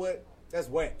 hey, you know what? That's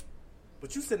whack.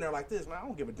 But you sitting there like this, man, I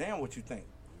don't give a damn what you think.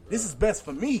 This is best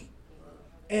for me.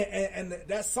 And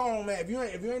that song, man, if you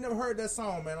ain't never heard that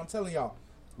song, man, I'm telling y'all,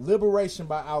 Liberation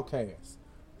by Outkast.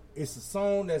 It's a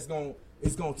song that's gonna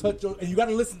touch your, and you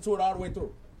gotta listen to it all the way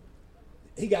through.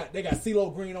 They got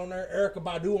CeeLo Green on there, Erykah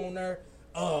Badu on there,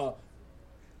 the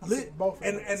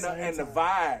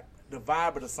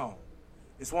vibe of the song.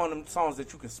 It's one of them songs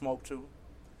that you can smoke to.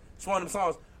 It's one of them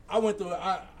songs I went through.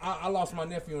 I lost my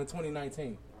nephew in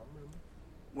 2019.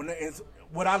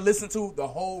 What I listened to the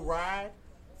whole ride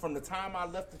from the time I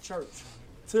left the church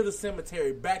to the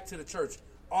cemetery, back to the church,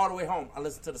 all the way home, I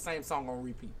listened to the same song on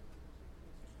repeat.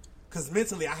 Because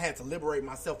mentally, I had to liberate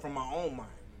myself from my own mind.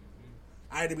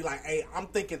 I had to be like, hey, I'm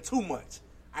thinking too much.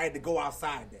 I had to go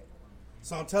outside that.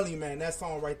 So I'm telling you, man, that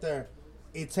song right there,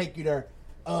 it take you there.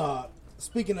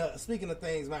 Speaking of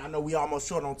things, man, I know we almost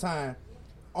short on time.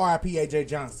 R.I.P. A.J.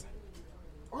 Johnson.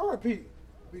 R.I.P.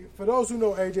 For those who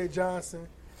know A.J. Johnson,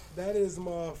 that is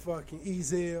motherfucking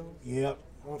Ezell. Yep.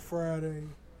 On Friday.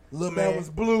 Lil Man Man was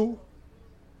Blue.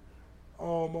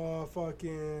 On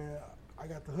motherfucking I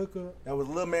Got the Hookup. That was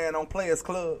Lil Man on Players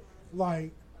Club.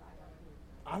 Like,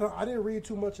 I didn't read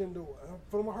too much into it.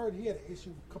 From what I heard, he had an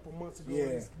issue a couple months ago. Yeah.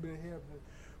 It's been happening.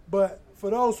 But for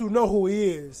those who know who he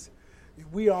is,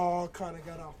 we all kind of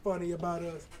got our funny about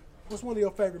us. What's one of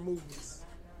your favorite movies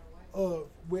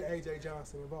with A.J.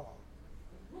 Johnson involved?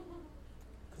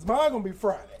 Because mine going to be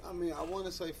Friday. I mean, I want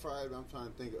to say Friday, but I'm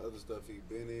trying to think of other stuff he's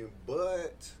been in.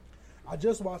 But I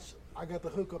just watched I Got the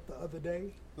Hookup the other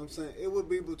day. I'm saying it would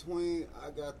be between I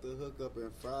Got the Hookup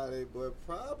and Friday, but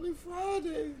probably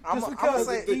Friday. Just because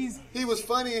he was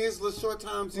funny in his little short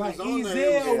times he like was on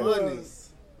there. He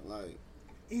was funny. Like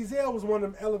Ezell was one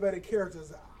of them elevated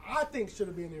characters I think should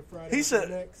have been in Friday. He should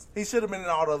have been in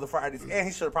all the other Fridays, and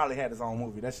he should have probably had his own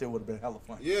movie. That shit would have been hella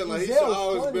fun. Yeah, like he should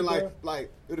always been like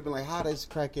it would have been like, how this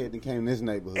crackhead that came in this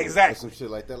neighborhood, exactly, or some shit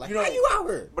like that. Like, you know, how you out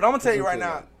here? But I'm gonna tell you right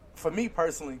now, for me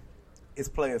personally, it's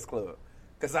Players Club,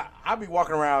 because I be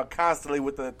walking around constantly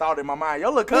with the thought in my mind, your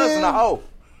little cousin a hoe.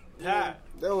 Yeah,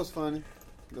 that was funny.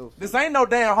 This ain't no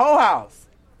damn hoe house.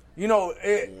 You know,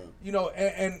 you know,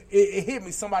 and it hit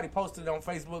me. Somebody posted it on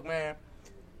Facebook, man.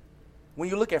 When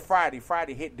you look at Friday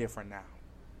hit different now.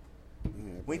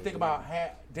 When you think about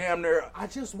damn near, I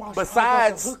just watched.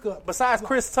 Besides like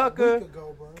Chris Tucker,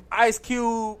 Ice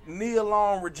Cube, Nia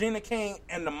Long, Regina King,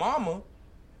 and the Mama,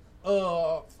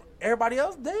 everybody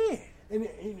else dead. And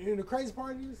the crazy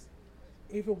part is,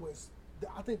 even was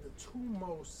I think the two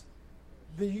most.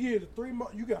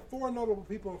 You got four notable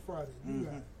people on Friday. You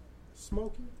got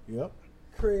Smokey. Yep.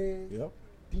 Craig. Yep.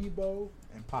 Debo.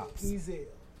 And Pops. Ezell.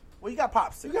 Well, you got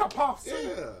Pops too. You got Pops too.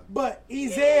 Yeah. But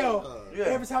Ezell, Yeah.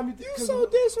 every time you so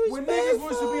disrespectful. when niggas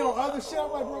used to be on other shit,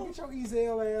 I'm like, bro, get your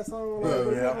Ezell ass on.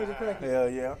 Like, Hell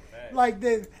yeah. Like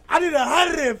that, I did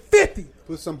 150.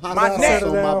 Put some hot My sauce neck,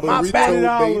 on my my burrito,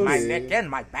 back, baby. my neck and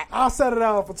my back. I'll set it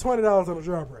out for $20 on a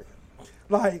jawbreaker.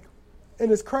 Like,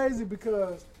 and it's crazy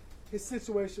because his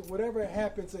situation, whatever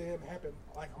happened to him, happened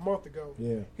like a month ago.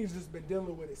 Yeah. He's just been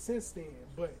dealing with it since then.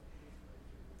 But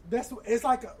it's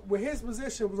like with his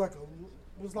position was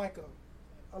like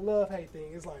a love-hate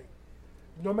thing. It's like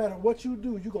no matter what you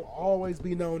do, you're gonna always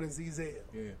be known as Ezell.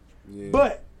 Yeah.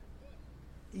 But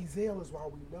Ezell is why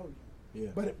we know you.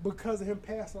 Yeah. But because of him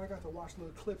passing, I got to watch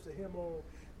little clips of him on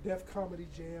Def Comedy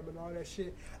Jam and all that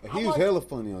shit. He was hella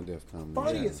funny on Def Comedy.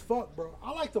 Funny as fuck, bro.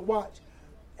 I like to watch.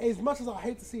 As much as I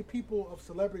hate to see people of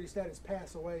celebrity status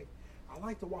pass away, I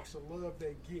like to watch the love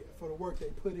they get for the work they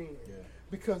put in. Yeah.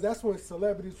 Because that's when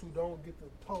celebrities who don't get to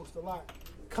post a lot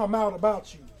come out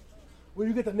about you. When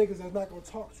you get the niggas that's not going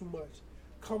to talk too much,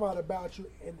 come out about you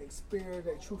and experience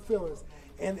their true feelings.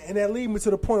 And that lead me to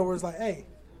the point where it's like, hey,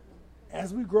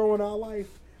 as we grow in our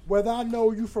life, whether I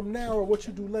know you from now or what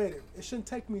you do later, it shouldn't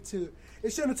have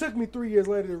took me 3 years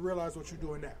later to realize what you're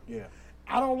doing now. Yeah.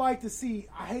 I hate to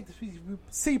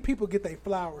see people get their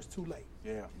flowers too late.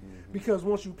 Yeah. Mm-hmm. Because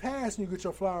once you pass and you get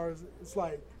your flowers, it's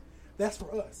like, that's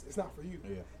for us. It's not for you.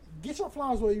 Yeah. Get your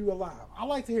flowers while you alive. I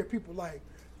like to hear people like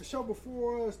the show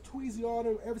before us, Tweezy, all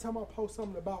them. Every time I post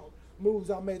something about moves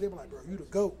I made, they be like, bro, you the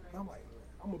GOAT. And I'm like,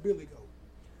 I'm a Billy GOAT.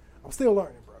 I'm still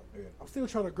learning, bro. Yeah. I'm still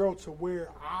trying to grow to where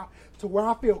I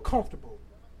feel comfortable.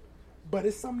 But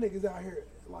it's some niggas out here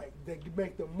like that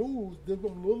make the moves, them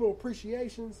little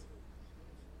appreciations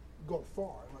go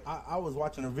far. I was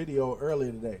watching a video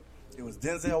earlier today. It was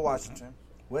Denzel Washington,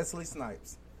 Wesley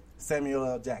Snipes, Samuel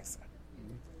L. Jackson,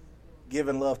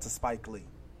 giving love to Spike Lee.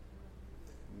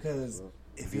 Because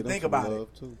if you think about it,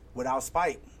 without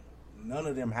Spike, none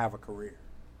of them have a career.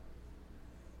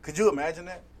 Could you imagine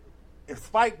that? If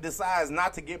Spike decides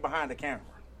not to get behind the camera,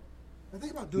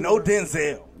 no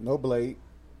Denzel, no Blade,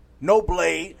 no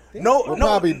Blade,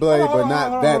 probably Blade, but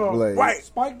not that Blade. Right?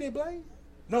 Spike did Blade?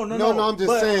 No. I'm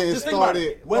just saying it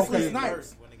started. Wesley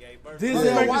Snipes.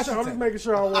 Denzel Washington. I'm just making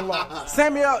sure I won't lie.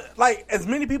 Samuel, like as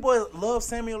many people love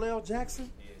Samuel L.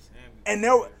 Jackson, and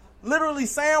there literally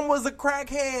Sam was a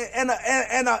crackhead and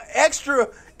a extra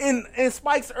in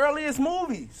Spike's earliest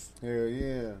movies. Hell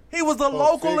yeah. He was a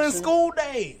local in School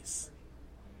Days.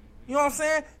 You know what I'm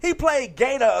saying? He played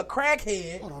Gator, a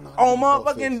crackhead, on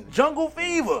motherfucking Jungle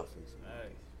Fever.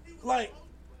 Like,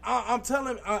 I'm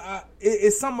telling you,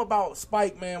 it's something about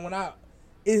Spike, man.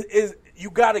 You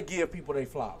got to give people their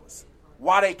flowers.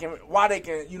 Why they can,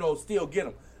 still get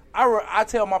them. I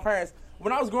tell my parents,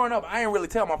 when I was growing up, I didn't really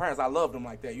tell my parents I loved them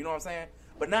like that. You know what I'm saying?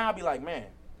 But now I be like, man,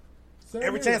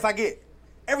 every chance I get,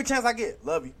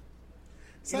 love you.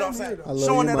 You know what I'm saying?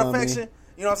 Showing that affection.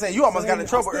 You know what I'm saying? You almost got in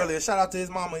trouble earlier. Shout out to his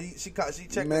mama. She checked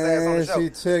his ass on the show. She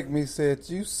checked me, said,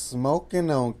 you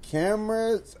smoking on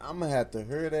cameras? I'm going to have to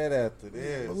hear that after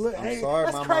this. I'm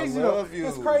sorry, mama, I love you.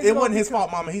 It wasn't his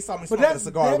fault, mama. He saw me smoking a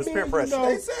cigar. It was peer pressure.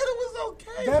 They said it was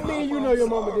okay. That means you know your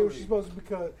mama did what she's supposed to,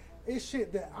 because it's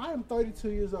shit that I am 32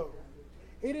 years old.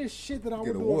 It is shit that I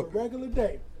would do on a regular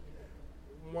day.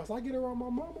 Once I get around my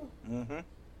mama,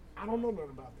 I don't know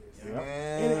nothing about this. Yeah.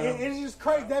 And it's just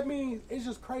crazy. That means it's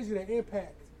just crazy the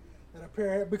impact that a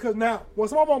parent had. Because now,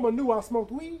 once my mama knew I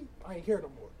smoked weed, I ain't care no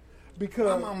more.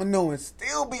 Because my mama know and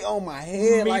still be on my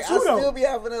head. Me like too, I still be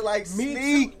having to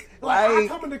sneak. I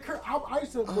come in the crib. I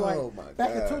used to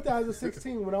back in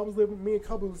 2016 when I was living. Me and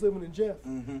Cubby was living in Jeff.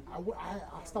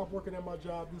 I stopped working at my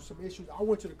job due to some issues. I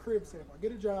went to the crib and said, if I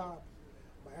get a job,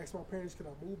 I asked my parents, can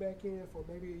I move back in for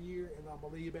maybe a year and I'm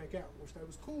gonna leave back out, which they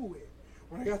was cool with.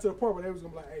 When I got to the point where they was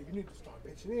gonna be like, hey, you need to start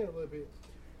pitching in a little bit,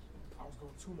 I was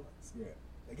going 2 months. Yeah.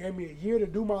 They gave me a year to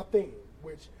do my thing,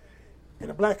 which in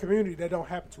the black community that don't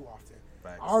happen too often.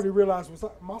 Thanks. I already realized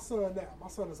my son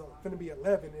is going to be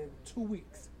 11 in 2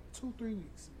 weeks, 3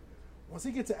 weeks. Once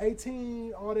he gets to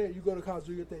 18, all that, you go to college,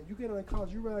 do your thing. You get out of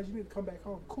college, you realize you need to come back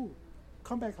home. Cool.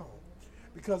 Come back home.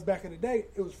 Because back in the day,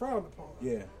 it was frowned upon.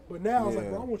 Yeah. But now it's like,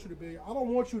 well, I don't want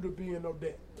you to be in no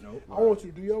debt. Nope. I want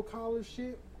you to do your college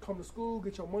shit, come to school,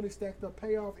 get your money stacked up,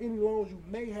 pay off any loans you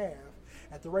may have.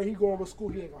 At the rate he going to school,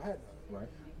 he ain't going to have none. Right.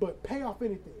 But pay off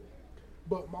anything.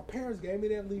 But my parents gave me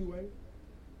that leeway.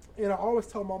 And I always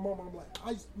tell my mom, I'm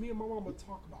like, me and my mom would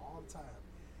talk about all the time.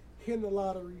 Hitting the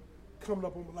lottery, coming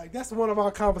up on, like, that's one of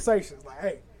our conversations. Like,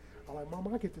 hey, I'm like, Mom,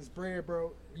 I get this bread,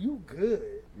 bro. You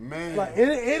good. Man. Like, it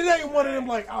ain't one of them,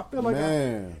 like, I feel like,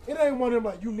 it ain't one of them,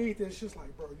 like, you need this. It's just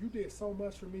like, bro, you did so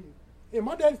much for me. And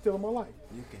my dad's still in my life.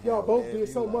 Y'all both did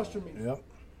so much for me. Yep.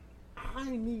 I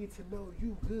need to know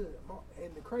you good.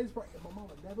 And the crazy part, my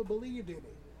mama never believed in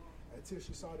it until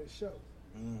she saw this show.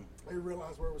 And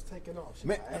realized where it was taking off. She's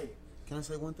like, hey. Can I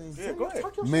say one thing? Yeah, go ahead.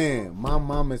 Man, my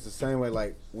mama is the same way.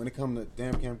 Like, when it comes to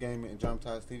Damn Camp Gaming and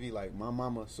Dramatized TV, like, my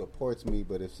mama supports me,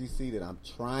 but if she see that I'm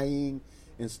trying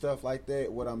and stuff like that,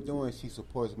 what I'm doing, she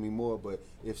supports me more. But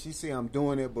if she see I'm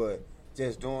doing it, but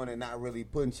just doing it, not really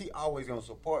putting, she always gonna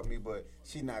support me, but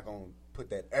she not gonna put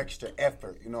that extra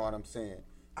effort. You know what I'm saying?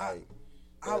 Like,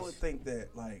 I would think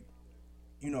that, like,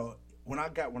 you know, when I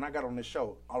got on this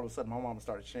show, all of a sudden my mama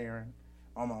started sharing,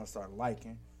 my mama started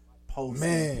liking, posting.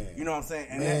 Man, you know what I'm saying?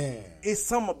 And it's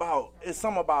something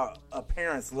about a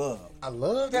parent's love. I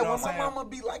love that. You know when my mama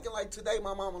be liking, like today,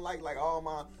 my mama like all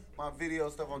my video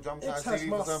stuff on Dramatized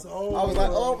TV or something. I was like,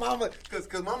 oh, mama,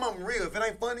 because my mama real. If it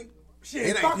ain't funny, shit,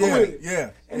 it ain't funny.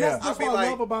 Yeah. And that's what I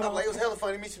love about it. I'm like, it was hella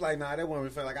funny to me. She like, nah, that wasn't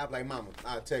really funny. Like, I'd be like, mama,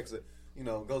 I'll text her, you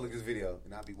know, go look at this video,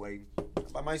 and I'll be waiting.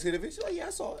 I might see the video. She's like, yeah,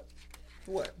 I saw it.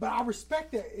 What? But I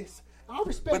respect that.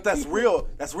 But that's real.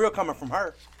 That's real coming from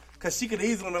her. Because she could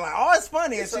easily be like, oh, it's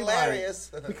funny. It's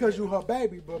hilarious. Like, because you her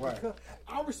baby. But because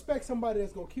I respect somebody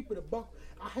that's going to keep it a buck.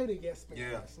 I hate a yes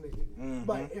man ass nigga. Mm-hmm.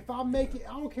 But if I make it,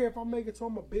 I don't care if I make it to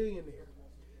I'm a billionaire.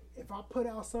 If I put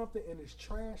out something and it's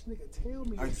trash, nigga, tell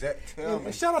me.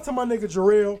 And shout out to my nigga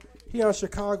Jarrell. He out in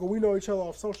Chicago. We know each other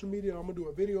off social media. I'm going to do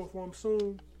a video for him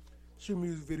soon. Shoot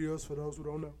music videos for those who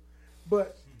don't know.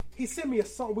 But he sent me a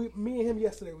song. Me and him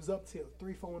yesterday was up till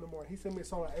 3, 4 in the morning. He sent me a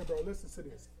song like, hey, bro, listen to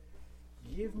this.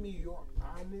 Give me your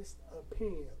honest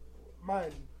opinion.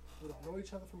 Mind you, we don't know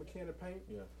each other from a can of paint.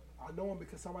 Yeah. I know him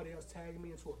because somebody else tagged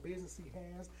me into a business he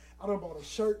has. I done bought a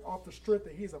shirt off the strip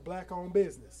that he's a black-owned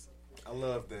business. I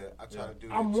love that. I try to do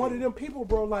that. I'm one of them people,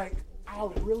 bro. Like, I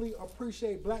really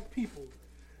appreciate black people.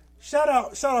 Shout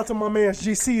out to my man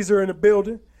G Caesar in the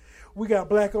building. We got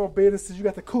black owned businesses. You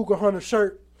got the Cougar Hunter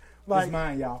shirt. Like, it's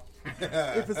mine, y'all.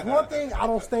 If it's one thing I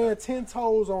don't stand 10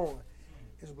 toes on,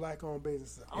 it's black owned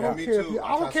businesses. I don't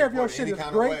care if your shit is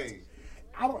great.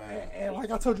 I don't, and like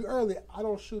I told you earlier, I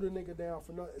don't shoot a nigga down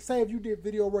for nothing. Say if you did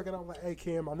video work and I'm like, hey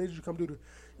Cam, I need you to come do the.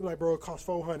 You're like, bro, it costs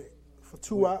 $400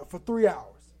 for 3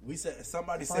 hours.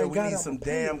 Somebody said we need some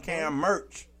damn Cam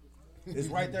merch. It's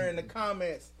right there in the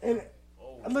comments. And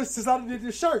listen, since I did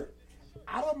this shirt,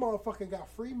 I done motherfucking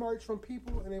got free merch from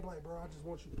people, and they be like, bro, I just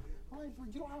want you. I'm like, bro,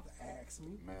 you don't have to ask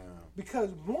me. Man.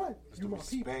 Because one, you my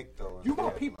people. You my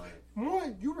people.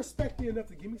 One, you respect me enough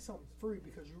to give me something free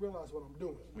because you realize what I'm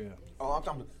doing. Yeah. Oh, I'm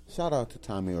talking. Shout out to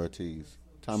Tommy Ortiz.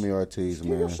 Tommy Ortiz,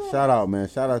 man. Shout out, man.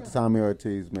 Shout out to Tommy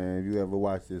Ortiz, man. If you ever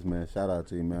watch this, man, shout out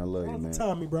to you, man. I love you, man.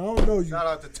 Tommy, bro. I don't know you. Shout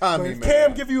out to Tommy, man.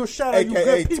 Cam give you a shout out, you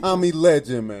good people. Tommy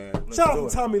Legend, man. Shout out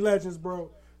to Tommy Legends,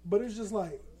 bro. But it's just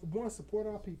like, one, support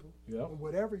our people. Yep. And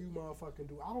whatever you motherfucking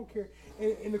do. I don't care.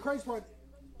 And the crazy part,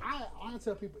 I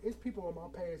tell people, it's people on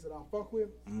my page that I fuck with.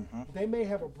 Mm-hmm. They may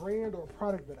have a brand or a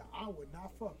product that I would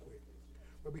not fuck with.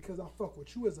 But because I fuck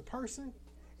with you as a person,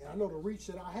 and I know the reach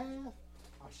that I have,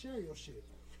 I share your shit.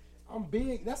 I'm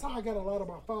big. That's how I got a lot of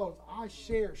my followers. I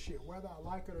share shit, whether I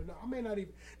like it or not. I may not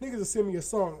even, niggas will send me a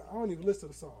song. I don't even listen to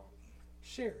the song.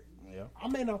 Share it. Yeah. I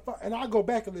may not fuck, and I go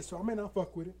back and listen. I may not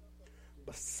fuck with it.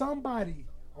 But somebody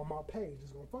on my page is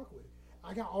going to fuck with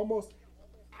it.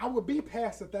 I would be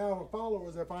past 1,000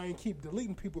 followers if I ain't keep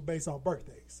deleting people based off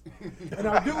birthdays. And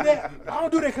I do that. I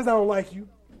don't do that because I don't like you.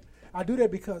 I do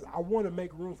that because I want to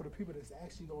make room for the people that's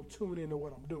actually going to tune into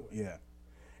what I'm doing. Yeah.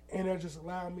 And they're just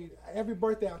allowing me, every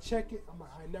birthday I check it, I'm like,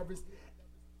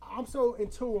 I'm so in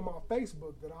tune with my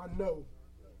Facebook that I know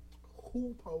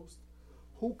who posts,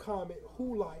 who comment,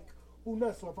 who like, who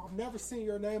not. So if I've never seen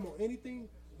your name on anything,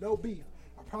 no beef.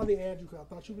 I probably add you because I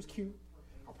thought you was cute.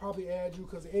 I probably add you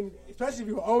because, especially if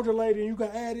you're an older lady and you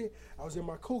got added, I was in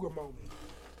my cougar moment.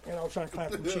 And I was trying to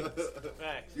clap some cheeks.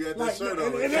 You had that shirt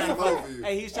on.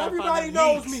 Hey, he's trying everybody to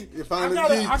knows me. me.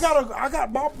 I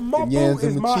got my boo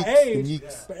is my age,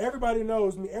 but everybody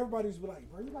knows me. Everybody's like,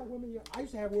 bro, you like women? I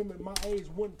used to have women my age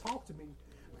wouldn't talk to me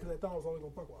because they thought I was only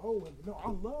gonna fuck with old women. No, I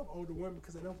love older women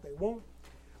because they know what they want.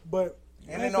 But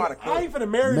and they know how to cook. I ain't finna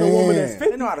marry no woman that's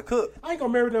 50. They know how to cook. I ain't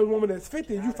gonna marry no woman that's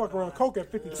 50 and you fuck around coke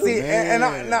at 52. See,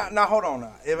 and now hold on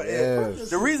now.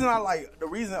 The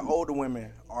reason older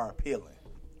women are appealing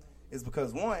is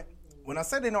because, one, when I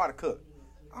say they know how to cook,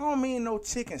 I don't mean no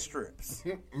chicken strips.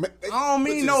 I don't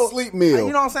mean no sleep meal.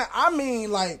 You know what I'm saying? I mean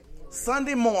like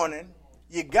Sunday morning,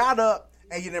 you got up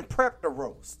and you done prepped the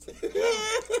roast.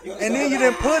 And then you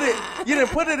done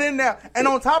put it in there. And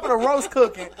on top of the roast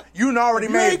cooking, you done already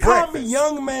made breakfast. You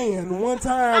called me young man one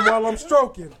time while I'm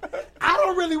stroking. I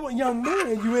don't really want young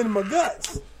man, you in my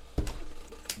guts.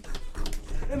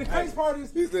 And the crazy part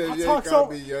is,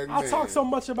 I talk so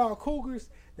much about cougars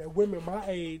that women my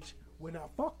age would not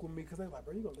fuck with me because they're like,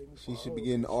 bro, you gonna leave me for She should old be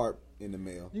getting art in the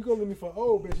mail. You gonna leave me for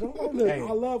old bitch.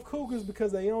 I love cougars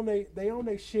because they own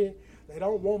they shit. They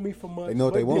don't want me for much. They know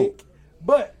what they want.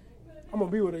 But I'm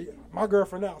gonna be with my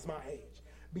girlfriend now is my age.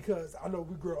 Because I know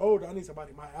we grow older, I need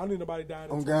somebody dying in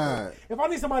 20, God. If I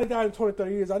need somebody dying in 20,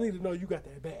 30 years, I need to know you got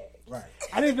that bag. Right.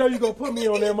 I need to know you gonna put me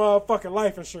on that motherfucking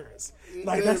life insurance.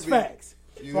 Like, that's facts.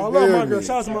 So I love my girl.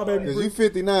 Shout out to my baby. Because you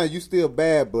 59, you still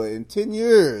bad, but in 10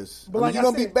 years, but like you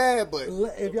gonna be bad, but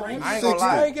if y'all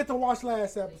ain't get to watch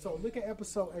last episode, look at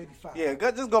episode 85. Yeah,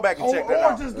 just go back and check that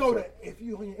out. Or just go to, if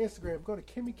you on your Instagram, go to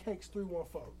Kimmy Cakes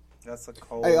 314. That's a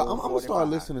cold. Hey, I'm gonna start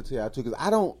listening to y'all too because I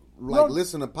don't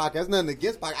listen to podcasts. Nothing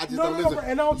against podcasts. I just don't listen.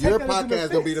 Your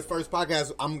podcast gonna be the first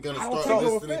podcast I'm gonna start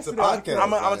listening to podcasts.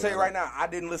 I'm gonna tell you right now, I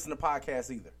didn't listen to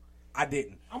podcasts either. I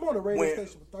didn't. I'm on a radio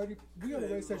station with 30. We on a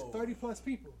radio station with 30 plus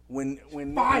people.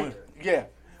 Fire.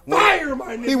 Fire,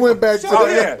 my nigga. He went back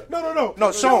to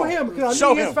No, show him because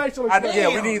I need his facial expression.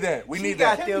 Yeah, we need that. We need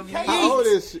that. How old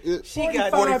is she? She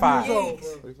got 45 years old.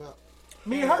 45.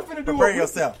 Me and her finna do Prepare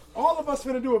yourself. All of us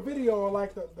finna do a video on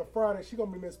like the Friday. She gonna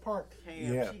be Miss Parker.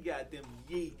 She got them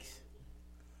yeeks.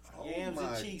 Yams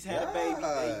and cheeks had a baby.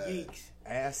 They yeeks.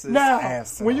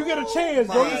 Asses. When you get a chance,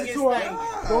 go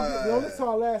listen to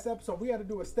our last episode. We had to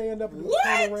do a stand up and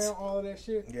turn around, all of that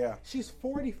shit. Yeah. She's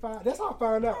 45. That's how I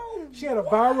found out. She had a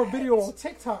viral video on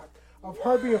TikTok of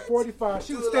her being 45.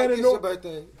 She was standing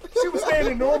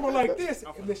normal like this,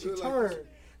 and then she turned.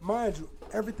 Mind you,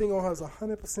 everything on her is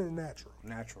 100% natural.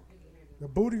 Natural. The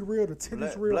booty real, the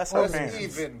titties real. Bless her parents.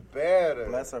 Even better.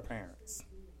 Bless her parents.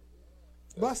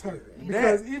 Bless her.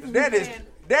 Because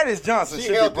Dennis Johnson She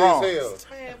should be healthy bronze. as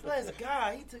hell. Man, bless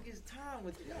God, he took his time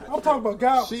with it. I'm talking about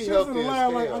God. She She was in healthy the as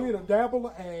line like, hell. I need a dabble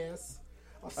of ass,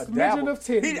 a A smidgen dabble. of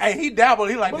titties. He dabbled.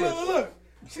 He like But this. look.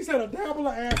 She said a dabble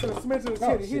of ass and a smidgen of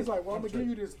titties. He's like, well, I'm gonna give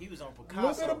you this He was on little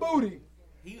Picasso. bit of booty,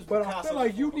 He was but I Picasso feel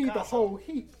like you before need the Picasso. whole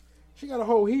heap. She got a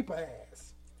whole heap of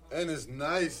ass. And it's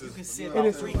nice. You can sit And about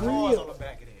it's 3 cars real. on the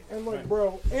back of that. And like,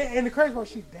 bro, and the crazy part,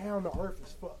 she down to earth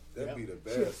as fuck. That'd be the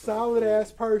best. She a solid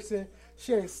ass person.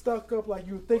 She ain't stuck up like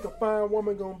you would think a fine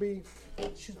woman gonna be.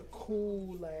 She's a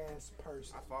cool ass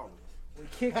person. I follow. We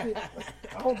kicked it.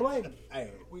 I don't blame you.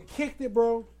 Hey. We kicked it,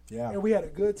 bro. Yeah. And we had a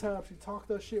good time. She talked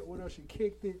her shit with us. She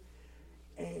kicked it.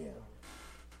 And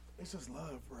it's just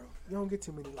love, bro. You don't get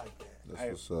too many like that. That's Hey,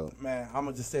 what's up. man, I'm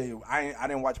gonna just tell you, I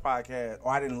didn't watch podcasts,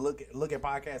 or I didn't look at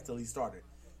podcasts till he started.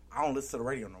 I don't listen to the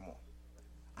radio no more.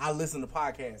 I listen to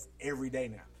podcasts every day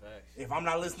now. Facts. If I'm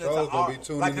not listening Shows to gonna be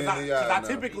tuning in to y'all now.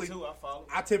 typically, Me too, I follow.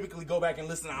 I typically go back and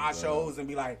listen to our shows and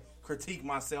be like, critique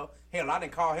myself. Hell, I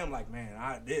didn't call him like, man,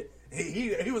 I did.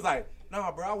 He was like,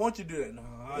 nah, bro, I want you to do that. No,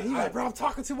 And he like, bro, I'm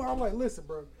talking to her. I'm like, listen,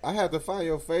 bro. I had to find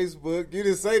your Facebook. You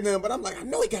didn't say nothing, but I'm like, I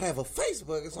know he gotta have a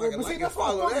Facebook, so I can But see, like and that's why I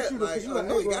follow fuck with that. you, though, Like, 'cause you I like,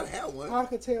 know hey, he bro, gotta have one. I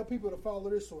could tell people to follow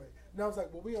this way. And I was like,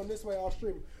 well, we on this way, all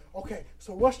streaming. Okay,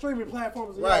 so what streaming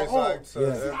platforms are Right, y'all on? like, so See,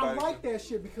 I everybody- like that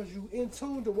shit because you in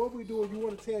tune to what we doing. You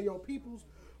want to tell your peoples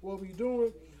what we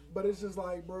doing, but it's just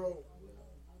like, bro,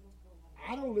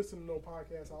 I don't listen to no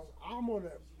podcast. I'm on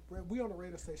that. We on the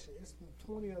radio station. It's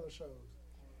 20 other shows.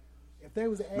 If they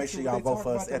was to ask Make sure you y'all what they vote talk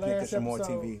for us, about the Ethnic last Christian More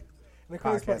episode, TV. and the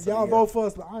crazy Podcast part, of the y'all year. vote for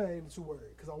us, but I ain't even too worried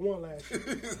because I won last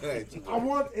year. I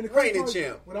won in the crazy Reigning part,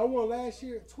 champ. when I won last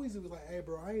year, Tweezy was like, "Hey,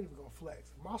 bro, I ain't even gonna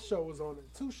flex. My show was on it.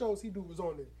 2 shows he do was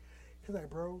on it." He's like,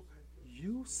 "Bro,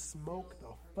 you smoked the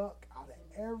fuck out of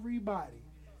everybody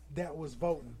that was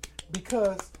voting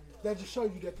because that just show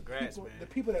you that the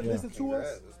people that listen to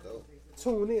us That's dope.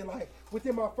 tune in. Like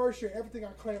within my first year, everything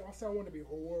I claimed, I said I want to be an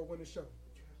award-winning show,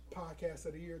 podcast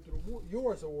of the year through the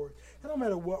yours award. It don't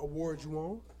matter what award you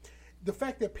want. The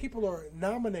fact that people are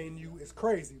nominating you is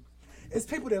crazy. It's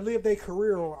people that live their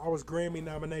career on. I was Grammy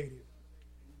nominated.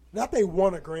 Not they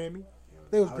won a Grammy.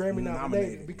 They was Grammy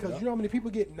nominated because you know how many people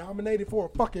get nominated for a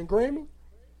fucking Grammy?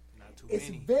 Not too It's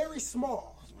many. very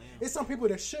small. It's some people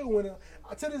that should win it.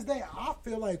 To this day, I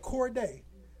feel like Corday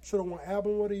should have won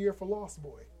Album of the Year for Lost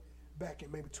Boy back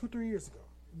in maybe 2-3 years ago.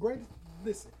 Great.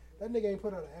 Listen, that nigga ain't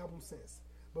put out an album since.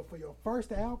 But for your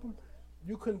first album,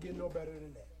 you couldn't get no better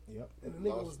than that. Yep. And the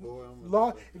nigga Lost was Boy, I'm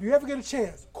lost. If you ever get a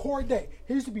chance, Corday.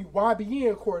 He used to be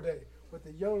YBN Corday with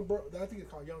the young bro. I think it's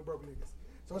called Young Broke Niggas.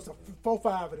 So it's a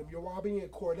 4-5 of them. Your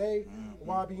YBN Corday,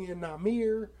 YBN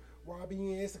Namir,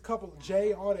 YBN. It's a couple of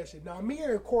J, all that shit.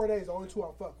 Namir and Corday is the only 2 I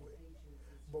fuck with.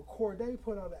 But Corday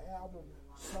put out an album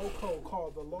so cold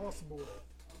called The Lost Boy.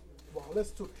 Well,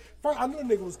 listen to it. First, I knew the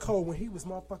nigga was cold when he was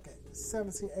motherfucking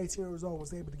 17, 18 years old,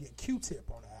 was able to get Q-Tip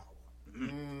on the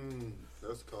album.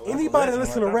 That's cool. Anybody that legend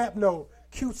listen right to there. rap know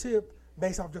Q-Tip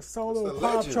based off just solo That's a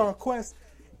Pop legend. Chart Quest.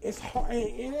 It's hard. And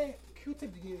it ain't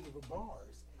Q-Tip didn't give him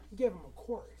bars. He gave him a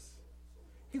chorus.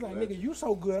 He's like, nigga, you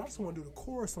so good, I just want to do the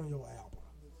chorus on your album.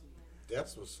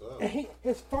 That's what's up. And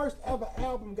his first ever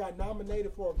album got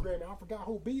nominated for a Grammy. I forgot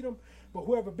who beat him, but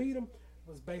whoever beat him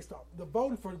was based off the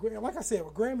voting for the Grammy. Like I said,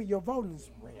 with Grammy, your voting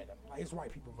is random. Like it's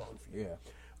white people voting for you. Yeah.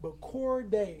 But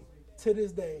Corday, to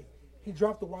this day, he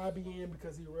dropped the YBN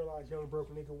because he realized Young Broke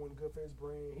Nigga wasn't good for his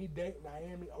brand. He dated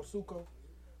Naomi Osaka,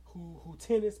 who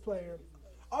tennis player.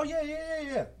 Oh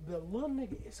yeah. The little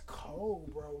nigga is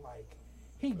cold, bro. Like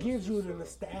he gives you the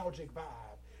nostalgic vibe.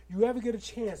 You ever get a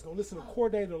chance, go listen to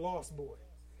Corday the Lost Boy.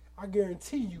 I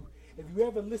guarantee you, if you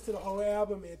ever listen to the whole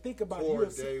album and think about it, you'll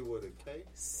see Corday with a K.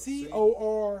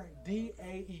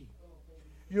 Cordae.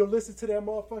 You'll listen to that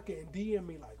motherfucker and DM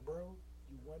me like, bro,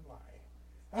 you wasn't lying.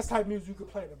 That's the type of music you can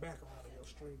play in the background of your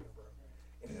streaming, bro.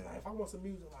 And it's like, if I want some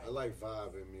music I like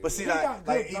vibing music. But see, He got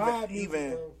like good vibe music, even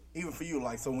bro. even for you,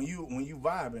 like so when you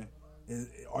vibing,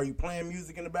 are you playing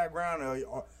music in the background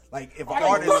or like if an I ain't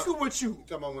artist fucking with you You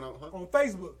talking about when I'm, on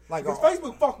Facebook. Like Because a-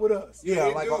 Facebook fuck with us. yeah,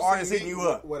 They like do an artist see hitting me. you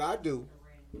up. What I do,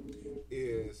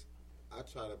 is I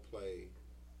try to play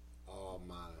all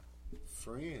my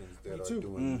friends that Me are too.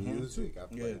 doing music. I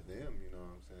play Yeah. them, you know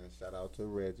what I'm saying? Shout out to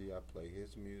Reggie. I play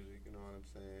his music, you know what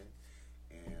I'm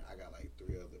saying? And I got like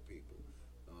 3 other people.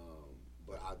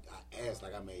 But I asked,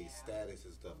 like I made status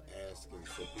and stuff asking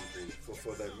for people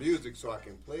for their music so I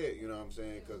can play it, you know what I'm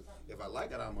saying? Because if I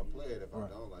like it, I'm going to play it. If I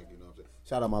don't like it, you know what I'm saying?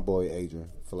 shout out my boy Adrian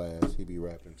Flash. He be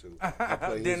rapping too. I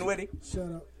play his- Dinwiddie. Shut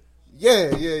up. Yeah.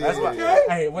 That's why. yeah.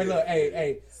 Hey, wait, look,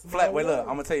 hey, Flat. Wait, look. I'm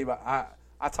gonna tell you about.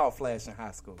 I taught Flash in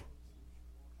high school.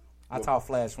 I taught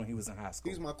Flash when he was in high school.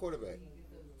 He's my quarterback.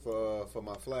 for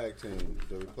my flag team,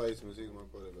 the replacements. He's my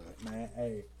quarterback. Man,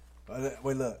 hey,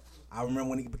 wait, look. I remember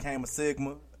when he became a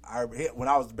Sigma. When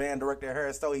I was the band director at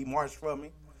Harris Stowe, he marched for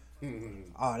me.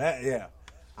 Oh, yeah.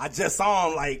 I just saw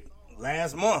him like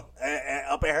last month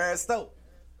up at Harris Stowe.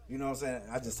 You know what I'm saying?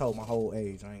 I just told my whole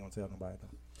age. I ain't gonna tell nobody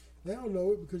though. They don't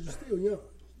know it because you're still young.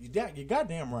 You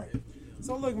goddamn right.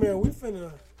 So look, man, we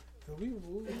finna.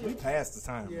 We passed the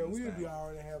time. Yeah, we would be an hour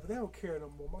and a half, but they don't care no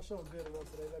more. My show's good enough,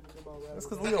 so they let me do my rap. That's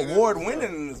because we award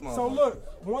winning in this motherfucker. So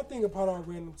look, one thing about our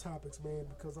random topics, man,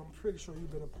 because I'm pretty sure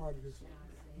you've been a part of this.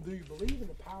 Do you believe in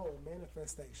the power of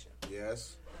manifestation?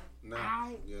 Yes. No.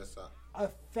 Yes, I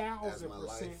 1,000%.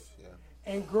 Life, yeah.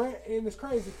 And it's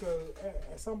crazy because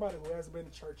as somebody who hasn't been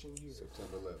to church in years,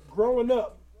 September 11th. Growing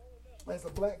up as a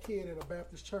black kid in a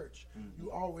Baptist church,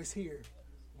 you always hear,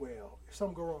 well, if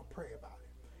something go wrong, pray about it.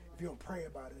 If you don't pray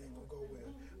about it, it ain't gonna go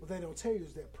well. What they don't tell you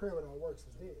is that prayer without works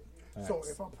is dead. Nice. So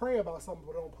if I pray about something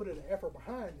but don't put in the effort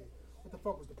behind it, what the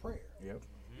fuck was the prayer? Yep.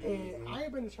 And I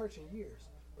ain't been to church in years,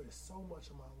 but it's so much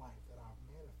of my life that I've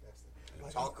manifested.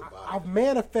 Like Talk about it. I've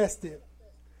manifested,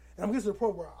 and I'm getting to the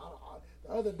point where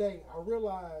the other day I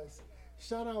realized.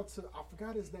 Shout out to, I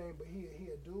forgot his name, but he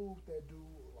a dude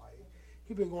like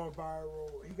he been going viral.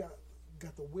 He got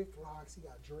the wick locks. He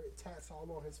got tats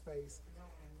all on his face.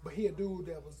 But he a dude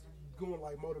that was doing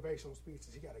like motivational speeches.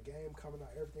 He got a game coming out,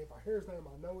 everything. If I hear his name,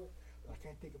 I know it, but I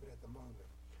can't think of it at the moment.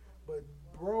 But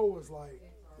bro was like,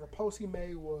 the post he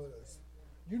made was,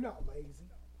 "You're not lazy."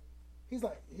 He's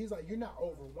like, "You're not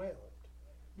overwhelmed.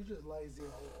 You're just lazy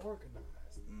and unorganized."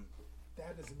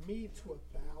 That is me to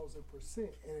 1,000%.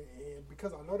 And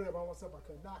because I know that about myself, I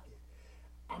couldn't knock it.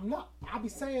 I'm not. I be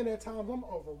saying at times I'm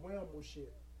overwhelmed with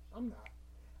shit. I'm not.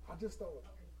 I just don't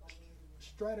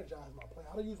strategize my play.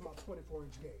 I don't use my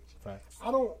 24-inch gauge. Facts.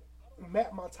 I don't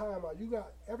map my time out.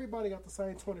 Everybody got the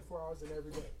same 24 hours in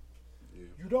every day. Yeah.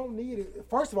 You don't need it.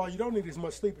 First of all, you don't need as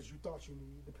much sleep as you thought you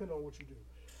need, depending on what you do.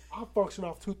 I function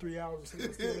off 2-3 hours of sleep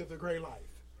and still live a great life.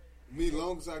 Me,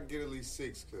 long as I can get at least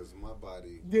 6, because my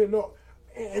body. Yeah, no.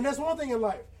 And that's one thing in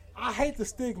life. I hate the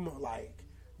stigma, like,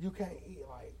 you can't eat,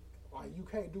 like you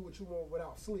can't do what you want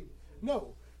without sleep.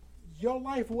 No. Your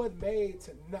life wasn't made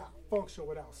to not function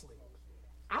without sleep.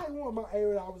 I want my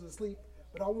 8 hours of sleep,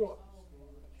 but I want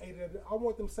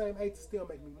them same 8 to still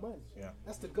make me money. Yeah.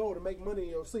 That's the goal, to make money in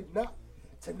your sleep. Not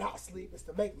to not sleep, it's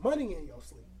to make money in your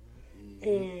sleep. Mm-hmm.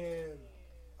 And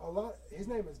his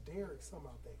name is Derek something,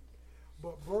 I think.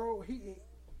 But bro,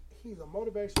 he's a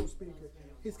motivational speaker.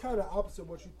 He's kind of opposite of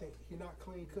what you think. He's not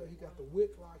clean cut. He got the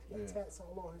wick lock. He got tats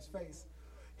all on his face.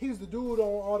 He's the dude on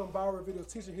all them viral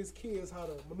videos teaching his kids how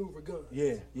to maneuver guns.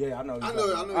 Yeah, I know.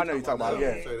 I know you talking about.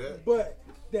 Yeah. But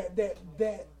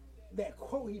that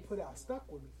quote he put out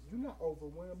stuck with me. You're not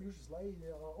overwhelmed. You're just lazy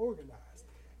or organized.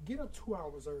 Get up 2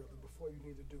 hours early before you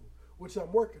need to do, which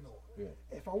I'm working on. Yeah.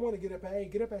 If I want to get up at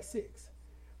 8, get up at 6.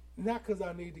 Not because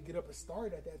I need to get up and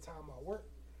start at that time I work,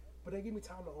 but they give me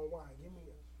time to unwind.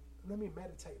 Let me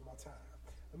meditate my time.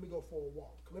 Let me go for a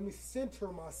walk. Let me center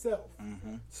myself.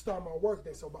 Start my work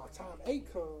day. So by the time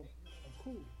 8 comes, I'm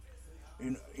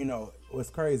cool. You know what's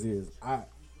crazy is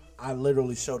I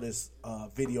literally show this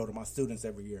video to my students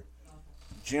every year.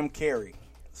 Jim Carrey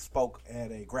spoke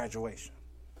at a graduation,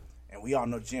 and we all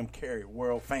know Jim Carrey,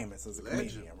 world famous as a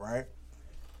comedian, right?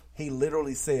 He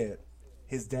literally said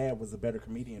his dad was a better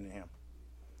comedian than him,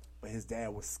 but his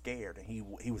dad was scared, and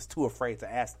he was too afraid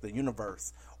to ask the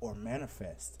universe or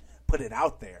manifest, put it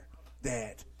out there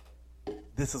that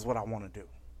this is what I want to do.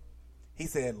 He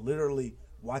said literally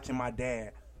watching my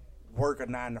dad work a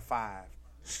 9 to 5,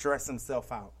 stress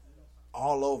himself out,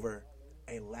 all over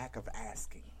a lack of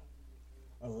asking,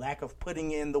 a lack of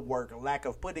putting in the work, a lack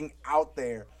of putting out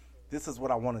there, this is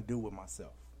what I want to do with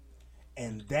myself.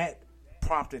 And that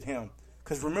prompted him,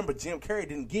 because remember, Jim Carrey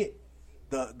didn't get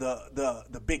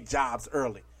the big jobs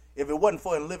early. If it wasn't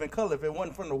for In Living Color, if it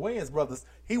wasn't from the Wayans brothers,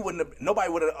 he wouldn't have.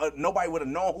 Nobody would have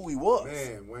known who he was.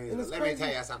 Man, Wayans, let me tell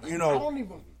you something. You know,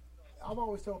 I've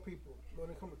always told people when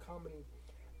it comes to comedy,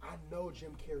 I know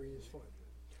Jim Carrey is funny,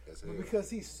 but because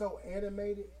he's so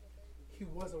animated, he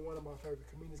wasn't one of my favorite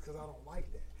comedians because I don't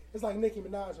like that. It's like Nicki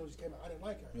Minaj when she came out. I didn't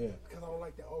like her because I don't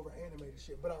like that over animated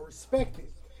shit, but I respect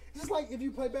it. It's just like if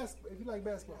you play basketball, if you like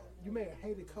basketball, you may have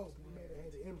hated Kobe, you may have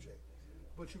hated MJ.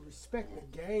 But you respect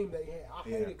the game they had. I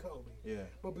hated Kobe. Yeah.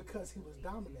 But because he was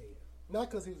dominated. Not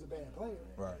because he was a bad player.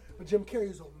 Right. But Jim Carrey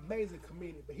is an amazing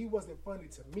comedian. But he wasn't funny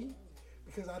to me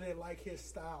because I didn't like his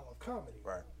style of comedy.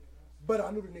 Right. But I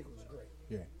knew the nigga was great.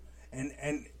 Yeah.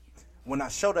 And when I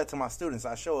show that to my students,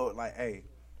 I show it like, hey,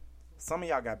 some of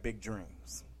y'all got big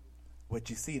dreams. But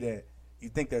you see that you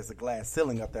think there's a glass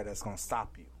ceiling up there that's going to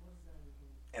stop you.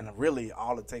 And really,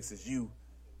 all it takes is you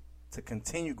to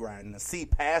continue grinding, to see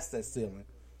past that ceiling,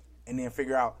 and then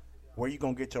figure out where you're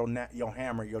going to get your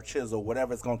hammer, your chisel,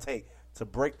 whatever it's going to take to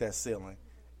break that ceiling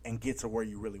and get to where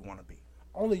you really want to be.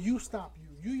 Only you stop you.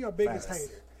 You your biggest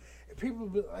hater. And people,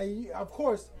 of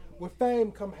course, with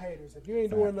fame come haters. If you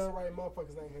ain't doing nothing right,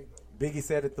 motherfuckers ain't hating. Biggie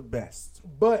said it the best.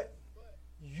 But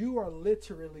you are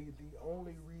literally the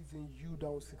only reason you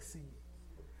don't succeed.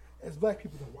 As black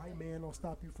people, the white man don't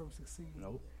stop you from succeeding.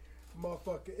 Nope.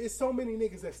 Motherfucker, it's so many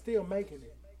niggas that still making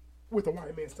it with the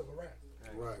white man still around.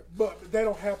 Right. But they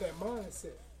don't have that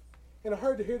mindset. And I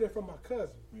heard to hear that from my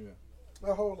cousin. Yeah.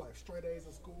 My whole life, straight A's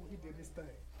in school, he did his thing.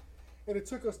 And it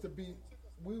took us to be,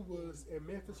 we was in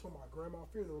Memphis for my grandma's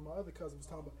funeral. My other cousin was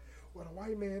talking about, well, the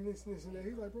white man, this, and that.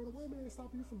 He's like, bro, the white man ain't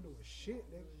stop you from doing shit,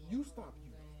 nigga. You stop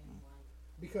you.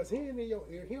 Because he ain't in your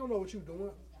ear. He don't know what you're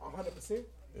doing 100%.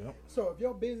 Yep. So if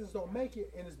your business don't make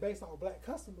it and it's based on black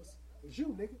customers, it's you,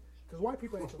 nigga. Because white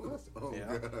people ain't your customers.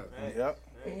 Yep.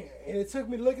 And it took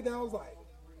me to look at that. I was like,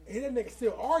 and that nigga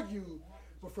still argued.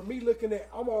 But for me looking at,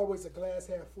 I'm always a glass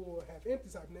half full, half empty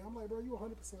type of nigga. I'm like, bro, you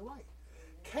 100% right.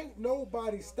 Can't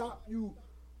nobody stop you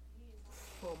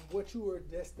from what you were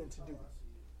destined to do.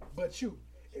 But you.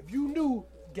 If you knew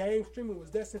game streaming was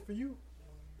destined for you,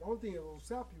 the only thing that will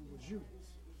stop you was you.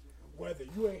 Whether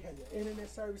you ain't had your internet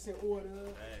service in order,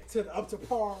 up to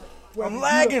par. I'm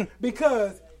lagging.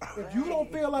 Because if you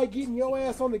don't feel like getting your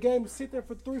ass on the game to sit there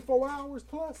for 3-4 hours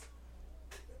plus,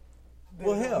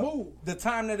 well, hell, the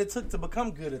time that it took to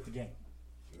become good at the game.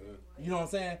 You know what I'm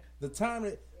saying? The time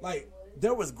that, like,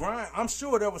 there was grind. I'm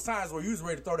sure there was times where you was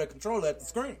ready to throw that controller at the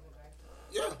screen.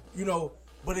 Yeah. You know,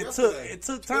 but it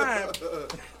took time.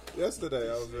 Yesterday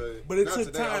I was ready. But it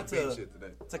took time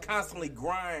to constantly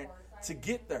grind to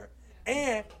get there.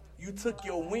 And you took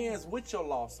your wins with your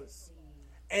losses.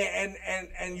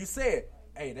 And you said,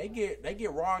 hey, they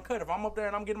get raw and cut. If I'm up there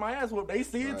and I'm getting my ass whooped, they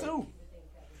see it too.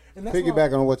 And that's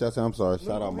piggyback on what y'all said, I'm sorry.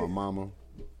 Shout out my mama,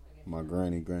 my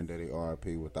granddaddy,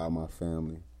 RIP. Without my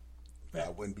family, I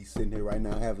wouldn't be sitting here right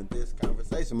now having this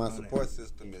conversation. My support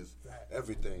system is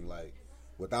everything. Like,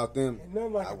 without them, and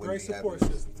nothing like I a wouldn't great be support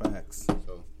having system. Facts.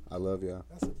 So I love y'all.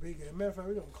 That's a big matter of fact,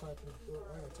 we're gonna clap it.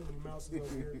 I got too many mouses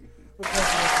over here. If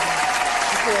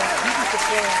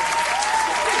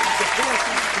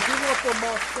you want from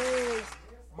my son's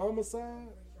mama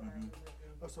side,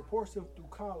 a support system through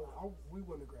college, we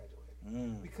wouldn't have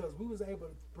graduated. Because we was able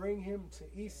to bring him to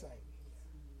East St.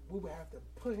 We would have to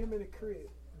put him in the crib,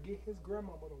 get his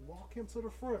grandmama to walk him to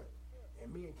the front,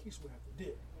 and me and Keisha would have to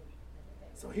dip.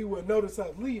 So he would notice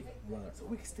us leaving. Right. So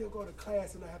we could still go to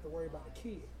class and not have to worry about the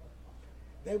kid.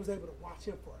 They was able to watch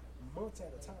him for months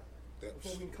at a time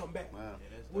before we can come back. Wow.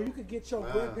 Well, you could get your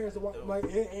grandparents to watch, like,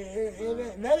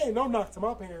 and that ain't no knock to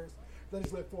my parents. They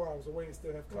just live 4 hours away and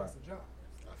still have constant job.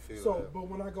 I feel so, that. but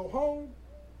when I go home,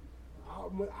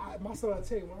 my son, I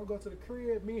tell you, when I go to the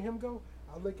crib, me and him go,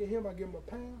 I look at him, I give him a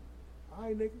pound. All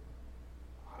right, nigga,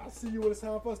 I see you when it's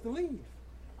time for us to leave.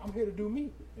 I'm here to do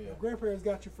me. Yeah. Your grandparents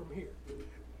got you from here.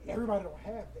 Everybody don't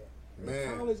have that.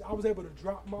 In college, I was able to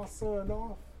drop my son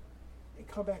off and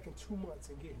come back in 2 months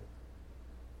and get him.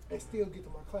 And still get to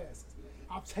my classes.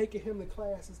 I've taken him to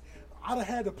classes. I'd have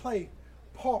had to play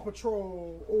Paw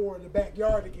Patrol or the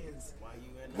Backyardigans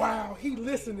while he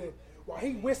listening, while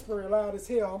he whispering loud as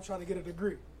hell, I'm trying to get a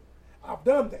degree. I've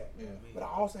done that. Yeah. But I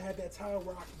also had that time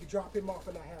where I could drop him off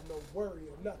and I have no worry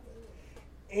or nothing.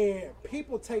 And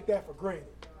people take that for granted.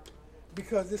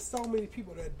 Because there's so many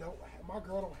people that don't have, my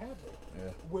girl don't have that.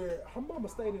 Yeah. Where her mama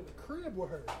stayed in the crib with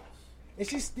her. And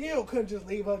she still couldn't just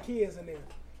leave her kids in there.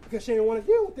 Because she didn't want to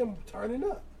deal with them turning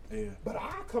up. Yeah. But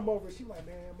I come over, she like,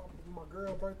 man, my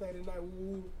girl's birthday tonight,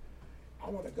 woo, I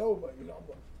want to go, but, you know,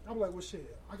 I'm like, well,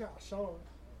 shit, I got Sean.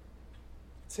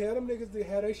 Tell them niggas to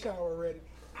have their shower ready.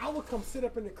 I would come sit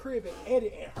up in the crib and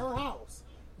edit at her house.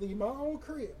 Leave my own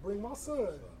crib, bring my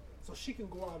son, so she can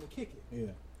go out and kick it.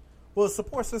 Yeah. Well, the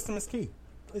support system is key.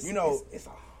 It's 100%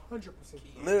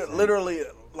 key. Literally,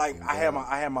 like, I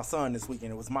had my son this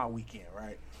weekend. It was my weekend,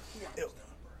 right?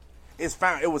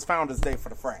 It was Founders Day for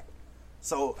the frat.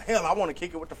 So, hell, I want to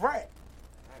kick it with the frat.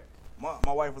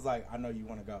 My wife was like, I know you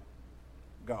want to go.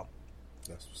 Go.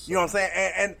 You know what I'm saying?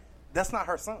 And that's not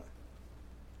her son.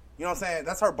 You know what I'm saying?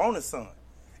 That's her bonus son.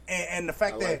 And the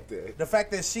fact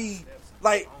that she,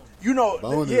 like, you know,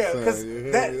 because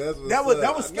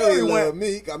that was scary when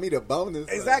me got me the bonus.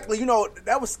 Exactly. You know,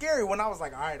 that was scary when I was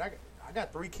like, all right, I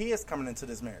got 3 kids coming into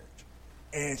this marriage.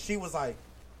 And she was like,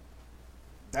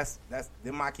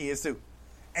 they're my kids too.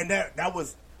 And that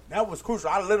was crucial.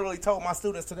 I literally told my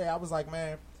students today, I was like,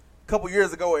 man, a couple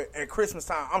years ago at Christmas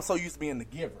time, I'm so used to being the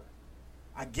giver.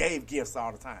 I gave gifts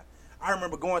all the time. I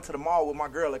remember going to the mall with my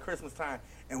girl at Christmas time,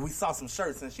 and we saw some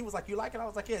shirts, and she was like, "You like it?" I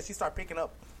was like, "Yeah." She started picking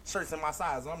up shirts in my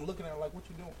size, and I'm looking at her like, "What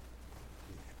you doing?"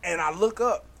 And I look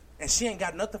up, and she ain't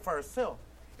got nothing for herself,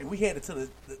 and we headed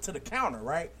to the counter,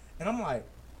 right? And I'm like,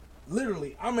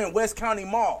 literally, I'm in West County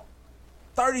Mall,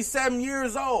 37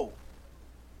 years old,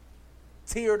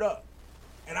 teared up,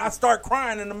 and I start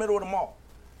crying in the middle of the mall,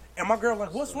 and my girl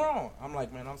like, "What's wrong?" I'm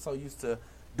like, "Man, I'm so used to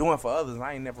doing for others, and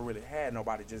I ain't never really had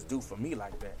nobody just do for me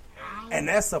like that." And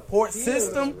that support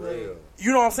system,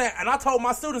 you know what I'm saying? And I told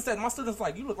my students that. My students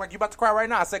like, "You look like you about to cry right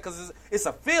now." I said, "Because it's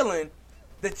a feeling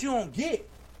that you don't get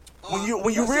when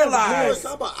you realize."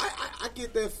 I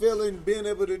get that feeling being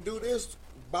able to do this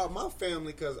about my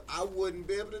family, because I wouldn't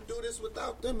be able to do this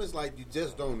without them. It's like you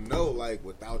just don't know. Like,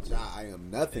 without y'all, I am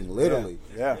nothing. Literally,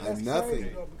 I'm nothing.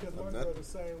 Crazy, though, because my girl the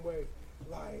same way.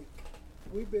 Like,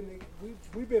 we've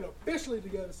been officially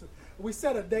together since we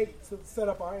set a date to set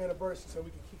up our anniversary so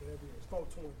we can kick it every year. It's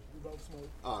 420. We both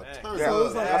smoke. So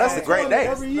it's like, that's a great day.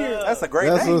 Every year. That's a great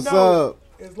day. That's what's up.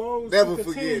 As long as Never we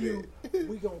continue, forget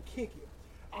we gonna kick it.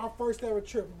 Our first ever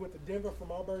trip, we went to Denver for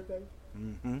my birthday.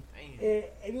 Mm-hmm.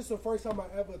 And this is the first time I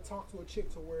ever talked to a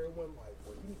chick to where it wasn't like,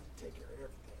 well, you need to take care of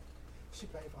everything. She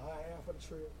paid for her half of the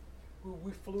trip.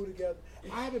 We flew together.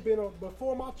 I haven't been on,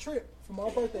 before my trip, for my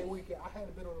birthday weekend, I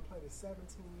hadn't been on a plane in 17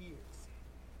 years.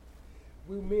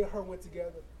 Me and her went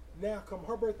together. Now, come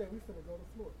her birthday, we finna go to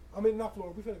Florida. I mean, not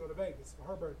Florida, we finna go to Vegas for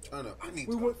her birthday. I know. I need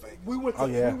to go to Vegas. We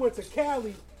went to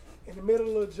Cali in the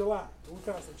middle of July. We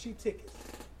found some cheap tickets.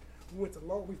 We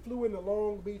flew into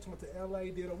Long Beach, went to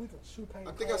LA, did a week of shoe paint.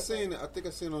 I think I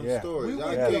seen on the story. We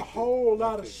went through a whole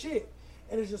lot of shit.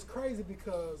 And it's just crazy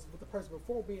because with the person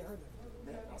before being her,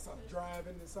 man, I started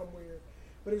driving to somewhere.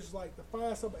 But it's just like to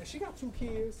find somebody. And she got 2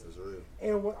 kids. That's real.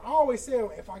 And what I always say,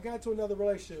 if I got to another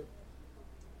relationship,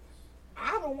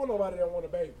 I don't want nobody that want a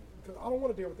baby. Because I don't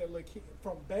want to deal with that little kid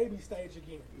from baby stage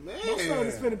again. Man. My son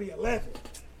is finna be 11.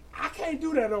 I can't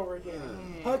do that over again.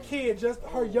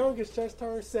 Her youngest just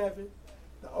turned 7.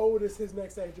 The oldest, his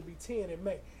next age will be 10 in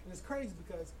May. And it's crazy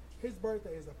because his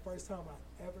birthday is the first time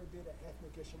I ever did an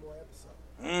Ethnic Ishimura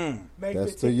episode. May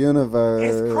That's 15th. the universe.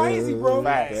 It's crazy, bro.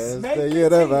 That's May the 15th.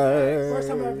 universe. First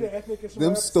time I ever did an Ethnic Ishimura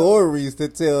Them episode. stories to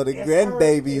tell the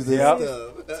grandbabies and It's stuff.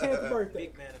 his 10th birthday.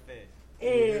 Big manifest.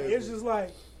 And it's just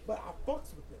like, but I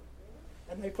fucks with them.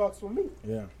 And they fucks with me.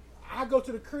 Yeah. I go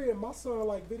to the crib, my son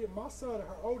like video. My son and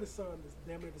her oldest son is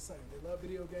damn near the same. They love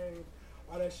video games,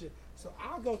 all that shit. So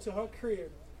I go to her crib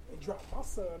and drop my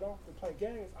son off to play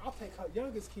games. I'll take her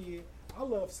youngest kid. I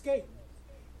love skating.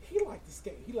 He like to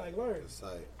skate. He like learning.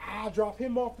 I'll drop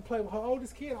him off to play with her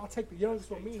oldest kid. I'll take the youngest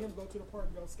one. Me and him go to the park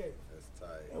and go skate. That's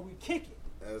tight. And we kick it.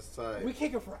 That's tight. We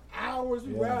kick it for hours.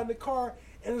 We ride in the car,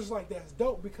 and it's like that's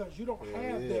dope because you don't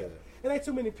have that. And ain't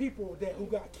too many people who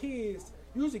got kids.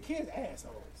 Usually, kids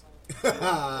assholes.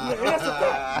 Yeah, that's the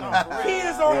fact.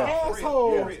 Kids are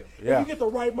assholes. Yeah. If you get the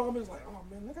right mom, it's like, oh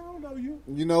man, nigga, I don't know you.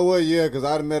 You know what? Yeah, because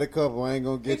I'd met a couple. I ain't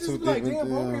gonna get It's too just deep like, into damn,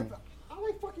 bro, them. I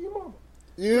like fucking your mama.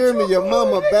 You hear me? Your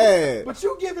mama bad. But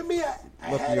you giving me a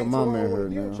Lucky headache your mama to in where I her wanna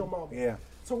deal with now. your mama. Yeah.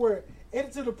 So where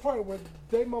it's to the point where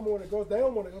they mama want to go, they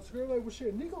don't want to go. So they're like, well,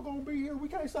 shit, Nico gonna be here. We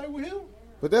can't stay with him.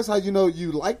 But that's how you know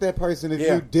you like that person if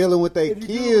Yeah. you dealing with their If you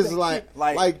dealing kids. with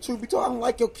Like, truth be told, I don't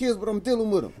like your kids, but I'm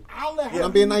dealing with them. I'll let her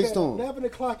I'm being leave nice at to 'em. 11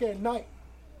 o'clock at night.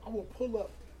 I will pull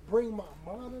up, bring my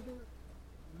monitor,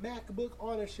 MacBook,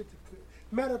 all that shit.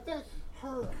 Matter of fact,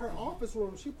 her office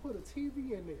room, she put a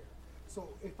TV in there. So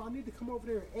if I need to come over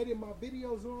there and edit my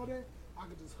videos and all that, I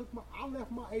can just I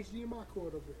left my HDMI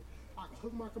cord over there. I can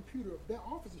hook my computer up. That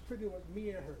office is pretty much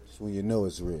me and hers. That's when you know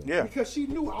it's real. Yeah. Because she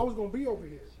knew I was going to be over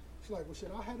here. She's like, well, shit,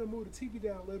 I had to move the TV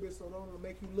down a little bit so I don't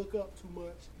make you look up too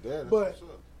much. Yeah, that's but what's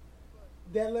up.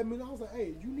 that let me know. I was like,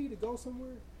 hey, you need to go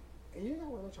somewhere, and you ain't got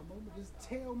to let your mama just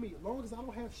tell me. As long as I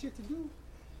don't have shit to do,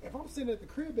 if I'm sitting at the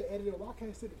crib and editing, well, I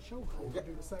can't sit at the show. I can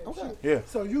do the same shit. Yeah.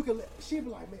 So you can she be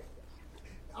like, man,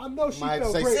 I know she Might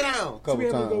felt say, great "Sit down," a to couple be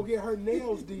able to go times. get her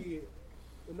nails did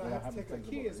and not have to take her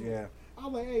kids with. Yeah.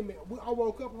 I'm like, hey, man, I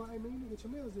woke up, I'm like, hey, man, you need to get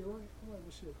your nails did, right? I'm like,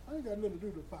 well, shit, I ain't got nothing to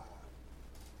do to 5.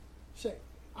 Shit,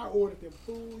 I ordered them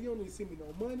food. You don't need to send me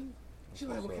no money. She's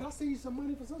like, well, can I send you some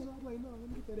money for something? I'm like, no, let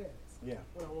me get that ass. Yeah.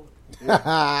 What I want.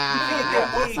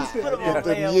 Put them on Get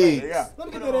them layaway. yeeks. Yeah. Let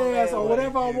me get that ass or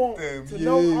whatever I want them to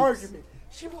no yeeks. argument.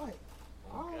 She like,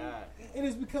 all right. And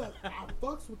it's because I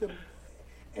fucks with them.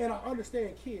 And I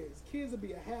understand kids. Kids will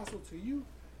be a hassle to you,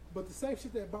 but the same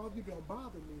shit that bothers you don't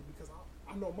bother me because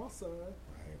I know my son,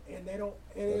 and they don't.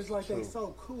 And it's like they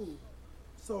so cool.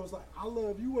 So it's like I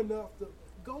love you enough to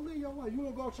go live your life. You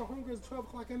want to go out your homegirls at 12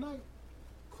 o'clock at night?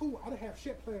 Cool. I don't have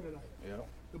shit planned tonight. Yeah.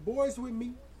 The boys with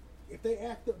me. if they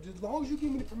act up, just as long as you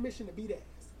give me the permission to beat ass.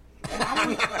 And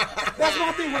that's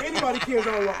my thing with anybody kids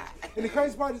on live. And the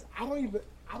crazy part is I don't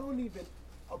even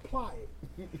apply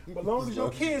it. But as long as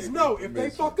your kids know if they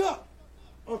fuck up,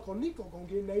 Uncle Nico gonna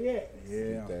get in their ass.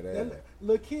 Yeah. That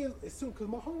little kids, as soon because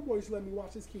my homeboy used to let me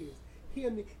watch his kids.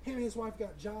 Him and his wife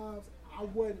got jobs. I'll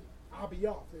be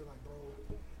off. They're like,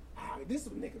 bro, this is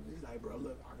a nigga. He's like, bro,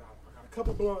 look, I got a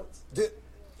couple blunts.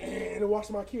 And watch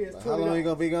my kids. How long you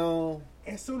gonna be gone?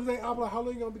 As soon as I'm like, how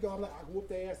long you gonna be gone? I'm like, I can whoop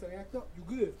their ass and they act up. You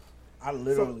good? I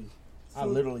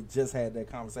literally just had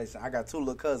that conversation. I got two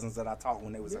little cousins that I taught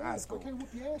when they was in high school.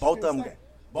 Both of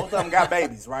them got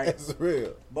babies, right? That's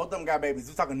real. Both of them got babies.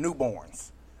 We're talking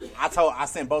newborns. I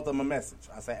sent both of them a message.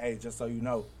 I said, hey, just so you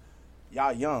know,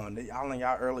 y'all young. Y'all in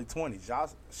y'all early 20s.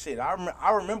 Y'all shit.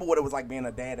 I remember what it was like being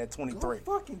a dad at 23.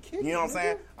 Go fucking kick you know what I'm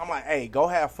saying? I'm like, hey, go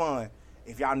have fun.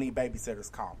 If y'all need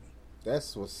babysitters, call me.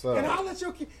 That's what's up. And I'll let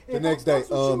your kid. The next day,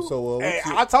 hey,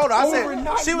 I told her. I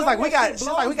said, she was like, we got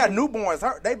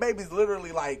newborns. They babies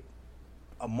literally like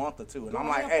a month or two, and I'm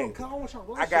like, hey,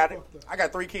 I got it. I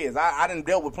got 3 kids. I done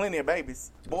dealt with plenty of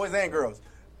babies, boys and girls.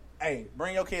 Hey,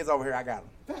 bring your kids over here. I got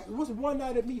them. In fact, it was one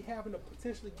night of me having to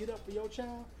potentially get up for your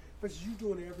child, versus you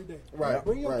doing it every day. Right.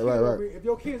 Bring your kid over here. If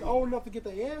your kid's old enough to get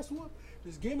their ass whooped,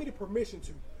 just give me the permission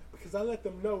to, because I let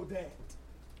them know that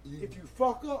if you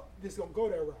fuck up, this gonna go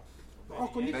that route.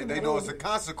 Uncle Nico, they know it's a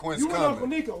consequence you coming. and Uncle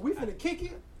Nico, we finna kick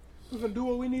it. We finna do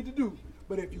what we need to do.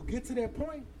 But if you get to that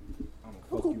point,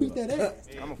 I'm gonna beat that ass.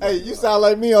 Hey, you sound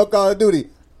like me on Call of Duty.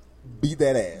 Beat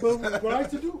that ass. But what I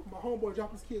used to do, my homeboy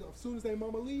drop his kids off. As soon as they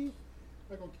mama leave,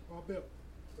 I gonna keep my belt.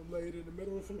 I'm laid in the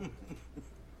middle of the floor.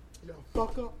 Y'all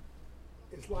fuck up,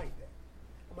 it's like that.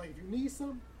 I'm like, if you need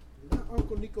something, let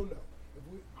Uncle Nico know.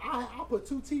 I put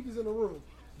 2 TVs in the room.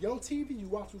 Your TV, you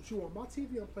watch what you want. My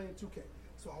TV, I'm playing 2K.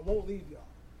 So I won't leave y'all.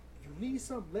 If you need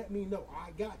something, let me know. I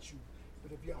got you.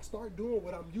 But if y'all start doing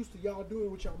what I'm used to y'all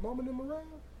doing with y'all mama them around,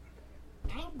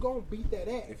 I'm going to beat that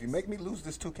ass. If you make me lose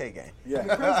this 2K game. Yeah. And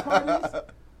the crazy part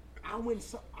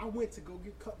is, I went to go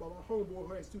get cut by my homeboy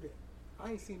who had to do that.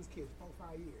 I ain't seen his kids for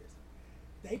 5 years.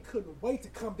 They couldn't wait to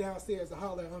come downstairs to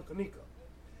holler at Uncle Nico.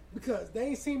 Because they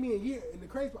ain't seen me in years. And the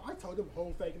crazy part, I told them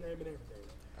whole fake name and everything.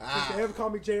 If they ever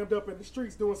caught me jammed up in the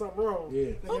streets doing something wrong,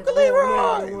 Uncle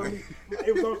Leroy!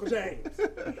 It was Uncle James.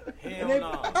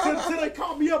 Until they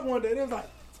caught me up one day, they was like,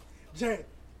 James.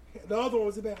 The other one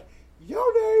was about,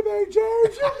 your name ain't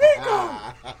James, you Nico.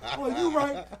 I'm like, you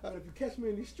right. But if you catch me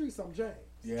in these streets, I'm James.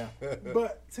 Yeah.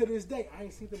 But to this day, I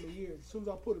ain't seen them in years. As soon as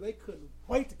I put it, they couldn't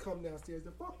wait to come downstairs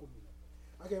to fuck with me.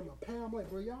 I gave them a pound. I'm like,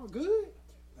 bro, y'all good?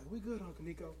 Like, we good, Uncle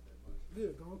Nico.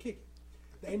 Good, go on kick it.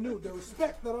 They knew the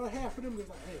respect that I had for them was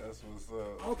like, hey, that's what's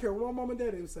up. I don't care what my mom and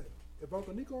daddy would say. If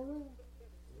Uncle Nico around,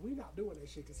 we not doing that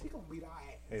shit because he gonna beat our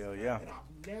ass. Hell yeah. And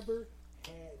I've never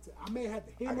had to. I may have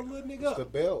to hit a little nigga up. The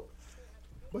belt.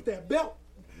 But that belt.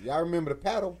 Y'all remember the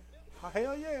paddle? Oh,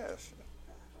 hell yes.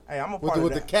 Hey, I'm a with part of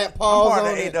the that. cat paws I'm part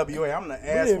on of it. the AWA. I'm the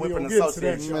ass whipping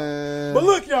association. Man. But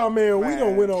look, y'all, man, we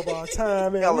done went over our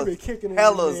time, man. We been kicking it.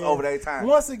 Hellas man. over their time.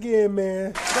 Once again,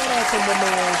 man, shout out to my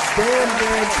man, Damn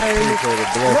Taming.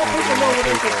 Let people know where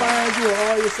they can find you on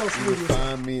all your social media. You can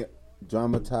find me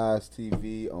Dramatized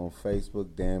TV on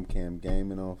Facebook, Damn Cam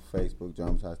Gaming on Facebook,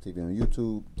 Dramatized TV on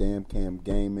YouTube, Damn Cam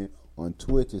Gaming on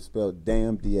Twitch. It's spelled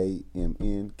Damn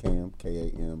DAMN Cam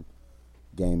KAM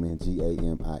Gaming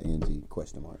GAMING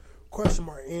question mark.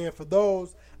 And for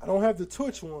those, I don't have the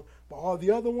Twitch one, but all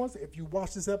the other ones, if you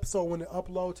watch this episode when it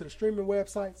upload to the streaming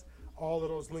websites, all of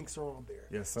those links are on there.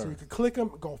 Yes, sir. So you can click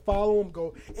them, go follow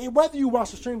them, and whether you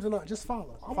watch the streams or not, just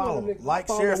follow. Like,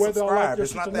 share, subscribe.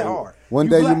 It's not that hard. One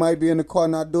day you might be in the car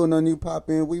not doing nothing, you pop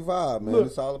in, we vibe, man. Look,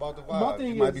 it's all about the vibe.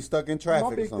 You might be stuck in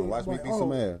traffic or something. Watch me beat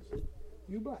some ass.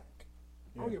 You black.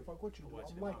 I don't give a fuck what you do.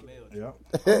 I'm like it.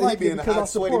 Yeah. He be in the hot,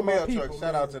 sweaty mail truck.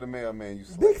 Shout out to the mailman. You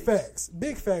big facts,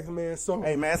 man. So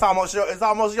hey, man, it's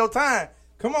almost your time.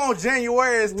 Come on,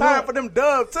 January. It's time for them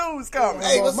dub twos coming.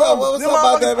 Hey, what's up? What's up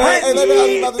about that, man? Hey, let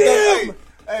me about that.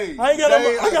 Hey, I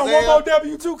got one more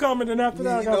W2 coming, and after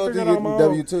that, I got to figure it out my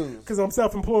own. Because I'm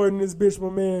self-employed in this bitch, my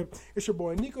man. It's your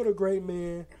boy Nico the Great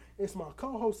Man. It's my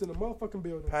co-host in the motherfucking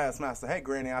building. Past Master. Hey,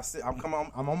 Granny,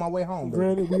 I'm on my way home.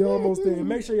 Granny, we almost there. And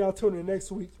make sure y'all tune in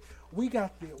next week. We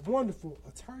got the wonderful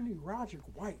attorney Roderick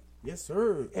White. Yes,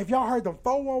 sir. If y'all heard them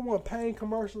 411 pain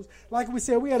commercials, like we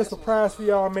said, we had a surprise for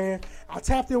y'all, man. I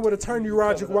tapped in with attorney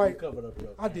Roderick White.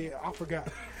 I did. I forgot.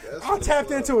 I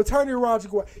tapped into attorney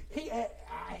Roderick White.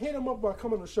 I hit him up about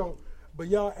coming on the show. But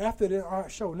y'all, after the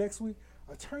show next week,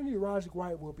 attorney Roderick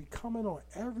White will be coming on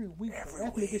every week for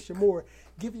Ethnic Issue More,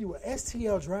 giving you an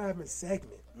STL driving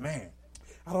segment. Man.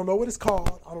 I don't know what it's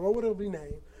called. I don't know what it'll be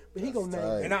named. But he gonna name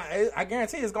it. And I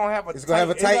guarantee it's gonna have a It's gonna have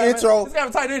a tight intro. It's gonna have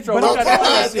a tight intro. But Look at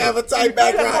that It's shit. gonna have a tight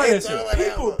background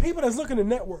intro. People that's looking to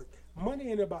network, money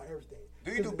ain't about everything.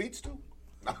 Do you do beats too?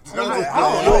 I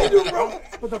don't know what you do, bro.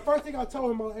 But the first thing I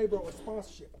told him, hey, bro, was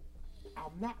sponsorship.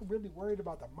 I'm not really worried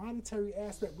about the monetary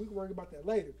aspect. We can worry about that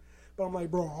later. But I'm like,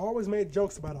 bro, I always made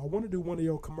jokes about it. I want to do one of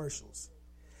your commercials.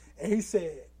 And he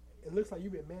said, it looks like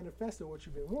you've been manifesting what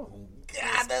you've been wanting.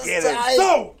 God, that's tight.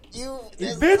 So,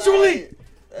 eventually,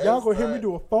 y'all gonna hear me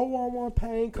do a 411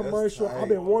 pain commercial. I've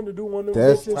been wanting to do one of them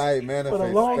That's bitches tight for the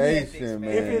longest. manifestation,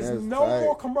 man. If it's That's no tight.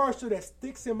 more commercial that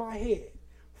sticks in my head,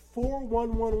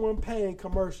 4111 pain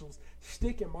commercials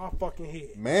stick in my fucking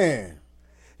head. Man.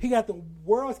 He got the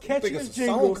world's think catchiest it's a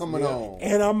song jingles coming on.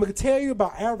 And I'm gonna tell you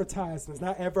about advertisements,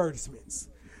 not advertisements.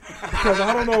 Because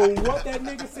I don't know what that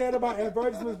nigga said about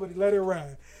advertisements, but he let it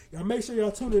ride. Y'all make sure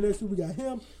y'all tune in next week. We got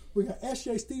him. We got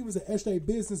SJ Stevens at SJ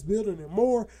Business Building and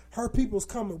more. Her people's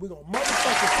coming. We're gonna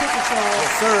motherfucking ticket y'all.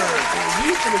 Yes, sir. And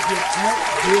we finna get out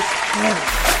this thing.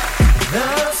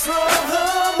 That's all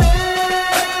the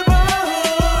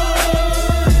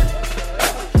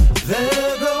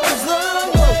there goes the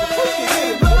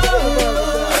neighborhood.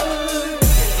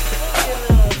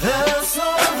 That's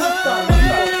all the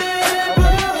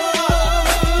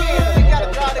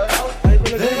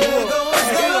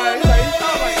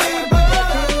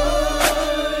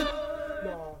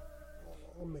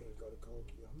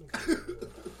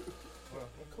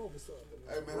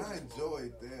Hey man, I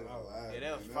enjoyed that a lot. Yeah,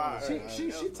 that was fire. She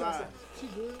tough. She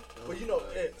good. But you know,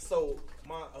 so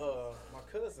my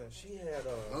cousin, she had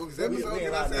longest episode.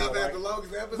 Can I say I've had the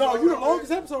longest episode? No, you the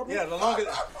longest episode, bro. Yeah, the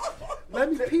longest.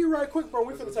 Let me pee right quick, bro.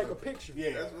 We finna take a picture.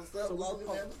 Yeah. That's what's up. Longest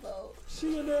episode.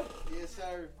 She in there? Yes,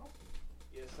 sir.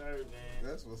 Yes, sir, man.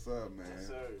 That's what's up, man. Yes,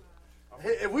 sir.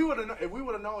 If we would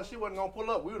have known she wasn't gonna pull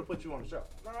up, we would have put you on the show.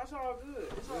 No, it's all good.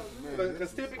 It's all good.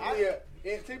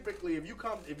 Because typically, if you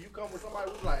come with somebody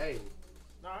who's like, hey,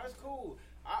 No, it's cool.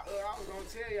 I was gonna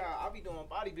tell y'all, I be doing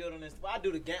bodybuilding and stuff.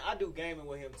 I do gaming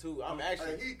with him too. I'm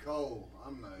actually. He cold.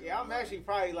 I'm not. Yeah, I'm actually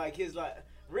probably like his like.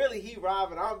 Really, he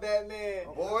Robin. I'm Batman.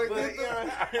 Boy, but, you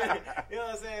know what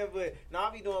I'm saying? But no, I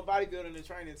be doing bodybuilding and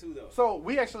training too, though. So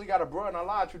we actually got a bro in our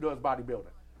lodge who does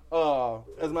bodybuilding.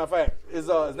 As a matter of fact, his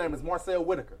name is Marcel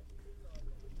Whitaker.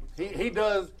 He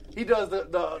does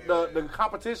the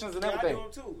competitions and everything. I do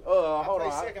them too. Hold I on.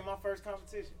 played second my first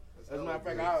competition. As a matter of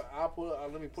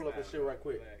fact, let me pull up this shit right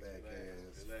quick. Back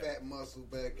ass, fat muscle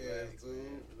back ass, dude.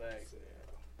 Relax.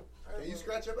 Can you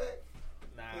scratch your back?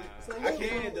 Nah, So I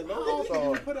can. The How logo. often do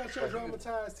you put out your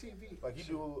dramatized TV? Like you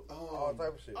do all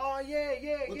type of shit. Oh yeah.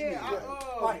 What you mean?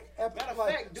 Matter of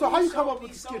fact, so how you come showed up with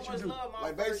me the so skit you much do? love my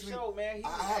Like first basically, show, man. He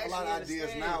was I have a lot of actually in the ideas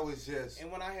stand. now. It's just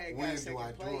And when I had when got do second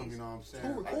I do place, them? You know what I'm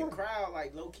saying? like the crowd,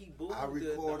 like low key booed. I record the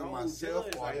them whole myself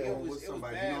judge, or like, I it go was- with it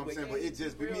somebody. was You know bad, what I'm saying? yeah, But it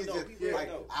just people me, know, just people like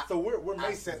know. So we're I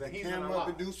Masons set the and he's in camera the up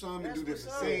and lodge. do something and do That's different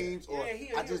what's up. scenes, or Yeah,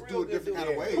 he I a just real do it different good kind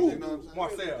of dude. ways. Cool. You know what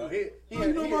I'm saying? Marcel,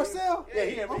 You know Marcel? Yeah,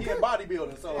 he in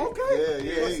bodybuilding. So Okay.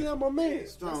 Yeah. Marcel, my man.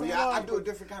 Strong. That's Yeah, all I right. do a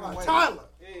different kind of way. Tyler.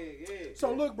 Yeah.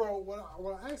 So look, bro,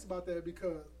 when I asked about that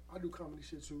because I do comedy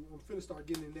shit too. I'm finna start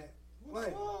getting in that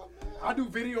lane. I do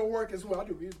video work as well. I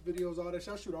do music videos, all that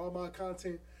shit. I shoot all my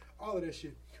content, all of that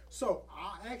shit. So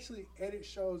I actually edit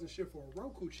shows and shit for a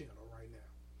Roku channel right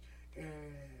now.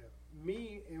 And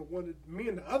me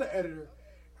and the other editor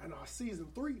in our season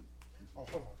 3. Oh,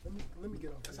 hold on. Let me get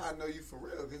on That's this. how I know you for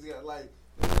real. Cause you got like,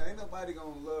 ain't nobody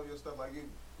gonna love your stuff like you.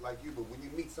 But when you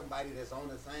meet somebody that's on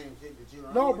the same shit that you,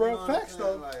 No, you bro, know what I'm facts saying?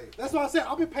 though. Like, That's why I said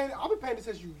I've been paying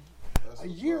attention to you that's a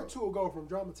what's year or up. two ago from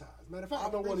Dramatized. Matter of fact, I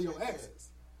know one of your appreciate exes.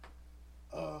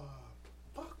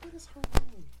 Fuck, what is her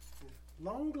name?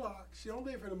 Long Glock. She don't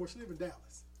live here anymore. She live in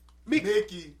Dallas.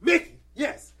 Mickey.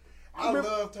 Yes. I remember-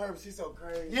 loved her. But she's so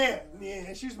crazy. Yeah.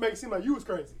 And she used to make it seem like you was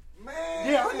crazy.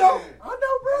 Man. Yeah, I know, bro.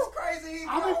 That's crazy.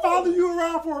 I've been following you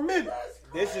around for a minute.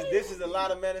 This is a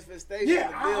lot of manifestation. Yeah,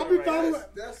 in the I've building been right following. now.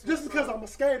 That's Just what's because up. I'm a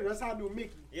skater, that's how I knew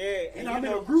Mickey. Yeah, And you I'm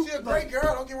in know, a group. She a great girl.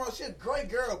 Don't get me wrong. She a great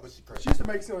girl, but she crazy. She used to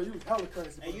make it seem like you was hella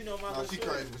crazy. And you know my No, little she shorty.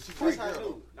 crazy, but she That's great how I girl.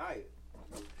 do. Naya.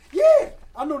 Yeah,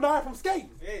 I know Nia from skating.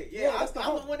 Yeah. that's the I'm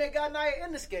whole. the one that got Naya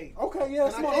in the skate. Okay, yeah,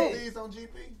 that's Can my I home. get these on GP?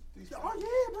 Oh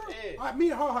yeah, bro. Yeah. Like,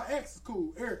 me and her ex is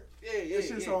cool, Eric. Yeah. And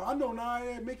shit, so I know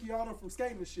Nia and Mickey all them from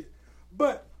skating and shit.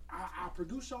 But I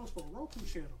produce shows for a Roku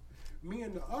channel. Me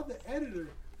and the other editor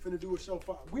finna do a show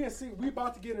for. We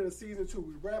about to get into season 2.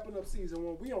 We wrapping up season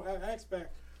 1. We don't have X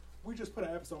back. We just put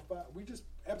an episode 5.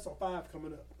 Episode 5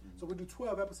 coming up. So we do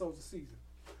 12 episodes a season.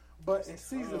 But in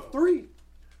season 3,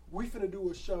 we finna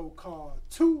do a show called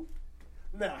 2.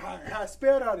 Now, how I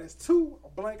spelled out is 2, a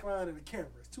blank line, and a camera.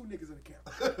 It's 2 niggas in the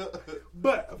camera.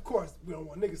 But, of course, we don't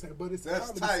want niggas saying, but it's a That's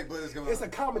comedy. tight, but it's a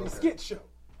comedy skit show.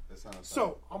 That sounds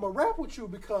So, I'm going to rap with you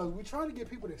because we're trying to get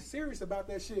people that's serious about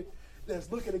that shit,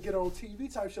 that's looking to get on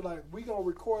TV type shit. Like, we going to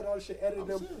record all this shit, edit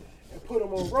them, and put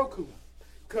them on Roku.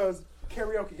 Because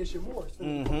Karaoke Issue More is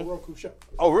going to be on the Roku show.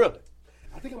 Oh, really?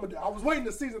 I think I'm gonna. I was waiting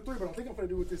to season 3, but I think I'm gonna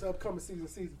do with this upcoming season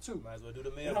 2. Might as well do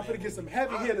the mail. And I'm gonna get some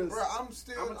heavy hitters. Bro, I'm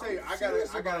gonna tell you,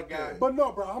 I got a guy. But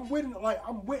no, bro, I'm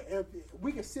with. If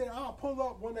we can sit. I'll pull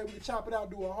up one day. We can chop it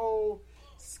out, do a whole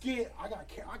skit. I got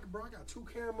 2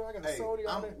 cameras. I got a Sony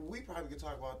on it. We probably could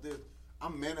talk about this.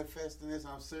 I'm manifesting this.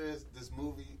 I'm serious. This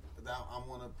movie that I'm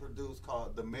gonna produce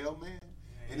called The Mailman.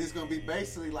 And it's gonna be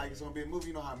basically like it's gonna be a movie.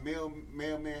 You know how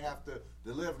mailmen have to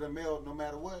deliver the mail no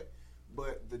matter what.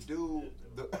 But the dude,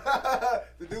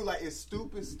 like, it's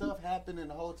stupid stuff happening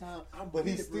the whole time. But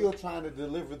he's still trying to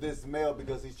deliver this mail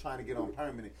because he's trying to get on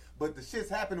permanent. But the shit's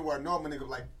happening where a normal nigga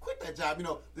like, quit that job. You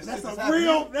know, this That's shit is a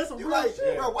real. happening. That's a You real like,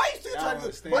 shit. bro, why you still trying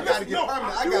to? But I gotta get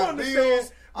permanent. I got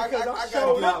bills. Because I got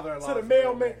showed up to the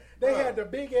mailman. They had the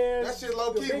big ass. That shit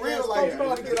low key real. Like,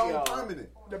 you to get on permanent.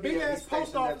 The big ass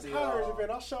post office hiring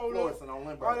event. I showed up.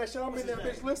 All that shit. I'm in that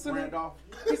bitch listening.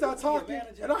 He started talking,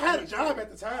 and I had a job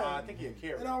at the time. I think he a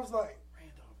carrier. And I was like,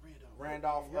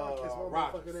 Randolph Rogers. I'm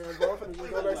finna just go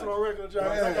back to my regular job.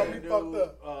 I got me fucked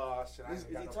up. Is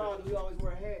he tall? Do he always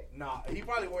wear a hat? Nah, he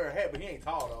probably wear a hat, but he ain't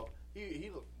tall though. He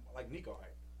look like Nico height.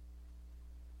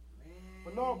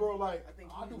 But no, bro, like,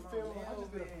 I do film. I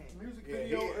just did a music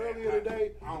video earlier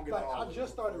today. I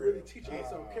just started really teaching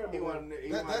myself camera.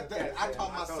 I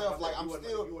taught myself, like, I'm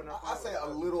still, I say a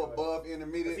little above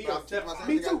intermediate. But I'm teaching myself.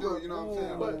 Me too. Do, you know what I'm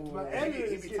saying? But my editing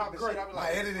is getting great.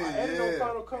 My editing, I edit on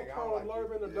Final Cut Pro. I'm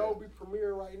learning Adobe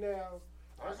Premiere right now.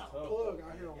 I got a plug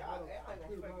out here on all the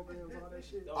computer programs, all that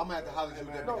shit. I'm gonna have to holler at you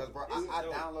that because, bro, I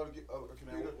downloaded a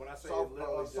computer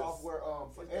software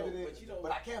for editing,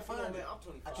 but I can't find it.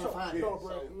 I can't find it.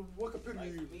 What computer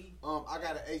you use? I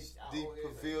got an HD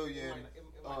Pavilion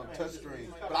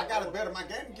touchscreen, but I got a better. My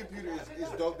gaming computer is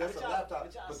dope. That's a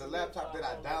laptop, but the laptop that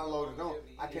I downloaded on,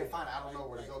 I can't find it. I don't know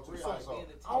where to go to. So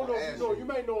I don't know if you know. You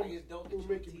may know him through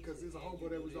Mickey because there's a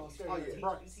homeboy that was on stage.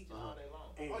 Bryce.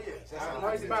 Oh yeah, that's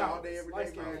nice bounce. Day, every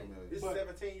day, man. This is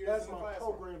 17 years. That's my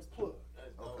program's plug.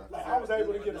 Okay. Like I was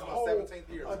able to get a whole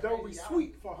Adobe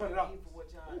Suite for $100.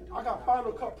 I got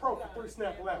Final Cut Pro for 3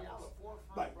 Snap laptops.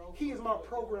 Like he is my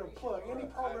program plug. Any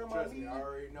program I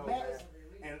need, Max,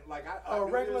 and like a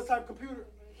regular type computer,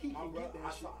 he can get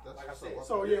that shit. Like I said,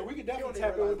 so yeah, we can definitely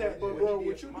tap in with that. But bro,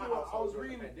 what you do? I was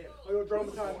reading your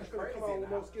Dramatized. He's gonna come out with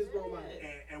more skits, bro. Like,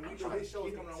 and we know his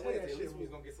show's coming on Wednesday. At least we's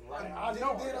gonna get some light. I know.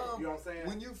 You know what I'm saying?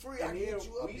 When you free, I get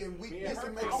you up and we get to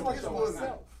make I some work on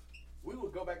myself. We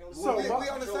would go back and listen. So we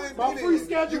on the same my free meeting.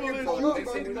 schedule You is can you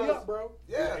pull hitting me up, bro.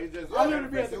 Yeah. I literally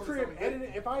be at the crib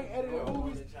editing. If I ain't editing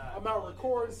movies, I'm out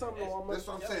recording something. Or That's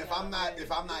what I'm saying.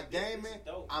 If I'm not gaming,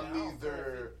 I'm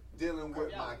either dealing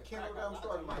with my kennel that I'm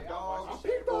starting, my dogs,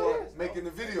 or making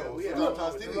the videos. Look, I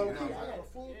got a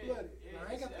full blooded.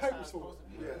 I ain't got the papers for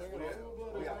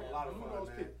it. We got a lot of fun,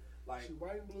 man. Like she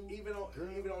white and blue. Even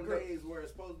on days where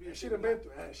it's supposed to be. She done been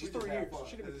through. She's 3 years.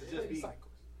 She done been through cycles.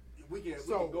 We can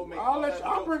go make.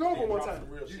 I'll bring over one time.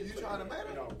 You trying to make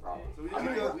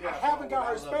it? I haven't got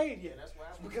her spayed yet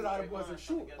because I wasn't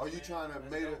sure. Are you trying to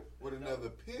mate it with another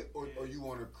pit, or you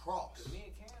want to cross?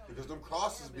 Because them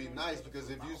crosses be nice. Because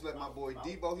if you just let my boy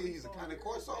Debo here, he's a kind of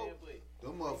corso.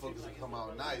 Them motherfuckers will come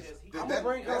out nice.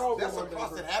 That's a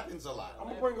cross that happens a lot. I'm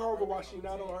gonna bring her over while she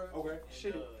not on her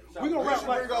shit. We gonna rap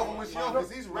like bring over when she on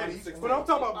because he's ready. But I'm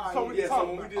talking about so we can talk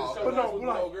about. But no,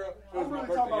 like I'm really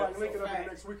talking about like linking up in the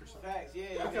next week or so.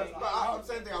 Because I'm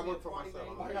saying thing I work for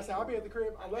myself. Like I said, I'll be at the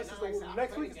crib unless it's the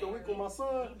next week. It's the week with my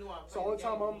son. So only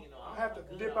time I have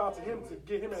to dip out to him to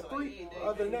get him at 3.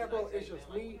 Other than that, bro, it's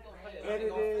just me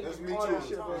editing. That's me all too. that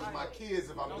shit, bro. It's my kids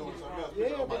if I'm doing something else.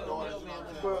 Yeah, my daughters, you know what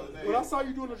I'm saying? But when I saw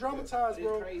you doing the Dramatized,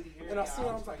 bro, and I seen,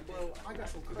 I was like, bro, I got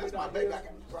some That's crazy my baby.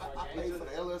 ideas. I paid for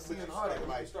the LLC and all that.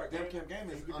 Like, Damn Camp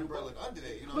Gaming is umbrella under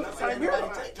that. You know Look, what same I'm saying? here.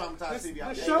 Everybody take Dramatized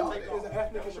TV. This show is an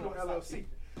Ethnic Issue LLC.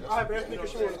 I have Ethnic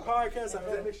Issue on the podcast. I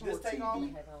have Ethnic Issue on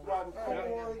TV. Riding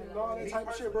corn and all that type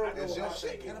of shit, bro. That's your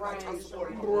shit. Can't nobody talk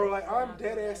support it. Bro, like, I'm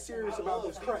dead ass serious about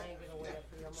this crap.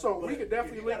 So we could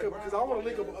definitely link up because I want to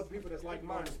link up with other people that's like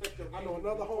minded. I know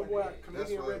another homeboy,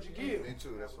 comedian Reggie Gill. Me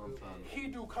too. That's what I'm trying to do. He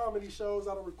do comedy shows.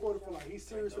 I don't record it for like he's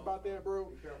serious about that, bro.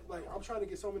 Like I'm trying to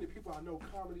get so many people I know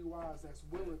comedy wise that's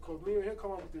willing. Cause me and him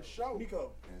come up with this show.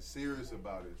 Nico. And serious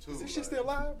about it too. Is this shit still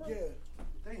live, bro? Yeah.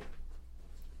 Damn.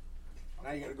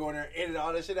 Now you gotta go in there and edit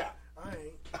all that shit out. I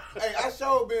ain't. Hey, I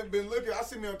sure been looking. I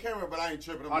see me on camera, but I ain't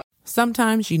tripping.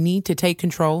 Sometimes you need to take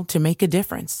control to make a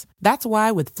difference. That's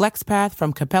why with FlexPath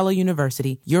from Capella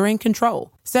University, you're in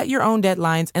control. Set your own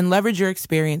deadlines and leverage your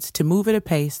experience to move at a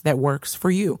pace that works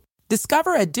for you.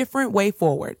 Discover a different way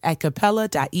forward at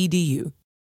capella.edu.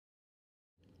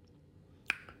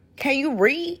 Can you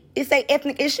read? It say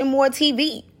Ethnic Ishimore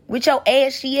TV with your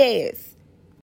ashy ass.